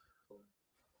him.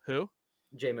 Who?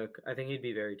 Jmook. I think he'd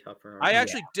be very tough for him. I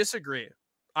actually disagree.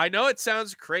 I know it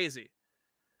sounds crazy.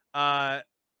 But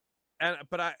I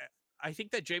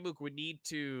think that Jmook would need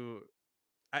to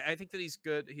I think that he's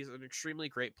good. He's an extremely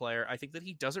great player. I think that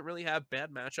he doesn't really have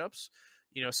bad matchups.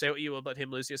 You know, say what you will about him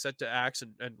losing a set to Axe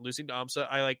and losing to Amsa.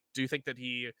 I do think that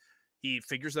he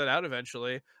figures that out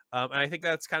eventually. And I think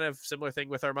that's kind of similar thing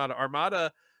with Armada.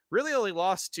 Armada really only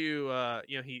lost to,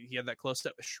 he had that close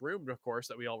step with Shroom, of course,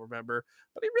 that we all remember.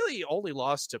 But he really only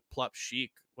lost to Plup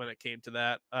Sheik when it came to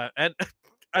that. And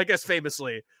I guess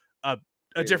famously, a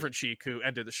different Sheik who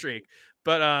ended the streak.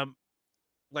 But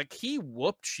like he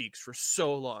whooped Sheiks for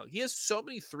so long. He has so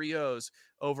many 3-0s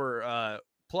over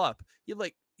Plup.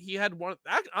 He had one.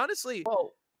 Honestly,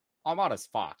 well, Armada's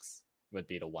Fox would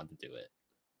be the one to do it.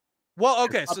 Well,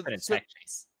 okay, so tech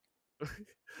chase.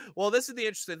 Well, this is the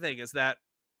interesting thing is that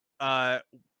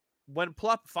when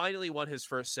Plup finally won his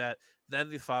first set, then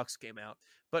the Fox came out.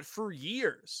 But for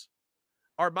years,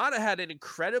 Armada had an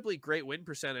incredibly great win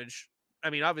percentage. I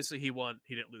mean, obviously he won,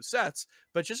 he didn't lose sets,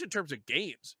 but just in terms of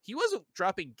games, he wasn't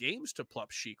dropping games to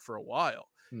Plup Sheik for a while.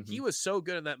 Mm-hmm. He was so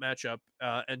good in that matchup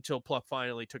until Plup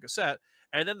finally took a set.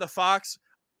 And then the Fox,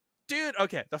 dude,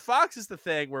 okay, the Fox is the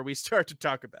thing where we start to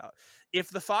talk about.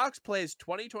 If the Fox plays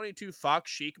 2022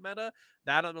 Fox Sheik meta,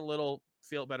 that I'm a little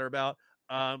feel better about.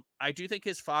 I do think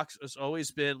his Fox has always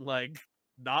been like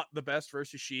not the best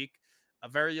versus Sheik. A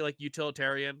very like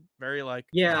utilitarian, very like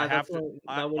that would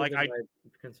have been my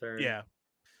concern. Yeah,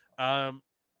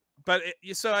 but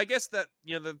so I guess that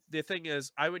the thing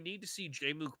is, I would need to see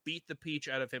Jmook beat the peach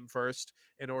out of him first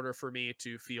in order for me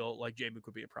to feel like Jmook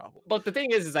would be a problem. But the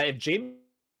thing is that if Jmook,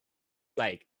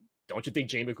 like, don't you think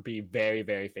Jmook would be very,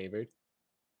 very favored?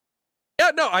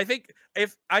 Yeah, no, I think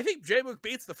Jmook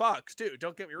beats the Fox too.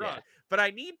 Don't get me wrong, but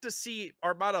I need to see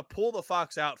Armada pull the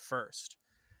Fox out first.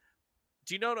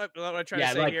 Do you know what I'm trying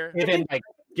to say here? Give him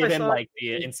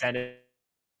the incentive.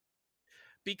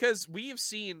 Because we have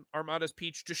seen Armada's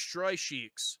Peach destroy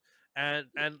Sheiks, and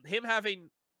him having,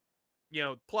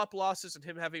 Plup losses and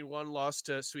him having one loss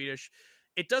to Swedish,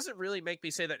 it doesn't really make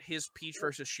me say that his Peach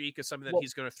versus Sheik is something that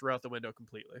he's going to throw out the window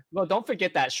completely. Well, don't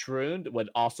forget that Shroom would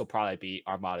also probably be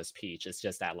Armada's Peach. It's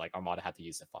just that like Armada had to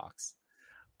use the Fox.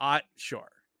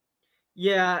 Sure.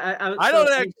 Yeah, I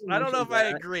don't know if I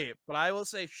agree, but I will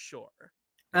say sure.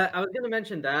 I was going to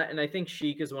mention that, and I think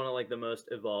Sheik is one of like the most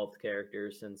evolved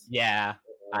characters since. Yeah,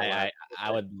 I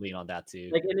would lean on that too.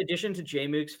 Like in addition to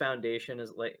Jmook's foundation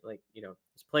is like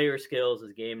his player skills,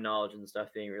 his game knowledge, and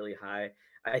stuff being really high.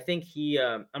 I think he.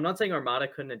 I'm not saying Armada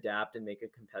couldn't adapt and make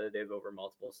it competitive over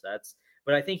multiple sets,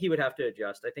 but I think he would have to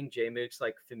adjust. I think Jmook's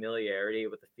like familiarity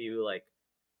with a few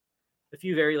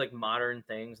very like modern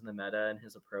things in the meta and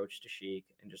his approach to Sheik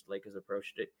and just like his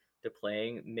approach to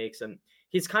playing makes him.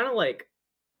 He's kind of like.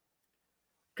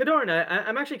 Kadoran,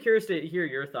 I'm actually curious to hear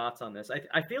your thoughts on this.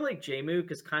 I feel like Jmook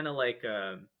is kind of like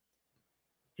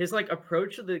his like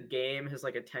approach to the game, his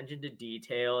like attention to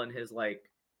detail, and his like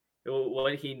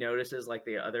what he notices like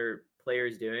the other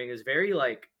players doing is very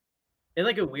like in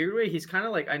like a weird way. He's kind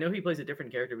of like I know he plays a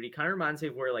different character, but he kind of reminds me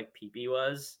of where like PP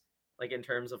was, like in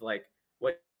terms of like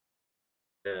what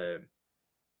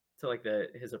to like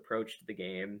his approach to the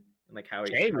game and like how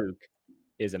he J-Mook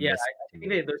is a yeah, mystery I to think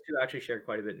me. those two actually share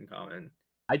quite a bit in common.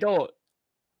 I don't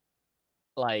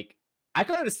like. I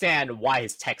can understand why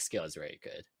his tech skill is very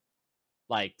good.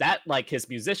 Like that, like his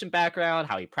musician background,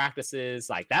 how he practices,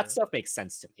 like that stuff makes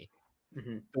sense to me.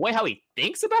 Mm-hmm. The way how he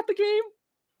thinks about the game,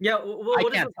 yeah. Well, I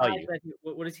what can't tell you.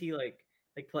 What is he like?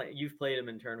 Like play? You've played him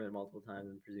in tournament multiple times,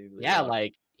 and presumably. Yeah,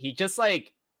 like he just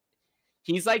like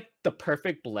he's like the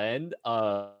perfect blend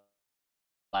of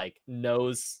like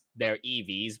knows their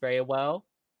EVs very well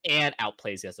and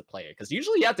outplays you as a player. Because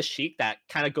usually you have the Sheik that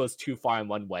kind of goes too far in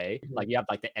one way. Mhm. Like you have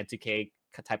like the N2K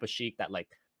type of Sheik that like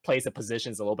plays the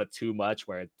positions a little bit too much,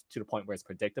 where to the point where it's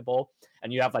predictable.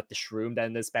 And you have like the Shroom then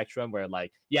in the spectrum where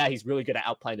like he's really good at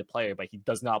outplaying the player, but he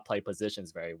does not play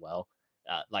positions very well.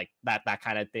 Like that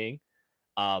kind of thing.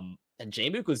 And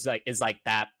J-Mook is like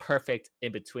that perfect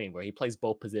in between where he plays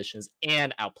both positions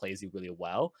and outplays you really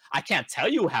well. I can't tell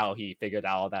you how he figured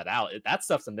all that out. That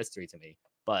stuff's a mystery to me.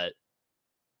 But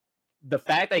the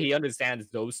fact that he understands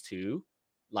those two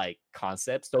like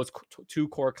concepts, those two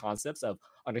core concepts of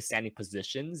understanding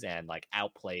positions and like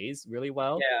outplays really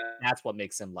well, that's what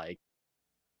makes him like,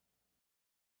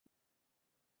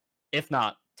 if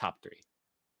not top 3.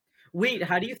 Wait,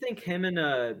 how do you think him and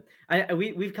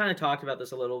we've kind of talked about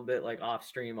this a little bit like off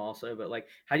stream also, but like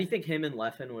how do you think him and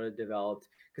Leffen would have developed?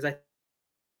 Because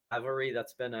rivalry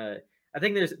that's been I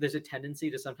think there's a tendency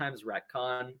to sometimes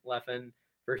retcon Leffen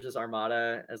versus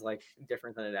Armada as like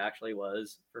different than it actually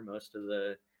was for most of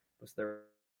their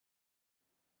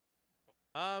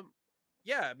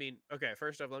yeah, I mean, okay,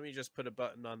 first off, let me just put a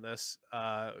button on this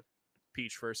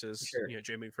Peach versus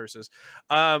J-Mook versus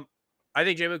I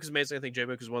think J-Mook is amazing. I think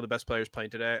J-Mook is one of the best players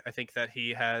playing today. I think that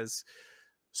he has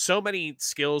so many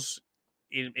skills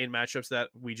in matchups that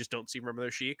we just don't see from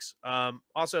other Sheiks.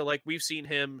 Also, like we've seen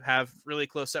him have really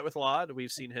close set with Lod.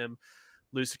 We've seen him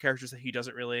lose to characters that he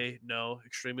doesn't really know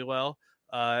extremely well.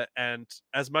 And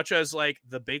as much as like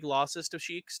the big losses to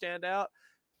Sheik stand out,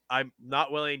 I'm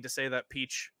not willing to say that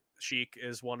Peach Sheik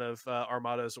is one of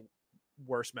Armada's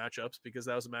worst matchups because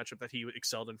that was a matchup that he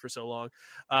excelled in for so long.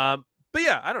 But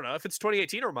yeah, I don't know. If it's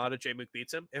 2018 Armada, J-Mook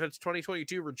beats him. If it's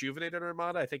 2022 Rejuvenated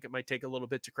Armada, I think it might take a little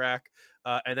bit to crack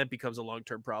and then becomes a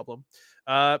long-term problem.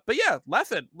 But yeah,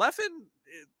 Leffen,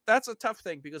 that's a tough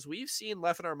thing because we've seen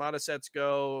Leffen Armada sets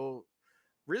go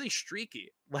really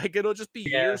streaky. Like it'll just be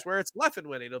years where it's Leffen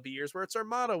winning. It'll be years where it's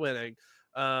Armada winning.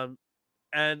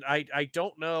 And I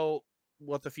don't know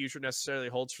what the future necessarily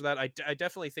holds for that. I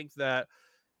definitely think that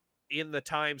in the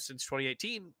time since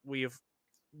 2018, we've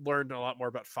learned a lot more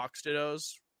about Fox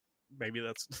Dittos. Maybe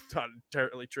that's not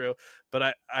entirely true,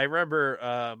 but I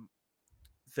remember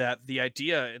that the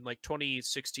idea in like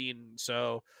 2016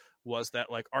 so was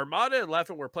that like Armada and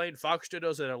Leffen were playing Fox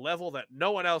Dittos at a level that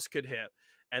no one else could hit,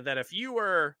 and that if you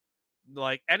were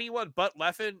like anyone but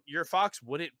Leffen, your Fox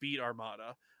wouldn't beat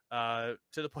Armada. To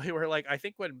the point where like I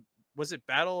think when was it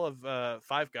Battle of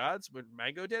Five Gods when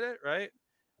Mango did it, right?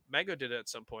 Mango did it at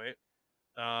some point.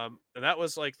 And that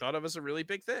was like thought of as a really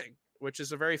big thing, which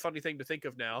is a very funny thing to think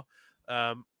of now.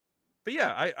 But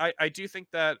yeah, I do think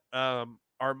that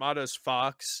Armada's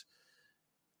Fox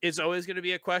is always going to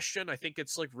be a question. I think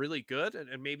it's like really good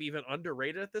and maybe even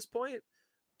underrated at this point,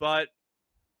 but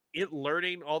it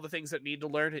learning all the things that need to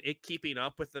learn, it keeping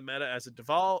up with the meta as it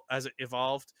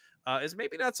evolved, is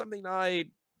maybe not something I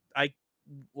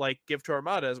like give to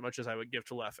Armada as much as I would give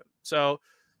to Leffen. So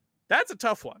that's a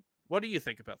tough one. What do you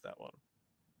think about that one,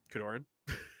 Kadoran?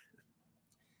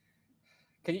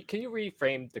 Can you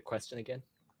reframe the question again,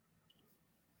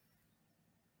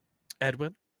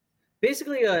 Edwin?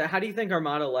 Basically, how do you think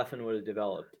Armada Leffen would have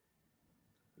developed?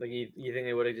 Like, you think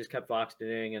they would have just kept Fox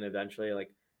doing, and eventually,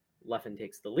 like, Leffen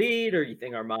takes the lead, or you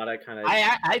think Armada kind of?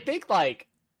 I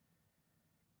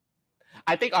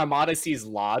think Armada sees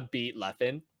Lod beat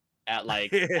Leffen at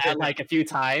like a few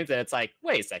times, and it's like,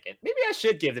 wait a second, maybe I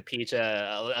should give the Peach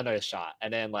another shot,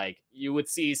 and then like you would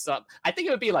see some. I think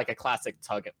it would be like a classic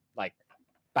tug, like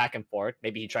back and forth.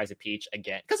 Maybe he tries a Peach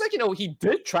again because like he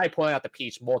did try pulling out the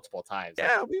Peach multiple times.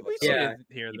 Yeah, we see it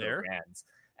here and there,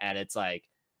 and it's like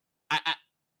I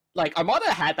like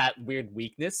Armada had that weird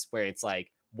weakness where it's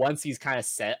like once he's kind of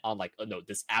set on like, oh no,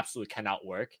 this absolutely cannot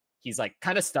work, he's like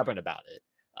kind of stubborn about it.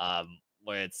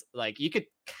 Where it's like you could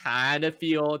kind of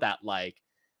feel that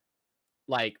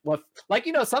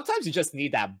sometimes you just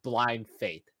need that blind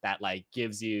faith that like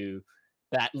gives you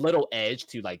that little edge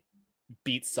to like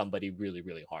beat somebody really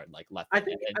really hard, like Leffen. I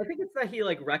think it's that he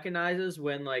like recognizes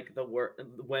when like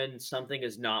when something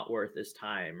is not worth his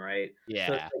time, right?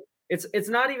 Yeah. So it's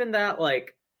not even that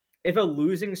like if a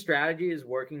losing strategy is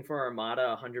working for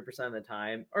Armada 100% of the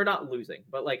time, or not losing,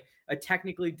 but like a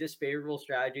technically disfavorable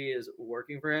strategy is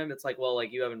working for him, it's like, well,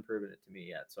 like you haven't proven it to me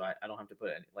yet, so I don't have to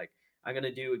put any like I'm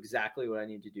gonna do exactly what I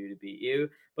need to do to beat you.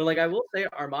 But like I will say,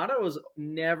 Armada was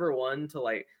never one to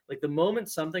like the moment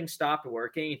something stopped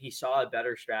working and he saw a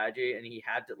better strategy and he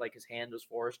had to like his hand was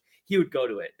forced, he would go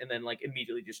to it and then like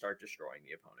immediately just start destroying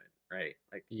the opponent, right?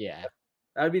 Like Yeah.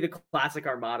 that would be the classic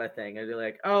Armada thing. I'd be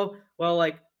like, oh, well,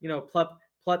 like,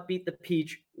 Plup beat the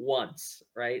Peach once,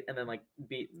 right? And then like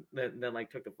then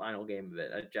like took the final game of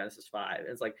it at Genesis 5.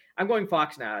 It's like, I'm going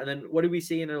Fox now. And then what did we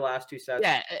see in their last two sets?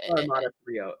 Yeah. Armada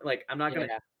 3-0. Like, I'm not gonna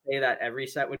say that every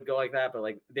set would go like that, but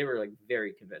like they were like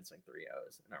very convincing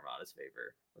 3-0s in Armada's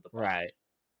favor with the Fox. Right.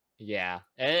 Yeah.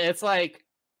 It's like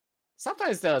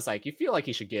sometimes though, it's like you feel like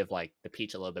you should give like the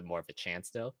Peach a little bit more of a chance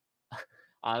though.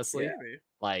 Honestly. Yeah.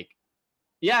 Like,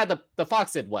 yeah, the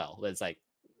Fox did well. It's like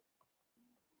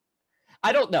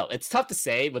I don't know. It's tough to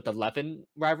say with the Levin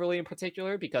rivalry in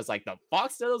particular because like the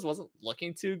Fox Diddles wasn't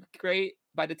looking too great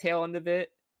by the tail end of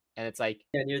it. And it's like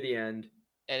near the end.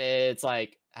 And it's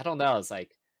like, I don't know, it's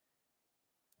like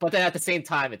but then at the same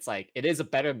time, it's like it is a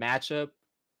better matchup,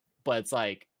 but it's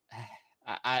like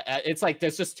it's like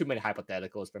there's just too many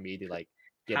hypotheticals for me to like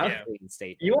give a clean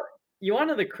statement. You want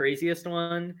to know the craziest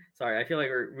one? Sorry, I feel like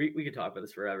we could talk about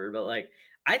this forever, but like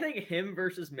I think him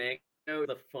versus Mango is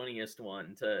the funniest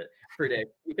one to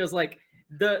predict because like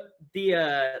the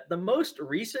most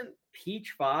recent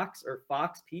Peach Fox or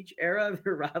Fox Peach era of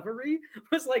the rivalry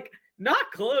was like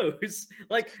not close.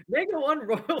 Like Mango won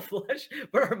Royal Flush,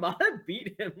 but Armada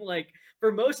beat him like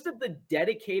for most of the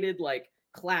dedicated like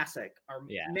classic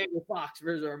Mango Fox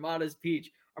versus Armada's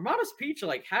Peach. Armada's Peach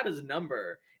like had his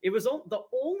number. It was the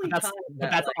only time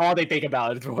that's like, all they think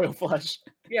about is Royal Flush.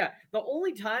 Yeah, the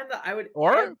only time that I would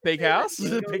or Big House,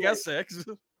 Big House 6.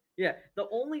 Yeah, the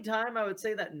only time I would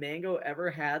say that Mango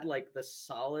ever had like the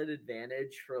solid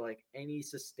advantage for like any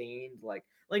sustained like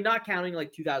not counting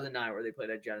like 2009 where they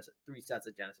played at Genesis 3 sets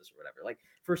at Genesis or whatever. Like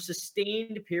for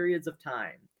sustained periods of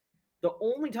time. The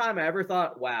only time I ever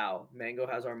thought, wow, Mango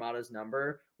has Armada's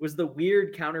number was the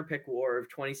weird counterpick war of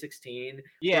 2016.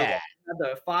 Yeah. You had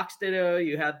the Fox Ditto,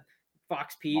 you had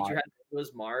Fox Peach, you had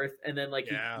was Marth, and then like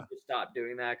he just stopped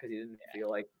doing that because he didn't feel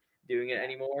like doing it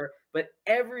anymore. But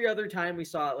every other time we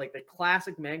saw like the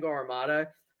classic Mango Armada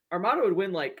would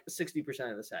win like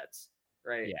 60% of the sets,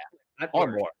 right? Yeah.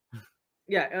 Or more.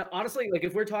 Yeah, honestly, like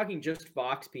if we're talking just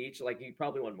Fox Peach, like you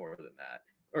probably won more than that.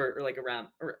 Or like around,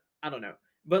 or I don't know.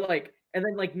 But like, and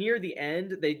then like near the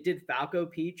end, they did Falco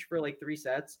Peach for like 3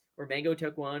 sets where Mango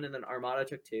took 1 and then Armada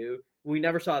took 2. We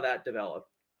never saw that develop.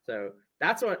 So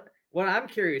that's what I'm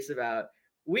curious about.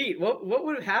 What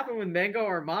would happen with Mango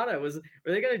Armada? Were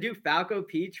they gonna do Falco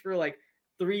Peach for like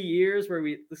 3 years where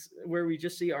we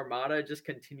just see Armada just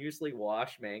continuously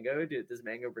wash Mango? Does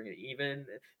Mango bring it even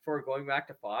before going back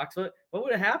to Fox? What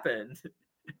would have happened?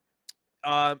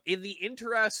 In the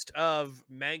interest of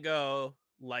Mango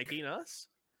liking us,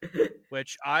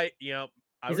 which he's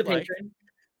a patron.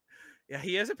 Yeah,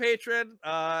 he is a patron.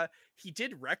 He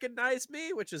did recognize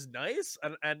me, which is nice,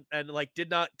 and like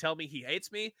did not tell me he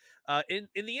hates me. In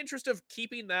the interest of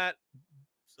keeping that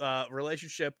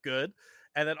relationship good,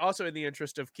 and then also in the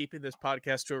interest of keeping this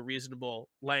podcast to a reasonable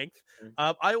length,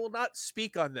 I will not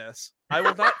speak on this. I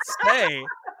will not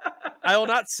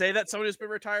say that someone who's been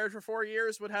retired for 4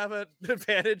 years would have an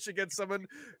advantage against someone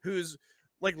who's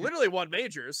like literally won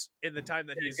majors in the time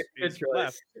that he's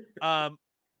left.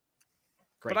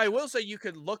 But I will say you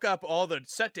can look up all the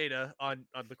set data on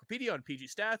Wikipedia, on PG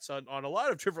Stats, on a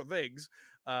lot of different things,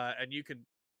 and you can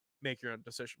make your own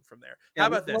decision from there. How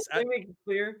about this? Let me make it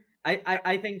clear.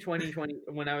 I think 2020,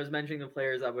 when I was mentioning the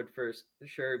players that would first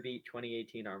sure beat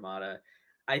 2018 Armada,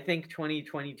 I think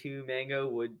 2022 Mango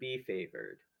would be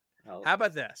favored. How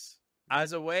about this?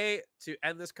 As a way to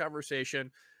end this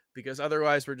conversation, because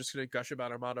otherwise we're just going to gush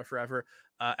about Armada forever.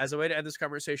 As a way to end this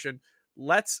conversation,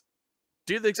 let's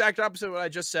do the exact opposite of what I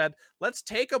just said. Let's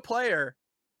take a player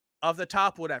of the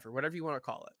top whatever you want to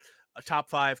call it. A top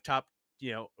 5, top,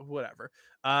 whatever.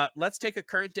 Let's take a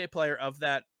current day player of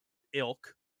that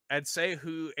ilk and say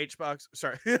who HBox is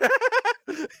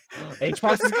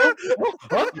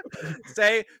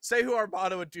good? say who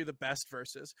Armada would do the best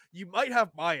versus. You might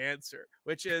have my answer,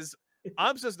 which is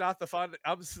Amsa's not the fun.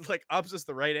 Amsa's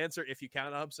the right answer if you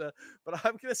count Amsa, but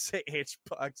I'm gonna say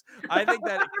HBox. I think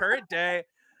that current day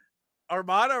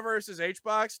Armada versus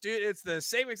HBox, dude, it's the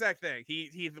same exact thing.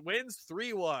 He wins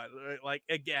 3-1, like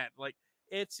again, like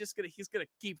it's just he's gonna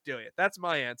keep doing it. That's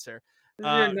my answer. This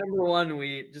is your number one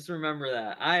week. Just remember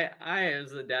that.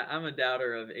 I'm a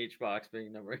doubter of HBox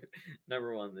being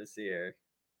number one this year.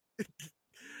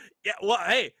 Yeah, well,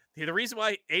 hey, the reason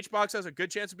why HBox has a good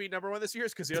chance of being number 1 this year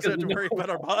is because he doesn't have to worry about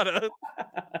Armada.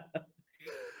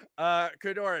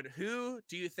 Kodoran, who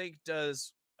do you think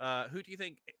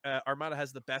Armada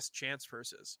has the best chance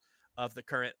versus of the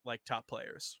current like top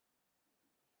players?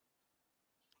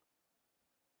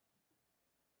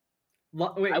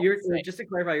 Wait, just to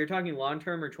clarify, you're talking long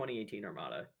term or 2018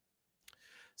 Armada?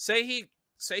 Say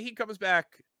he comes back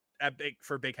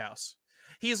for Big House.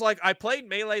 He's like, I played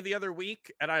Melee the other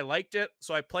week and I liked it,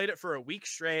 so I played it for a week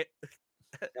straight.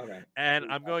 Okay.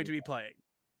 And I'm going to be playing.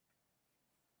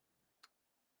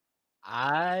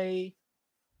 I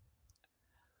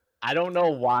don't know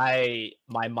why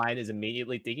my mind is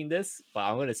immediately thinking this, but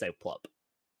I'm gonna say Plup.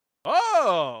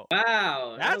 Oh,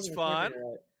 wow, that's fun.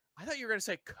 I thought you were going to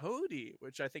say Cody,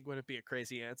 which I think wouldn't be a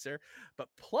crazy answer, but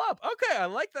Plup. Okay, I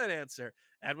like that answer.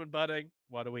 Edwin Budding,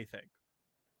 what do we think?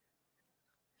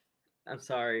 I'm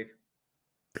sorry.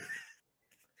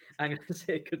 I'm going to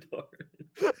say Kador.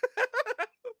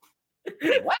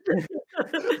 What?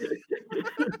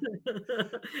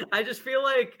 I just feel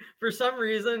like for some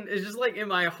reason it's just like in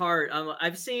my heart.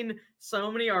 I've seen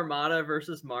so many Armada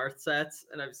versus Marth sets,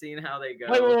 and I've seen how they go.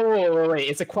 Wait!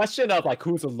 It's a question of like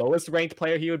who's the lowest ranked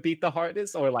player he would beat the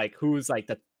hardest, or like who's like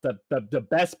the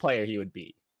best player he would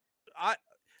beat.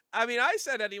 I mean, I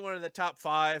said anyone in the top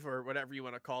 5 or whatever you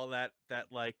want to call that. That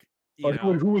like. Or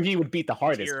who he would beat the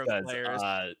hardest?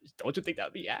 Because, don't you think that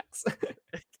would be Axe?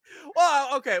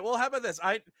 Well, okay. Well, how about this?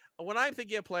 When I'm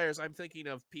thinking of players, I'm thinking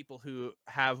of people who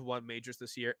have won majors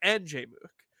this year and Jmook.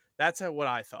 That's what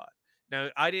I thought. Now,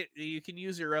 you can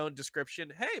use your own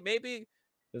description. Hey, maybe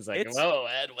it's like, whoa,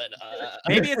 Edwin.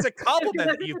 Maybe it's a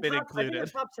compliment that you've been included. I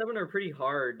think the top 7 are pretty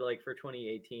hard, like for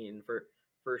 2018 for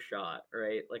first shot,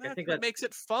 right? Like I think that makes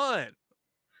it fun.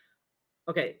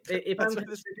 Okay, if I'm going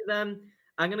to them.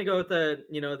 I'm gonna go with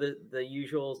the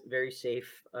usual very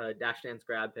safe Dash Dance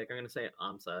grab pick. I'm gonna say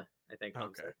Amsa. I think. Amsa.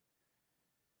 Okay.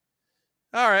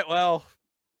 All right. Well,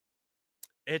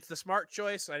 it's the smart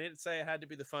choice. I didn't say it had to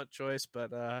be the fun choice,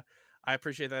 but I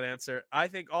appreciate that answer. I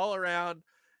think all around,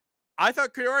 I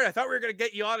thought Kodoran, I thought we were gonna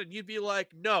get you on, and you'd be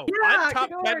like, "No, I'm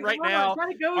top 10 right now.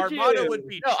 Armada would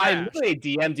be." No, I literally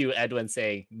DM'd you, Edwin,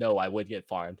 saying no, I would get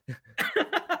farmed.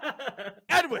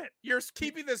 Edwin, you're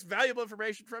keeping this valuable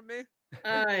information from me.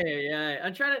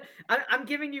 I'm trying to. I'm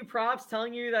giving you props,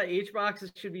 telling you that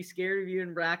HBox should be scared of you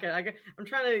in bracket. I'm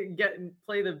trying to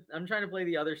play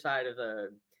the other side of the.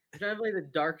 I'm trying to play the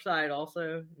dark side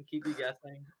also and keep you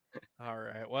guessing. All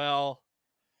right. Well,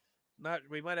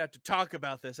 we might have to talk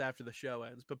about this after the show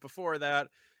ends, but before that,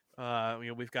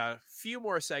 we've got a few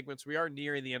more segments. We are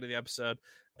nearing the end of the episode,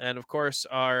 and of course,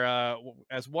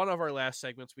 as one of our last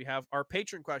segments, we have our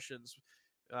patron questions.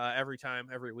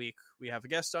 Every week, we have a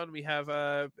guest on. We have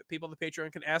people on the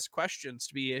Patreon can ask questions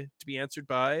to be answered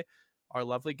by our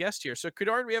lovely guest here. So,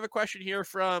 Kodoran, we have a question here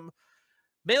from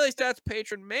Melee Stats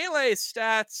patron Melee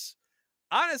Stats.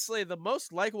 Honestly, the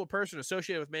most likable person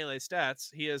associated with Melee Stats.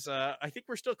 He is, I think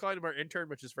we're still calling him our intern,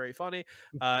 which is very funny.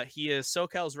 He is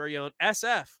SoCal's very own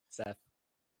SF. Seth.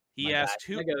 He asked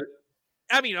who.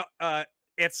 I mean,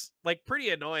 it's like pretty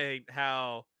annoying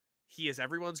how. He is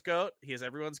everyone's goat. He is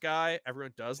everyone's guy.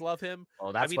 Everyone does love him.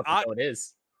 Oh, that's what the goat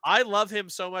is. I love him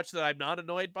so much that I'm not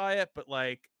annoyed by it, but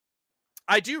like,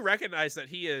 I do recognize that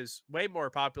he is way more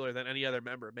popular than any other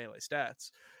member of Melee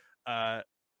Stats. But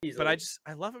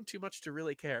I love him too much to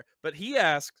really care. But he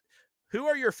asked, who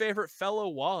are your favorite fellow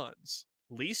Wands?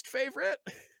 Least favorite?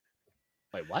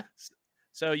 Wait, what?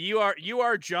 So you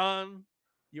are John.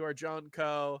 You are John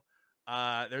Coe.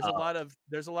 There's a lot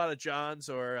of Johns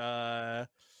or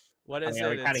what is it? Are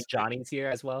we counting Johnny's here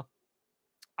as well?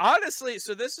 Honestly,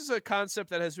 so this is a concept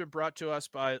that has been brought to us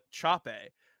by Chape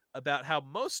about how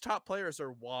most top players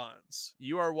are Wands.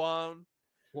 You are Juan.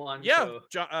 Yeah,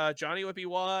 Johnny would be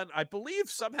Juan. I believe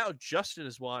somehow Justin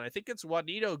is Juan. I think it's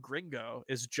Juanito Gringo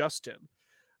is Justin.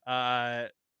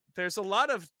 There's a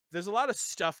lot of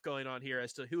stuff going on here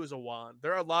as to who is a Juan.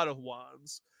 There are a lot of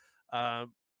Juans.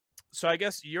 So I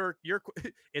guess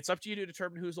it's up to you to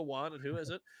determine who's a Juan and who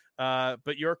isn't.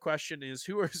 But your question is,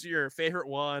 who is your favorite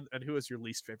Juan and who is your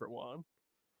least favorite Juan?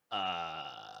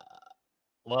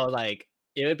 Well, like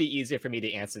it would be easier for me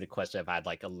to answer the question if I had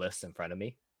like a list in front of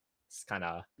me. It's kind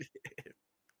of,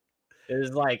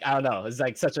 it's like, I don't know. It's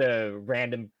like such a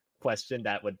random question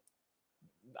that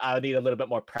I would need a little bit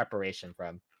more preparation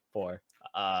for.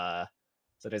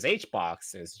 So there's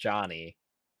HBox, there's Johnny.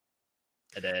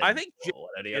 And then, I think what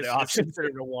are the is other options?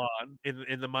 considered a Juan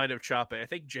in the mind of Chape. I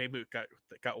think Jmook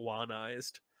got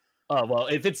Juanized. Oh well,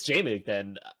 if it's Jmook,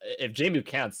 then if Jmook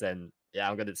counts, then yeah,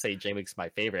 I'm gonna say Jameik's my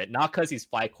favorite, not because he's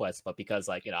FlyQuest, but because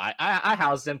like I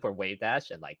housed him for Wave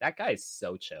Dash, and like that guy is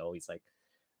so chill. He's like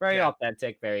very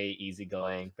authentic, very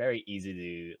easygoing, very easy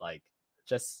to like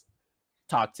just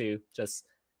talk to, just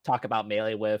talk about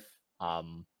Melee with.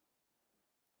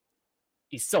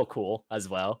 He's so cool as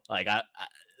well. Like I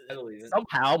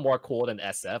somehow more cool than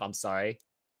SF. I'm sorry,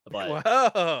 but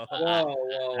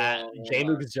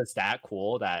Jameik is just that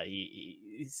cool that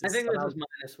he's I think somehow...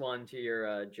 this is -1 to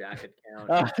your jacket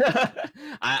count.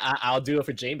 I'll do it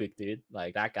for Jameik, dude.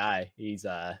 Like that guy, he's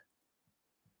got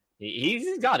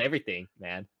everything,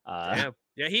 man.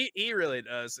 Yeah, he really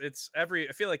does. I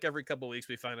feel like every couple of weeks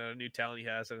we find out a new talent he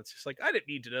has, and it's just like I didn't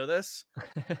need to know this.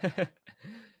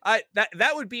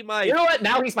 That would be my. You know what?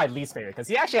 Now he's my least favorite because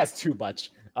he actually has too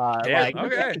much. Like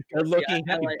okay. Good looking, he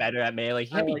can be better at Melee.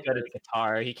 He can be good at the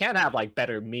guitar. He can have like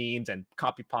better memes and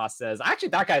copy pastas. Actually,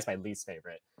 that guy's my least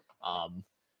favorite.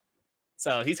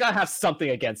 So he's gotta have something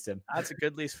against him. That's a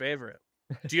good least favorite.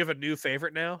 Do you have a new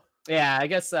favorite now? Yeah, I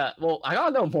guess. Well, I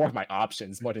gotta know more of my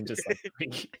options more than just like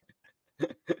three.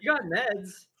 You got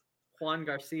Neds, Juan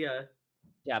Garcia.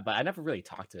 Yeah, but I never really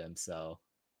talked to him, so.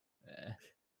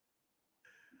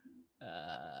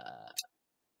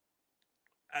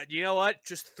 You know what?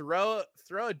 Just throw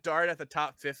a dart at the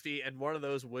top 50, and one of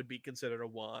those would be considered a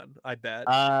Juan. I bet.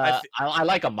 I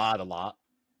like Ahmad a lot.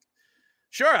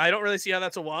 Sure, I don't really see how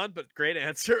that's a Juan, but great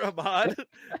answer, Ahmad.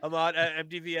 Ahmad,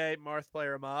 MDVA Marth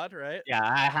player Ahmad, right? Yeah,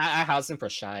 I housed him for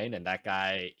Shine, and that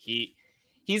guy, he's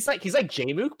like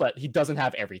Jameik, but he doesn't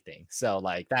have everything. So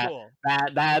like that Cool.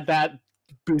 that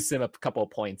boosts him a couple of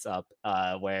points up.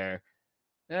 Where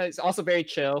he's also very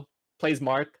chill, plays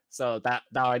Marth, so that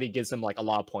already gives him like a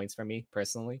lot of points for me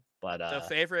personally. But so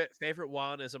favorite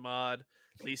Juan is Ahmad.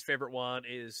 Least favorite Juan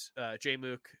is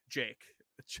Jameik, Jake.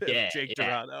 Jake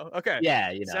Dorado. Okay.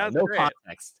 Yeah, sounds no great.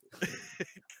 context.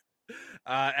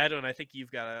 Edwin, I think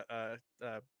you've got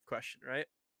a question, right?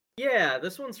 Yeah,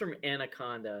 this one's from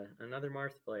Anaconda, another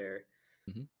Marth player.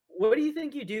 Mm-hmm. What do you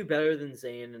think you do better than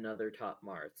Zane and other top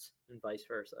Marths, and vice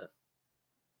versa?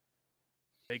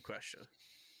 Big question.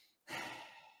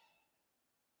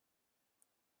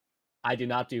 I do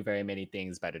not do very many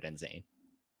things better than Zane.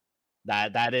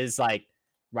 That is like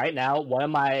right now one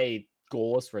of my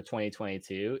goals for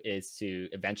 2022 is to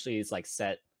eventually is like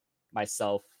set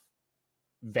myself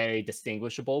very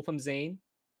distinguishable from Zane,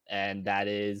 and that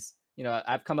is,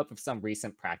 I've come up with some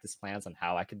recent practice plans on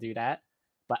how I could do that.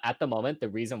 But at the moment, the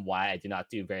reason why I do not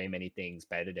do very many things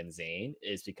better than Zane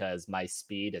is because my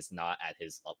speed is not at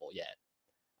his level yet.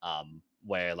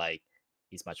 Where like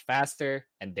he's much faster,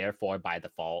 and therefore by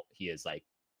default he is like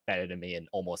better than me in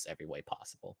almost every way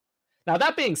possible. Now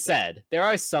that being said, there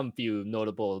are some few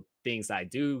notable things I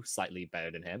do slightly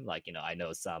better than him. Like, I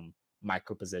know some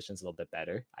micro positions a little bit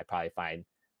better. I probably find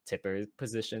tipper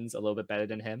positions a little bit better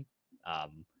than him.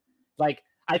 Like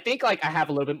I think like I have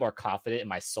a little bit more confidence in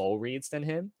my soul reads than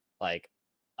him. Like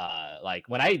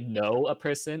when I know a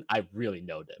person, I really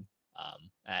know them.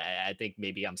 I think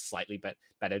maybe I'm slightly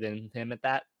better than him at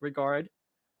that regard.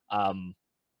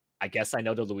 I guess I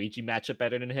know the Luigi matchup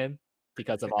better than him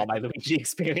because of all my Luigi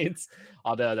experience.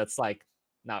 Although that's like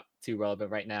not too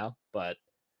relevant right now, but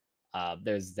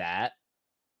there's that,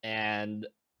 and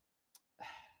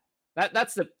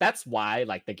that's why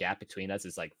like the gap between us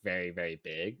is like very, very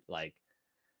big. Like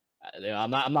I'm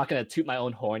not gonna toot my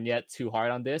own horn yet too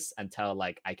hard on this until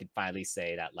like I can finally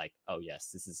say that like, oh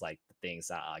yes, this is like the things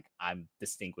that like I'm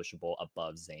distinguishable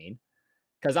above Zane.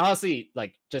 Because honestly,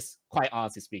 like just quite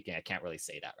honestly speaking, I can't really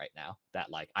say that right now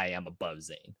that like I am above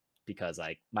Zane, because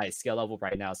like my skill level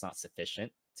right now is not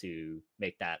sufficient to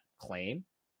make that claim.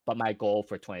 But my goal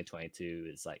for 2022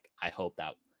 is like I hope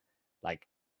that like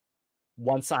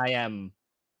once I am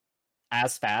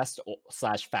as fast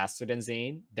 / faster than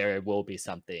Zane, there will be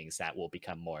some things that will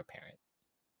become more apparent.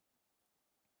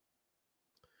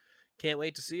 Can't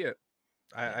wait to see it.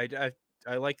 I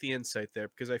like the insight there,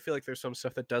 because I feel like there's some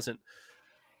stuff that doesn't.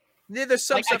 Yeah, there's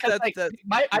some stuff that I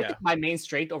think my main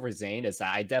strength over Zane is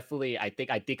that I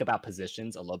think about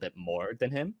positions a little bit more than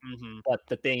him. Mm-hmm. But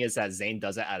the thing is that Zane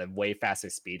does it at a way faster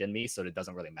speed than me, so it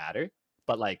doesn't really matter.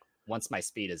 But like once my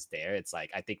speed is there, it's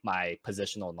like I think my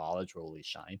positional knowledge will really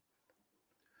shine.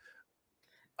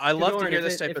 I love to hear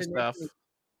this type of stuff.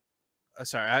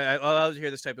 Sorry, I love to hear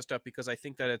this type of stuff because I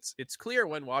think that it's clear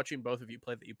when watching both of you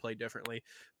play that you play differently,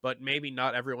 but maybe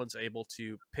not everyone's able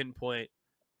to pinpoint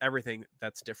everything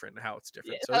that's different and how it's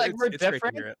different. Yeah, so like we're it's different,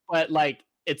 great to hear it. But like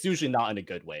it's usually not in a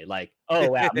good way. Like,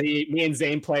 oh wow, me and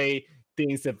Zane play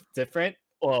things different.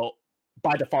 Well,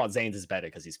 by default, Zane's is better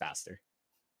because he's faster.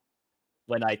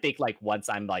 When I think like once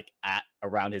I'm like at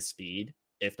around his speed,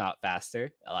 if not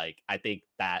faster. Like I think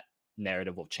that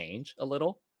narrative will change a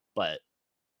little, but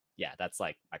yeah, that's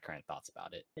like my current thoughts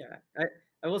about it. Yeah,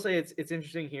 I will say it's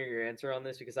interesting hearing your answer on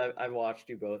this because I've watched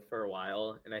you both for a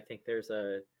while, and I think there's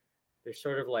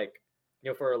sort of like,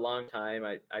 for a long time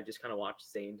I just kind of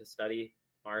watched Zane to study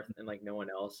Marth and like no one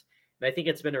else, and I think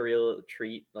it's been a real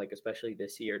treat, like especially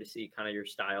this year, to see kind of your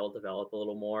style develop a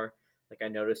little more. Like I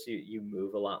noticed you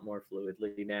move a lot more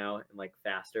fluidly now and like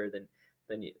faster than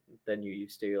you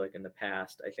used to like in the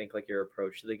past. I think like your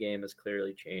approach to the game has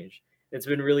clearly changed. It's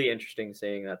been really interesting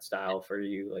seeing that style for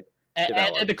you like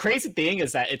develop. And the crazy thing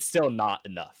is that it's still not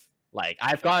enough. Like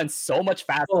I've gotten so much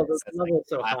faster the since, level's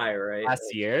so high, right?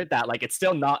 last year that like it's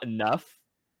still not enough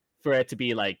for it to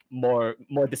be like more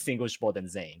distinguishable than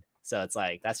Zane. So it's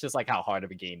like that's just like how hard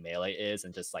of a game Melee is,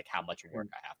 and just like how much work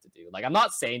I have to do. Like I'm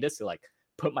not saying this to like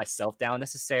put myself down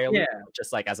necessarily, but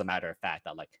just like as a matter of fact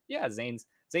that like yeah, Zane's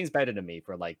better than me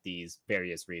for like these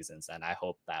various reasons, and I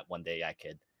hope that one day I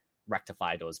could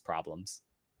rectify those problems.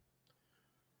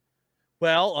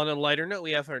 Well, on a lighter note,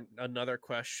 we have another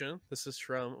question. This is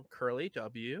from Curly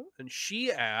W, and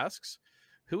she asks,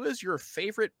 "Who is your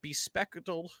favorite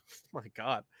bespectacled?" Oh my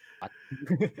God,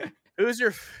 who is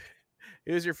your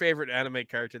favorite anime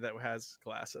character that has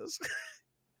glasses?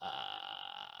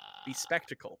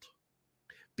 Bespectacled,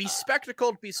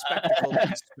 bespectacled.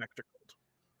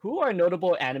 Who are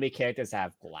notable anime characters that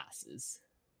have glasses?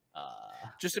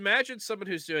 Just imagine someone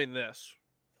who's doing this.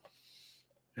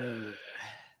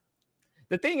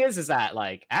 The thing is that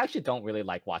like I actually don't really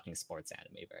like watching sports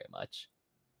anime very much.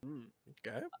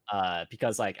 Okay.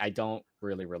 Because like I don't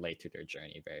really relate to their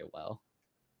journey very well.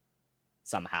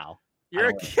 Somehow.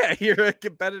 You're a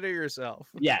competitor yourself.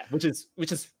 Yeah, which is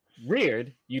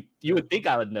weird. You would think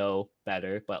I would know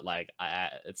better, but like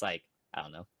it's like I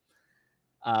don't know.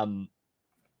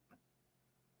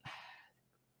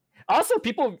 Also,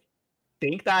 people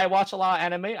think that I watch a lot of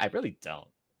anime. I really don't.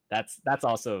 That's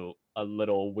also a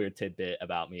little weird tidbit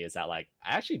about me, is that like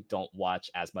I actually don't watch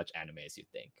as much anime as you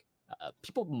think.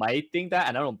 People might think that,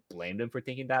 and I don't blame them for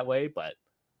thinking that way. But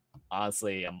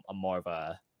honestly, I'm more of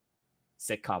a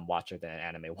sitcom watcher than an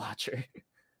anime watcher.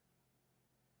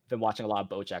 Been watching a lot of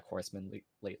BoJack Horseman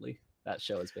lately. That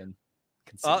show has been.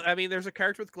 Well, I mean, there's a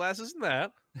character with glasses in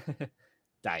that.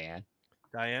 Diane.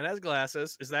 Diane has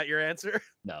glasses. Is that your answer?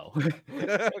 No.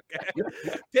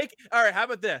 Okay. All right. How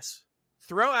about this?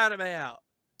 Throw anime out.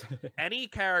 Any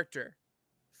character,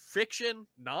 fiction,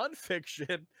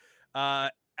 non-fiction,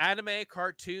 anime,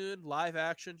 cartoon, live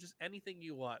action, just anything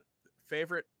you want.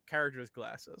 Favorite character with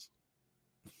glasses.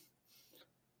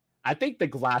 I think the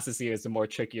glasses here is the more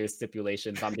trickier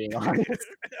stipulation, if I'm being honest.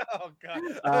 Oh God.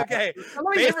 Okay.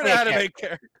 Favorite anime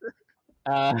character.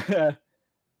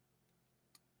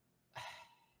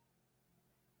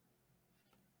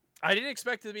 I didn't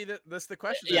expect it to be this the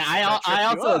question. Yeah, I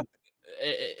also.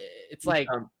 It's like,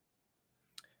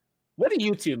 what do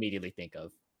you two immediately think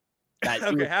of?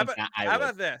 Okay, how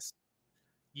about this?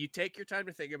 You take your time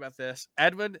to think about this.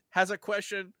 Edwin has a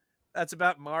question that's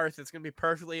about Marth. It's going to be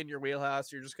perfectly in your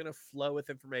wheelhouse. You're just going to flow with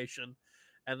information.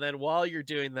 And then while you're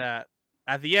doing that,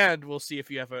 at the end, we'll see if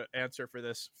you have an answer for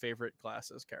this favorite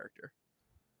glasses character.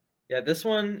 Yeah, this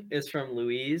one is from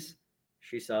Louise.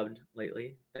 She subbed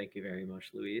lately. Thank you very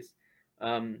much, Louise.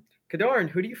 Kadorn,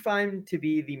 who do you find to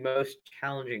be the most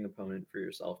challenging opponent for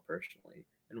yourself personally,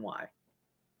 and why?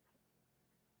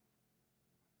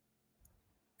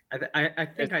 I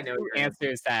think I know your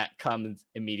answers that comes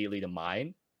immediately to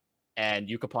mind, and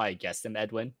you could probably guess them,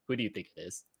 Edwin. Who do you think it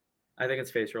is? I think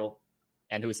it's Face Roll.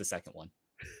 And who is the second one?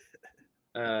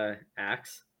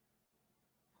 Axe.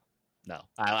 No,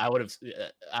 I would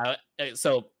have.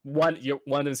 So one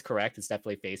is correct. It's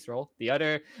definitely Face Roll. The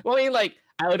other, well, I mean, like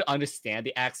I would understand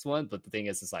the Axe one, but the thing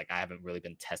is like I haven't really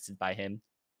been tested by him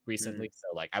recently,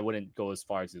 so like I wouldn't go as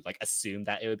far as to like assume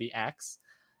that it would be Axe.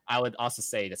 I would also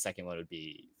say the second one would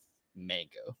be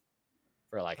Mango,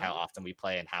 for like how often we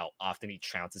play and how often he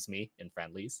trounces me in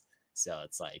friendlies. So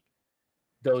it's like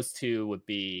those two would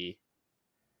be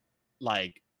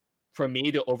like for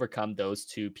me to overcome those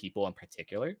two people in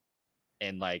particular.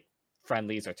 In like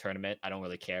friendlies or tournament, I don't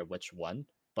really care which one,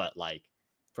 but like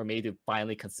for me to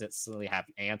finally consistently have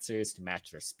answers to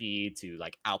match their speed, to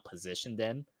like outposition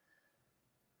them.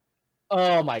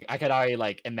 Oh my, I could already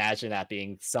like imagine that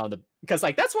being some of the, because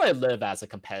like that's why I live as a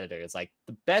competitor. It's like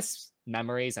the best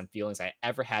memories and feelings I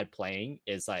ever had playing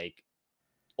is like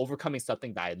overcoming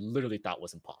something that I literally thought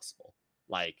was impossible.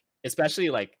 Like, especially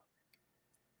like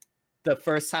the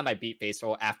first time I beat Face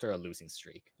Roll after a losing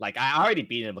streak. Like I already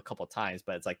beat him a couple times,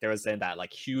 but it's like there was then that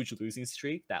like huge losing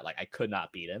streak that like I could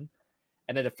not beat him.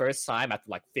 And then the first time after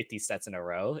like 50 sets in a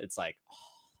row, it's like, oh,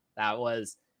 That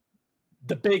was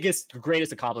the biggest,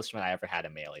 greatest accomplishment I ever had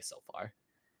in Melee so far.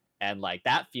 And like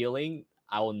that feeling,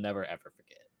 I will never ever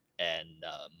forget. And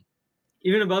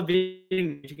Even above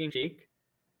beating Mew King Sheik.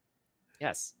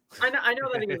 yes, I know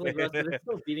that he was like Rust, but it's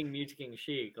still beating Mew King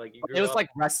Sheik. Like you grew it was up... like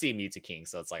Rusty Mewtwo King,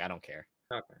 so it's like I don't care.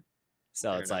 Okay.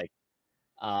 So Fair it's enough.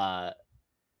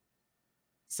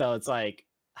 like,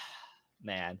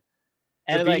 man.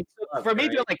 The And like beating up, for me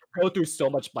right? to like go through so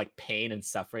much like pain and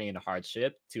suffering and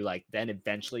hardship to like then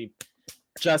eventually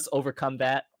just overcome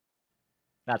that,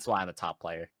 that's why I'm a top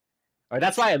player. Or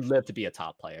that's why I live to be a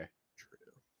top player. True.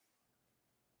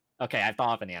 Okay, I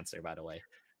thought of an answer, by the way.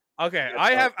 Okay,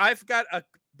 I've got a.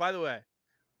 By the way,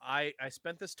 I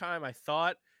spent this time. I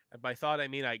thought, and by thought I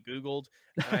mean I Googled,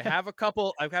 and I have a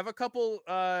couple. I have a couple.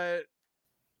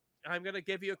 I'm gonna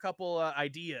give you a couple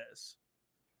ideas,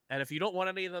 and if you don't want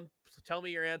any of them, tell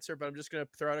me your answer. But I'm just gonna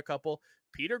throw out a couple.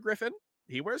 Peter Griffin.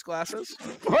 He wears glasses.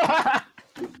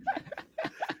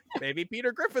 Maybe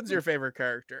Peter Griffin's your favorite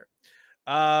character.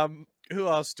 Who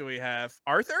else do we have?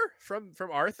 Arthur from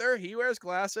Arthur. He wears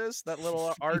glasses. That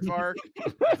little aardvark.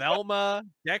 Velma,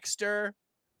 Dexter.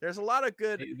 There's a lot of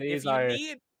good.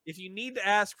 If you need to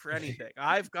ask for anything,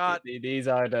 I've got. These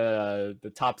are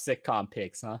the top sitcom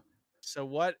picks, huh? So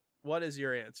what is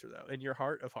your answer though? In your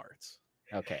heart of hearts.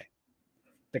 Okay.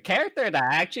 The character that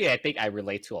I think I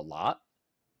relate to a lot.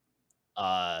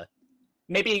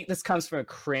 Maybe this comes from a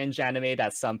cringe anime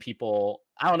that some people,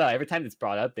 I don't know, every time it's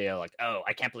brought up, they're like, oh,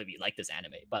 I can't believe you like this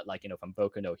anime. But like, from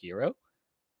Boku no Hero,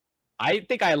 I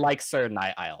think I like Sir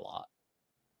Night Eye a lot.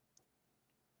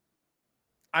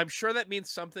 I'm sure that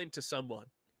means something to someone.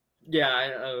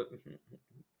 Yeah,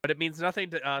 but it means nothing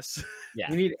to us. Yeah.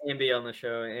 We need Ambi on the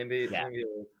show. Ambi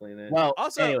will explain it. Well,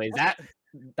 also, anyways,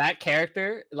 that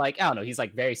character, like, I don't know, he's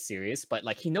like very serious, but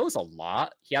like he knows a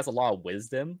lot. He has a lot of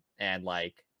wisdom, and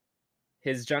like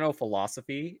his general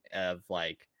philosophy of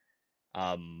like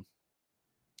how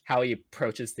he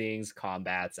approaches things,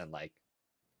 combats, and like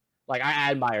I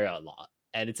admire it a lot.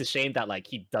 And it's a shame that like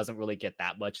he doesn't really get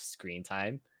that much screen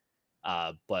time.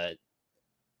 But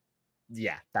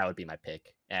yeah, that would be my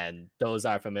pick. And those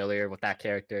are familiar with that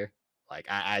character. Like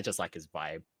I just like his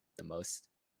vibe the most.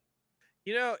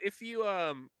 If you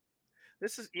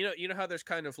this is you know how there's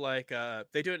kind of like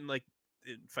they do it in like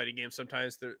in fighting games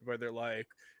sometimes where they're like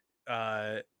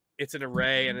it's an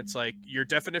array and it's like your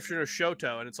definition of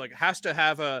Shoto and it's like it has to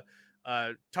have a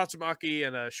Tatsumaki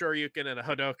and a Shoryuken and a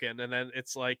Hadoken, and then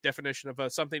it's like definition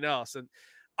of something else. And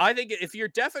I think if your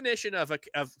definition of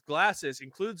glasses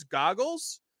includes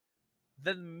goggles,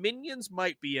 then Minions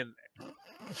might be in there.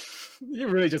 You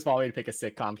really just want me to pick a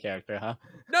sitcom character, huh?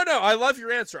 No, I love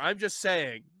your answer. I'm just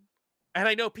saying, and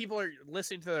I know people are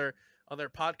listening to on their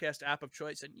podcast app of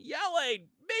choice and yelling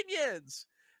Minions.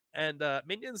 And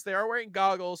Minions, they are wearing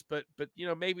goggles, but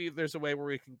maybe there's a way where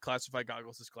we can classify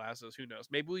goggles as glasses. Who knows?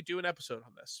 Maybe we do an episode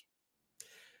on this.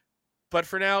 But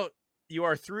for now, you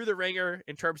are through the ringer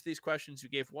in terms of these questions. You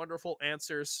gave wonderful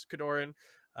answers, Kadoran.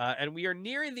 And we are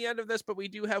nearing the end of this, but we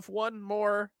do have one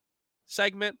more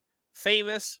segment.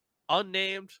 Famous,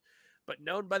 unnamed, but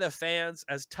known by the fans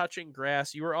as Touching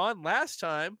Grass. You were on last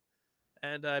time,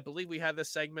 and I believe we had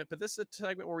this segment, but this is a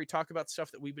segment where we talk about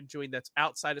stuff that we've been doing that's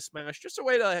outside of Smash, just a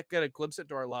way to get a glimpse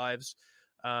into our lives.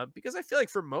 Because I feel like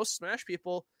for most Smash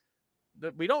people,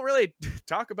 that we don't really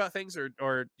talk about things or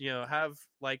have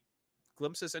like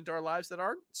glimpses into our lives that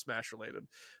aren't Smash related.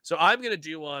 So I'm going to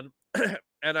do one.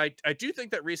 And I do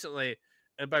think that recently,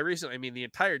 and by recently I mean the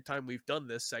entire time we've done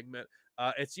this segment,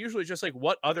 it's usually just like,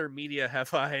 what other media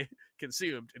have I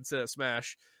consumed instead of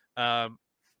Smash? And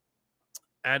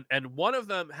one of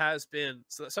them has been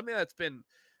something that's been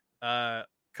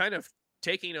kind of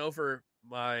taking over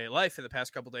my life in the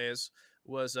past couple days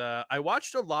was I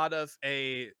watched a lot of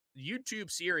a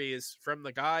YouTube series from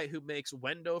the guy who makes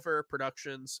Wendover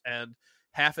Productions and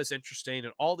Half As Interesting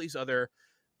and all these other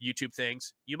YouTube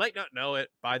things. You might not know it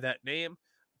by that name,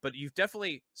 but you've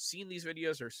definitely seen these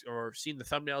videos or seen the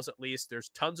thumbnails at least. There's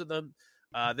tons of them.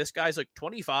 This guy's like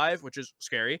 25, which is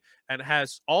scary, and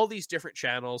has all these different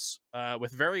channels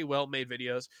with very well-made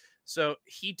videos. So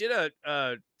he did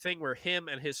a thing where him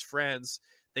and his friends,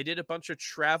 they did a bunch of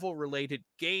travel-related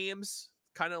games,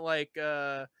 kind of like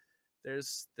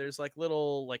there's like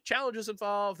little like challenges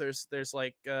involved. There's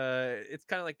like it's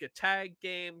kind of like a tag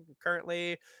game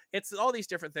currently. It's all these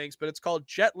different things, but it's called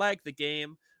Jet Lag the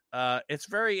Game. It's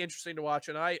very interesting to watch,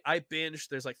 and I binged.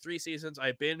 There's like 3 seasons.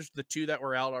 I binged the 2 that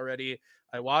were out already.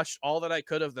 I watched all that I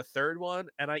could of the 3rd one,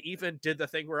 and I even did the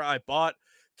thing where I bought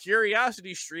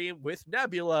Curiosity Stream with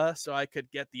Nebula so I could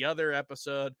get the other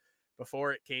episode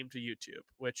before it came to YouTube,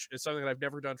 which is something that I've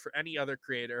never done for any other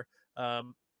creator.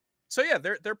 So yeah,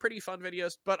 they're pretty fun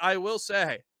videos. But I will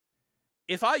say,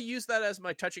 if I use that as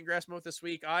my touching grass moment this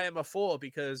week, I am a fool,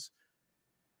 because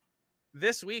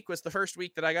this week was the first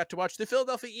week that I got to watch the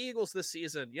Philadelphia Eagles this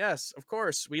season. Yes, of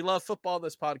course, we love football on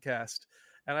this podcast,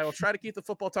 and I will try to keep the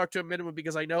football talk to a minimum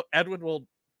because I know Edwin will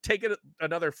take it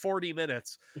another 40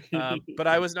 minutes. But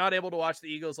I was not able to watch the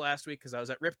Eagles last week because I was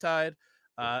at Riptide,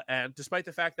 and despite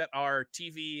the fact that our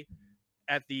TV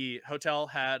at the hotel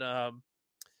had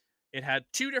it had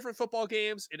two different football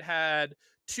games. It had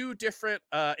two different.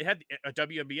 It had a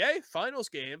WNBA finals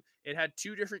game. It had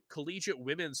two different collegiate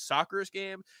women's soccer's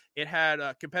game. It had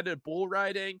competitive bull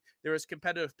riding. There was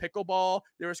competitive pickleball.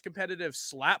 There was competitive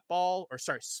spike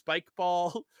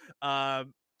ball.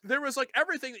 There was like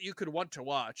everything that you could want to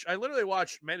watch. I literally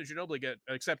watched Manu Ginobili get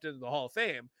accepted into the Hall of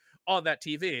Fame on that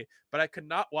TV, but I could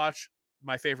not watch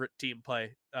my favorite team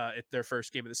play at their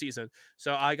first game of the season.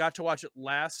 So I got to watch it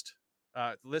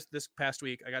this past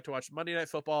week. I got to watch Monday Night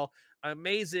Football.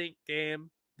 Amazing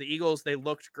game. The Eagles, they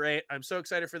looked great. I'm so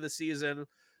excited for the season.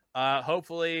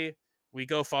 Hopefully we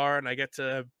go far and I get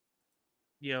to,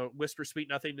 whisper sweet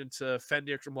nothing into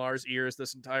Kendrick Lamar's ears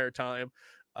this entire time.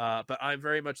 But I'm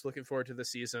very much looking forward to the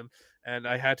season, and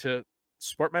I had to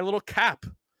sport my little cap.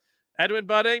 Edwin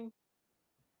Budding,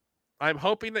 I'm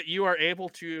hoping that you are able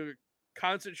to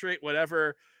concentrate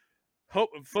whatever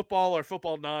football or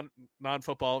football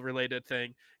non-football related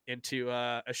thing into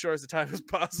as short as the time as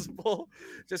possible,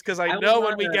 just because I know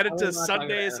when we get into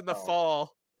Sundays in the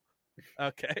fall.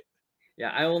 Okay. Yeah,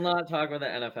 I will not talk about the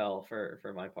NFL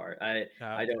for my part. I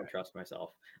don't trust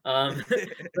myself.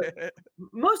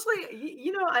 Mostly,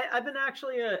 I've been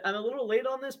actually I'm a little late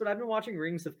on this, but I've been watching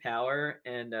Rings of Power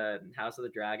and House of the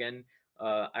Dragon.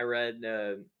 I read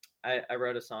I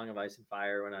wrote A Song of Ice and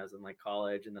Fire when I was in like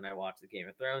college, and then I watched the Game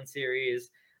of Thrones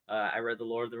series. I read the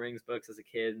Lord of the Rings books as a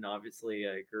kid, and obviously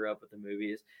I grew up with the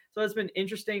movies. So it's been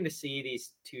interesting to see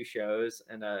these two shows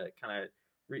and kind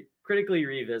of critically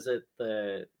revisit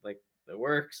the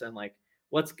works and like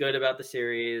what's good about the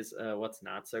series, what's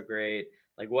not so great,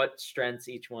 like what strengths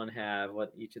each one have,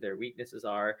 what each of their weaknesses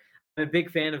are. I'm a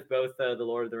big fan of both the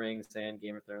Lord of the Rings and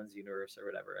Game of Thrones universe or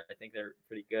whatever. I think they're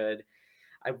pretty good.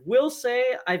 I will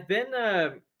say I've been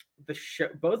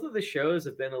both of the shows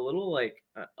have been a little like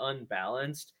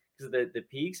unbalanced because the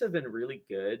peaks have been really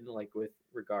good, like with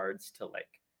regards to like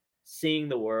seeing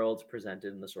the worlds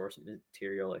presented in the source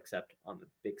material, except on the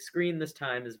big screen this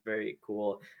time, is very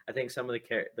cool. I think some of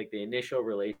the initial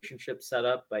relationship set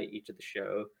up by each of the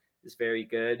show is very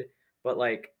good, but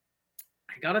like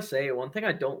I gotta say, one thing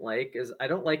I don't like is I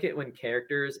don't like it when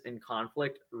characters in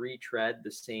conflict retread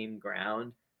the same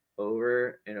ground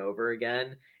over and over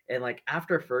again. And like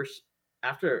after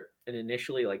an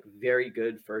initially like very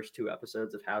good first two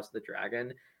episodes of House of the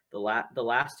Dragon, the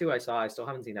last two I saw, I still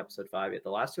haven't seen episode 5 yet. The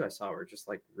last two I saw were just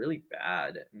like really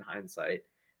bad in hindsight.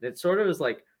 And it sort of was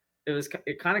like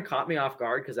it kind of caught me off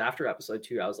guard because after episode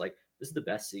 2 I was like, this is the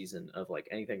best season of like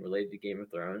anything related to Game of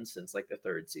Thrones since like the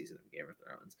third season of Game of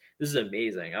Thrones. This is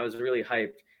amazing. I was really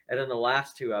hyped. And then the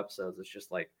last two episodes, it's just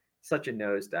like such a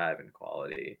nosedive in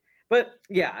quality. But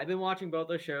yeah, I've been watching both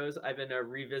those shows. I've been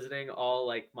revisiting all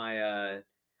like my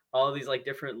all these like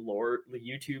different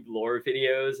YouTube lore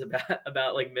videos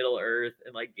about like Middle Earth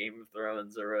and like Game of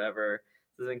Thrones or whatever.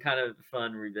 So it's been kind of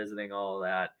fun revisiting all of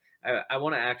that. I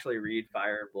want to actually read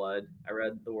Fire and Blood. I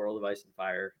read The World of Ice and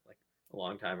Fire like a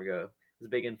long time ago. It was a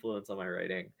big influence on my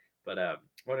writing. But I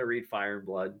want to read Fire and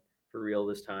Blood for real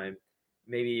this time.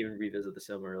 Maybe even revisit the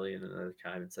Silmarillion another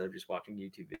time instead of just watching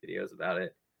YouTube videos about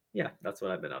it. Yeah, that's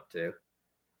what I've been up to.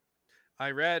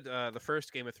 I read the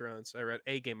first Game of Thrones. I read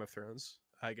a Game of Thrones,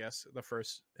 I guess, the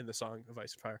first in the Song of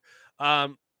Ice and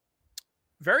Fire.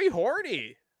 Very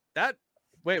horny.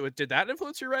 Did that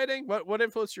influence your writing? What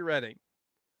influenced your writing?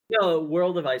 No,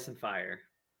 World of Ice and Fire.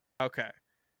 Okay.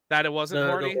 That it wasn't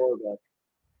horny?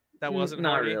 That wasn't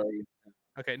not horny? Really.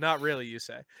 Okay, not really, you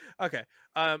say. Okay.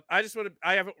 I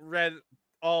haven't read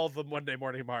all the Monday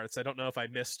Morning Marts. I don't know if I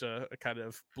missed a kind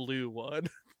of blue one.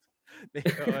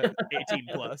 18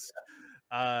 plus.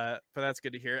 But that's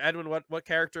good to hear. Edwin, what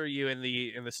character are you in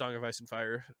the Song of Ice and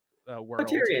Fire world?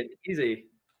 Tyrion, easy.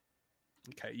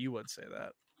 Okay, you would say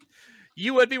that.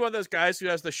 You would be one of those guys who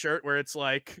has the shirt where it's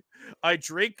like, I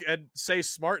drink and say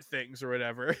smart things or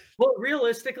whatever. Well,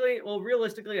 realistically,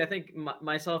 I think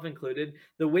myself included,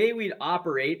 the way we'd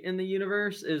operate in the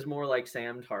universe is more like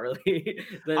Sam Tarly.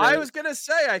 I was going to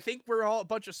say, I think we're all a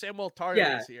bunch of Samuel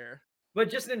Tarlys here. But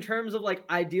just in terms of like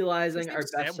idealizing our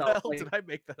best self, like, did I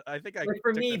make that? I think I. Like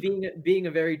for me, being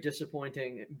a very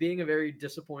disappointing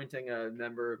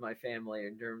member of my family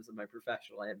in terms of my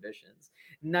professional ambitions,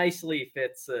 nicely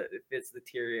fits the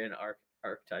Tyrion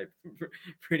archetype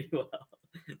pretty well.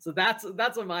 So that's what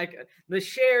the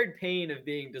shared pain of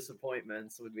being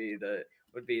disappointments would be the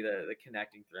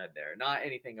connecting thread there. Not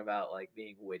anything about like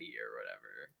being witty or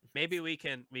whatever. Maybe we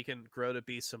can grow to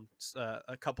be some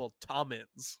a couple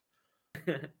Tomins.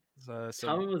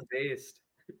 Tom was based.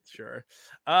 Sure.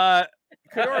 Kador,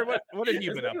 what have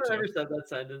you been up to? Ever said that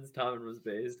sentence? Tom was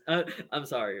based. I'm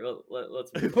sorry. Well,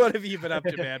 let's. What have you been up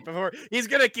to, man? Before he's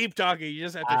gonna keep talking, you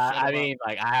just have to. Shut him I mean, up.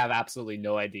 like I have absolutely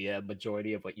no idea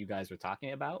majority of what you guys were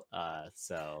talking about.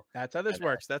 So That's how this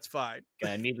works. That's fine.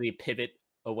 Gonna immediately pivot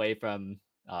away from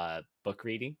book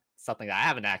reading, something that I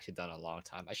haven't actually done in a long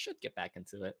time. I should get back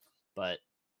into it, but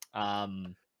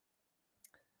I've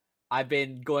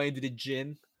been going to the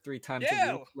gym 3 times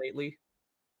a week lately,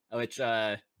 which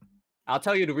I'll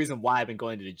tell you the reason why I've been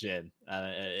going to the gym.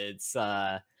 It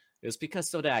was because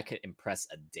so that I could impress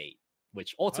a date,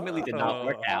 which ultimately did not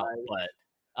work out. But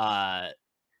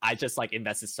I just like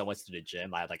invested so much to the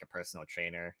gym. I had like a personal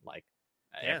trainer like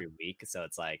every week, so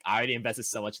it's like I already invested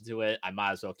so much into it. I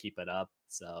might as well keep it up.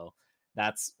 So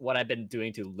that's what I've been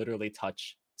doing to literally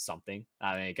touch something.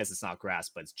 I mean, I guess it's not grass,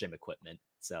 but it's gym equipment.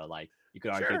 So like you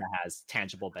could argue that has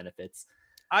tangible benefits.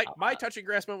 My touching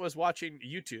grass moment was watching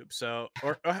YouTube. So,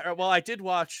 well, I did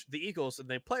watch the Eagles and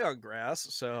they play on grass.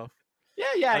 So,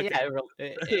 yeah.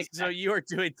 So you are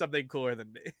doing something cooler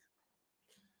than me.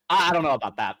 I don't know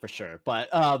about that for sure, but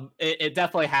it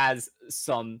definitely has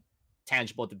some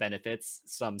tangible benefits.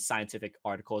 Some scientific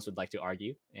articles would like to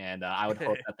argue, and I would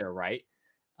hope that they're right.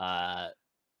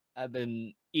 I've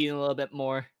been eating a little bit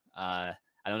more. I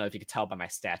don't know if you could tell by my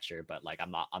stature, but like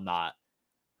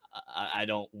I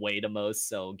don't weigh the most,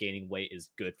 so gaining weight is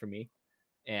good for me.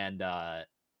 And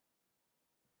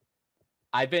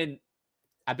I've been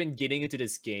getting into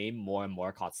this game more and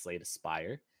more called Slay the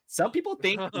Spire. Some people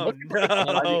think it looks like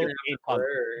a game called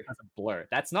Blur.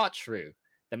 That's not true.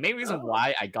 The main reason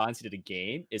why I got into the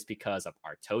game is because of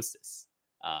Artosis.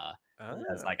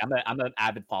 Because like I'm an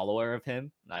avid follower of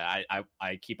him. I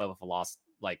keep up with a lot,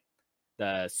 like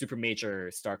the super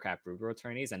major StarCraft Ruger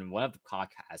attorneys, and in one of the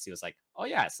podcasts he was like, "Oh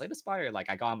yeah, Slay the Spire. Like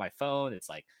I got on my phone. It's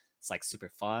like super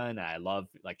fun. And I love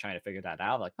like trying to figure that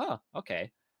out. I'm like, huh, okay,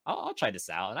 I'll try this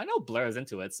out." And I know Blur is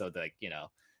into it, so like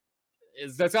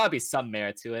there's gotta be some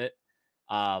merit to it.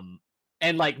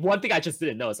 And like one thing I just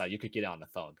didn't know is that you could get it on the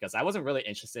phone, because I wasn't really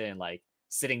interested in like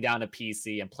sitting down a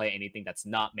PC and play anything that's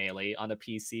not Melee on a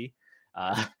PC.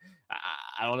 I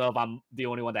don't know if I'm the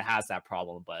only one that has that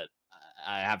problem, but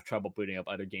I have trouble booting up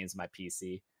other games on my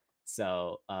PC.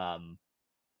 So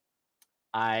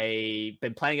I've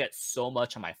been playing it so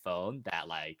much on my phone that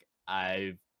like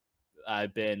I've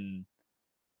been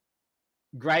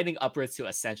grinding upwards to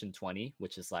Ascension 20,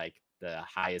 which is like the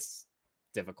highest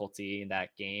difficulty in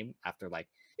that game after like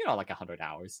 100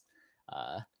 hours.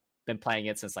 Been playing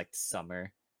it since like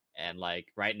summer, and like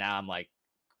right now I'm like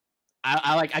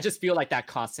I just feel like that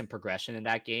constant progression in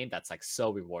that game that's like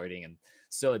so rewarding and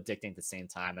so addicting at the same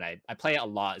time. And I play it a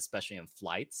lot, especially in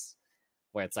flights,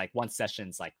 where it's like one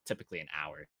session's like typically an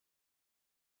hour.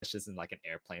 It's just in like an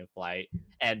airplane flight,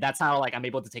 and that's how like I'm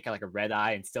able to take like a red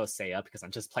eye and still stay up because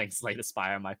I'm just playing Slay the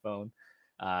Spire on my phone.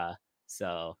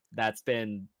 So that's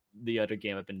been the other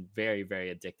game I've been very, very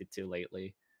addicted to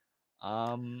lately.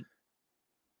 And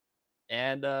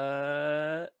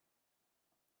oh,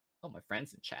 my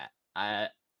friends in chat. I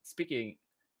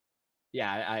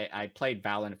played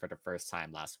Valorant for the first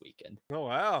time last weekend. Oh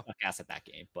wow! I guess at that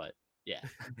game, but yeah.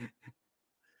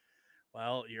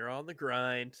 Well, you're on the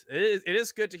grind. It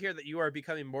is good to hear that you are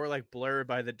becoming more like Blur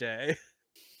by the day.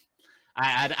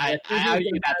 I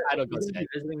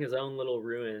visiting his own little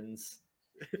ruins.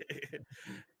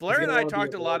 Blur and I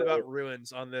talked a lot about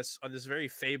ruins on this very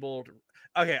fabled.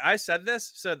 Okay, I said this,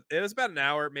 so it was about an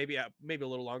hour, maybe a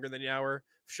little longer than an hour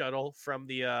shuttle from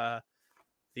the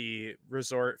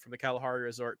resort, from the Kalahari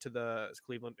Resort to the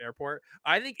Cleveland Airport.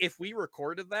 I think if we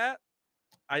recorded that,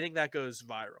 I think that goes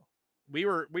viral. We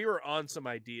were on some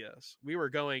ideas. We were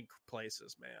going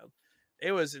places, man.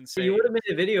 It was insane. You would have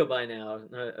made a video by now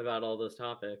about all those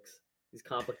topics, these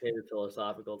complicated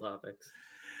philosophical topics.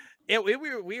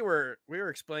 We were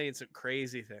explaining some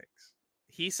crazy things.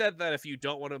 He said that if you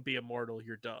don't want to be immortal,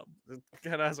 you're dumb.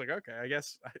 And I was like, okay, I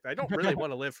guess I don't really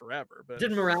want to live forever. But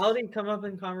did morality come up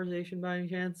in conversation by any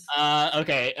chance?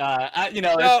 Okay.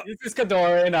 This is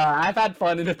Kador, and I've had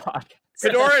fun in the podcast.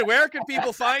 Kador, where can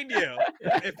people find you?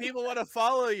 If people want to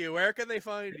follow you, where can they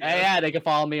find you? Yeah, they can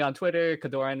follow me on Twitter,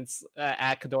 Kadoran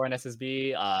at Kadoran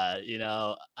SSB.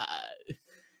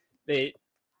 They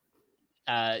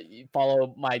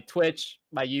follow my Twitch,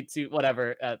 my YouTube,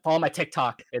 whatever. Follow my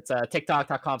TikTok. It's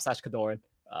tiktok.com/Kadoran.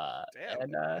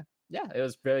 And yeah, it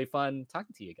was really fun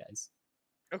talking to you guys.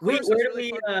 Of Where, course, where it's do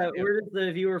really we? fun meeting you. Where does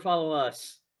the viewer follow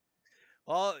us?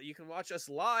 Well, you can watch us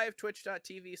live,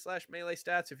 twitch.tv/melee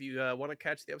stats. If you want to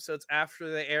catch the episodes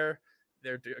after they air,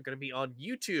 they're going to be on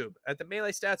YouTube at the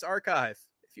Melee Stats Archive.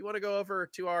 If you want to go over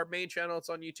to our main channel, it's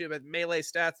on YouTube at Melee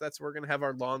Stats. That's where we're going to have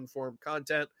our long form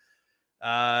content.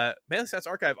 Melee Stats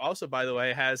Archive also, by the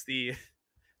way, has the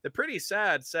pretty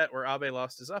sad set where Abe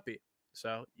lost his uppy.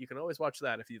 So you can always watch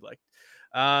that if you'd like.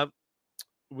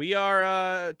 We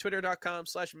are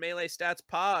twitter.com/melee stats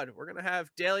pod. We're going to have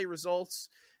daily results.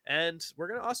 And we're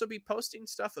going to also be posting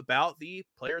stuff about the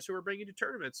players who are bringing to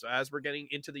tournaments. So as we're getting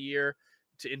into the year,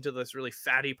 into this really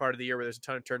fatty part of the year where there's a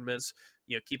ton of tournaments,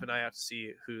 keep an eye out to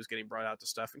see who's getting brought out to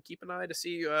stuff, and keep an eye to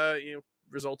see,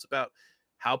 results about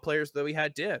how players that we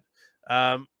had did.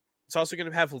 It's also going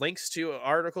to have links to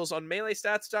articles on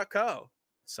meleestats.co,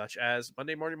 such as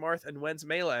Monday Morning Marth and When's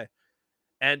Melee.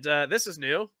 And this is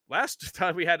new. Last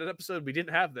time we had an episode, we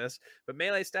didn't have this, but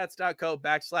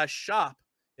meleestats.co/shop.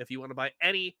 If you want to buy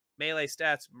any Melee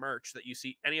Stats merch that you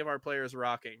see any of our players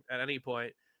rocking at any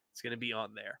point, it's going to be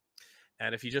on there.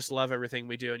 And if you just love everything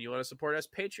we do and you want to support us,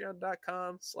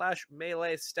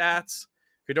 patreon.com/Melee Stats.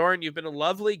 Ghidorah, you've been a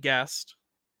lovely guest.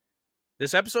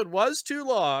 This episode was too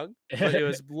long, but it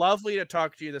was lovely to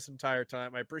talk to you this entire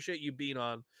time. I appreciate you being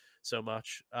on so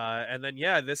much. And then,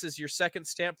 this is your second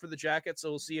stamp for the jacket. So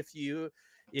we'll see if you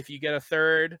get a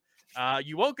third.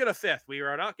 You won't get a fifth. We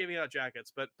are not giving out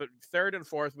jackets, but third and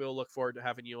fourth, we'll look forward to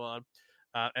having you on.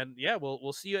 And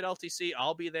we'll see you at LTC.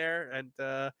 I'll be there, and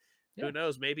who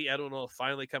knows? Maybe Edwin will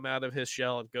finally come out of his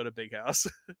shell and go to Big House.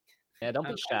 Yeah, don't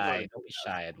be shy. Don't be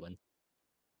shy, Edwin.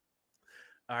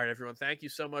 All right, everyone. Thank you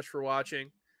so much for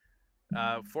watching.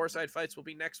 Four-side fights will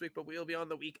be next week, but we'll be on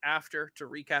the week after to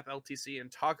recap LTC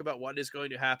and talk about what is going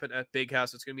to happen at Big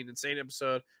House. It's going to be an insane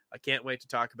episode. I can't wait to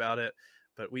talk about it,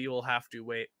 but we will have to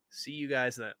wait. See you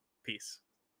guys then. Peace.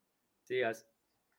 See you guys.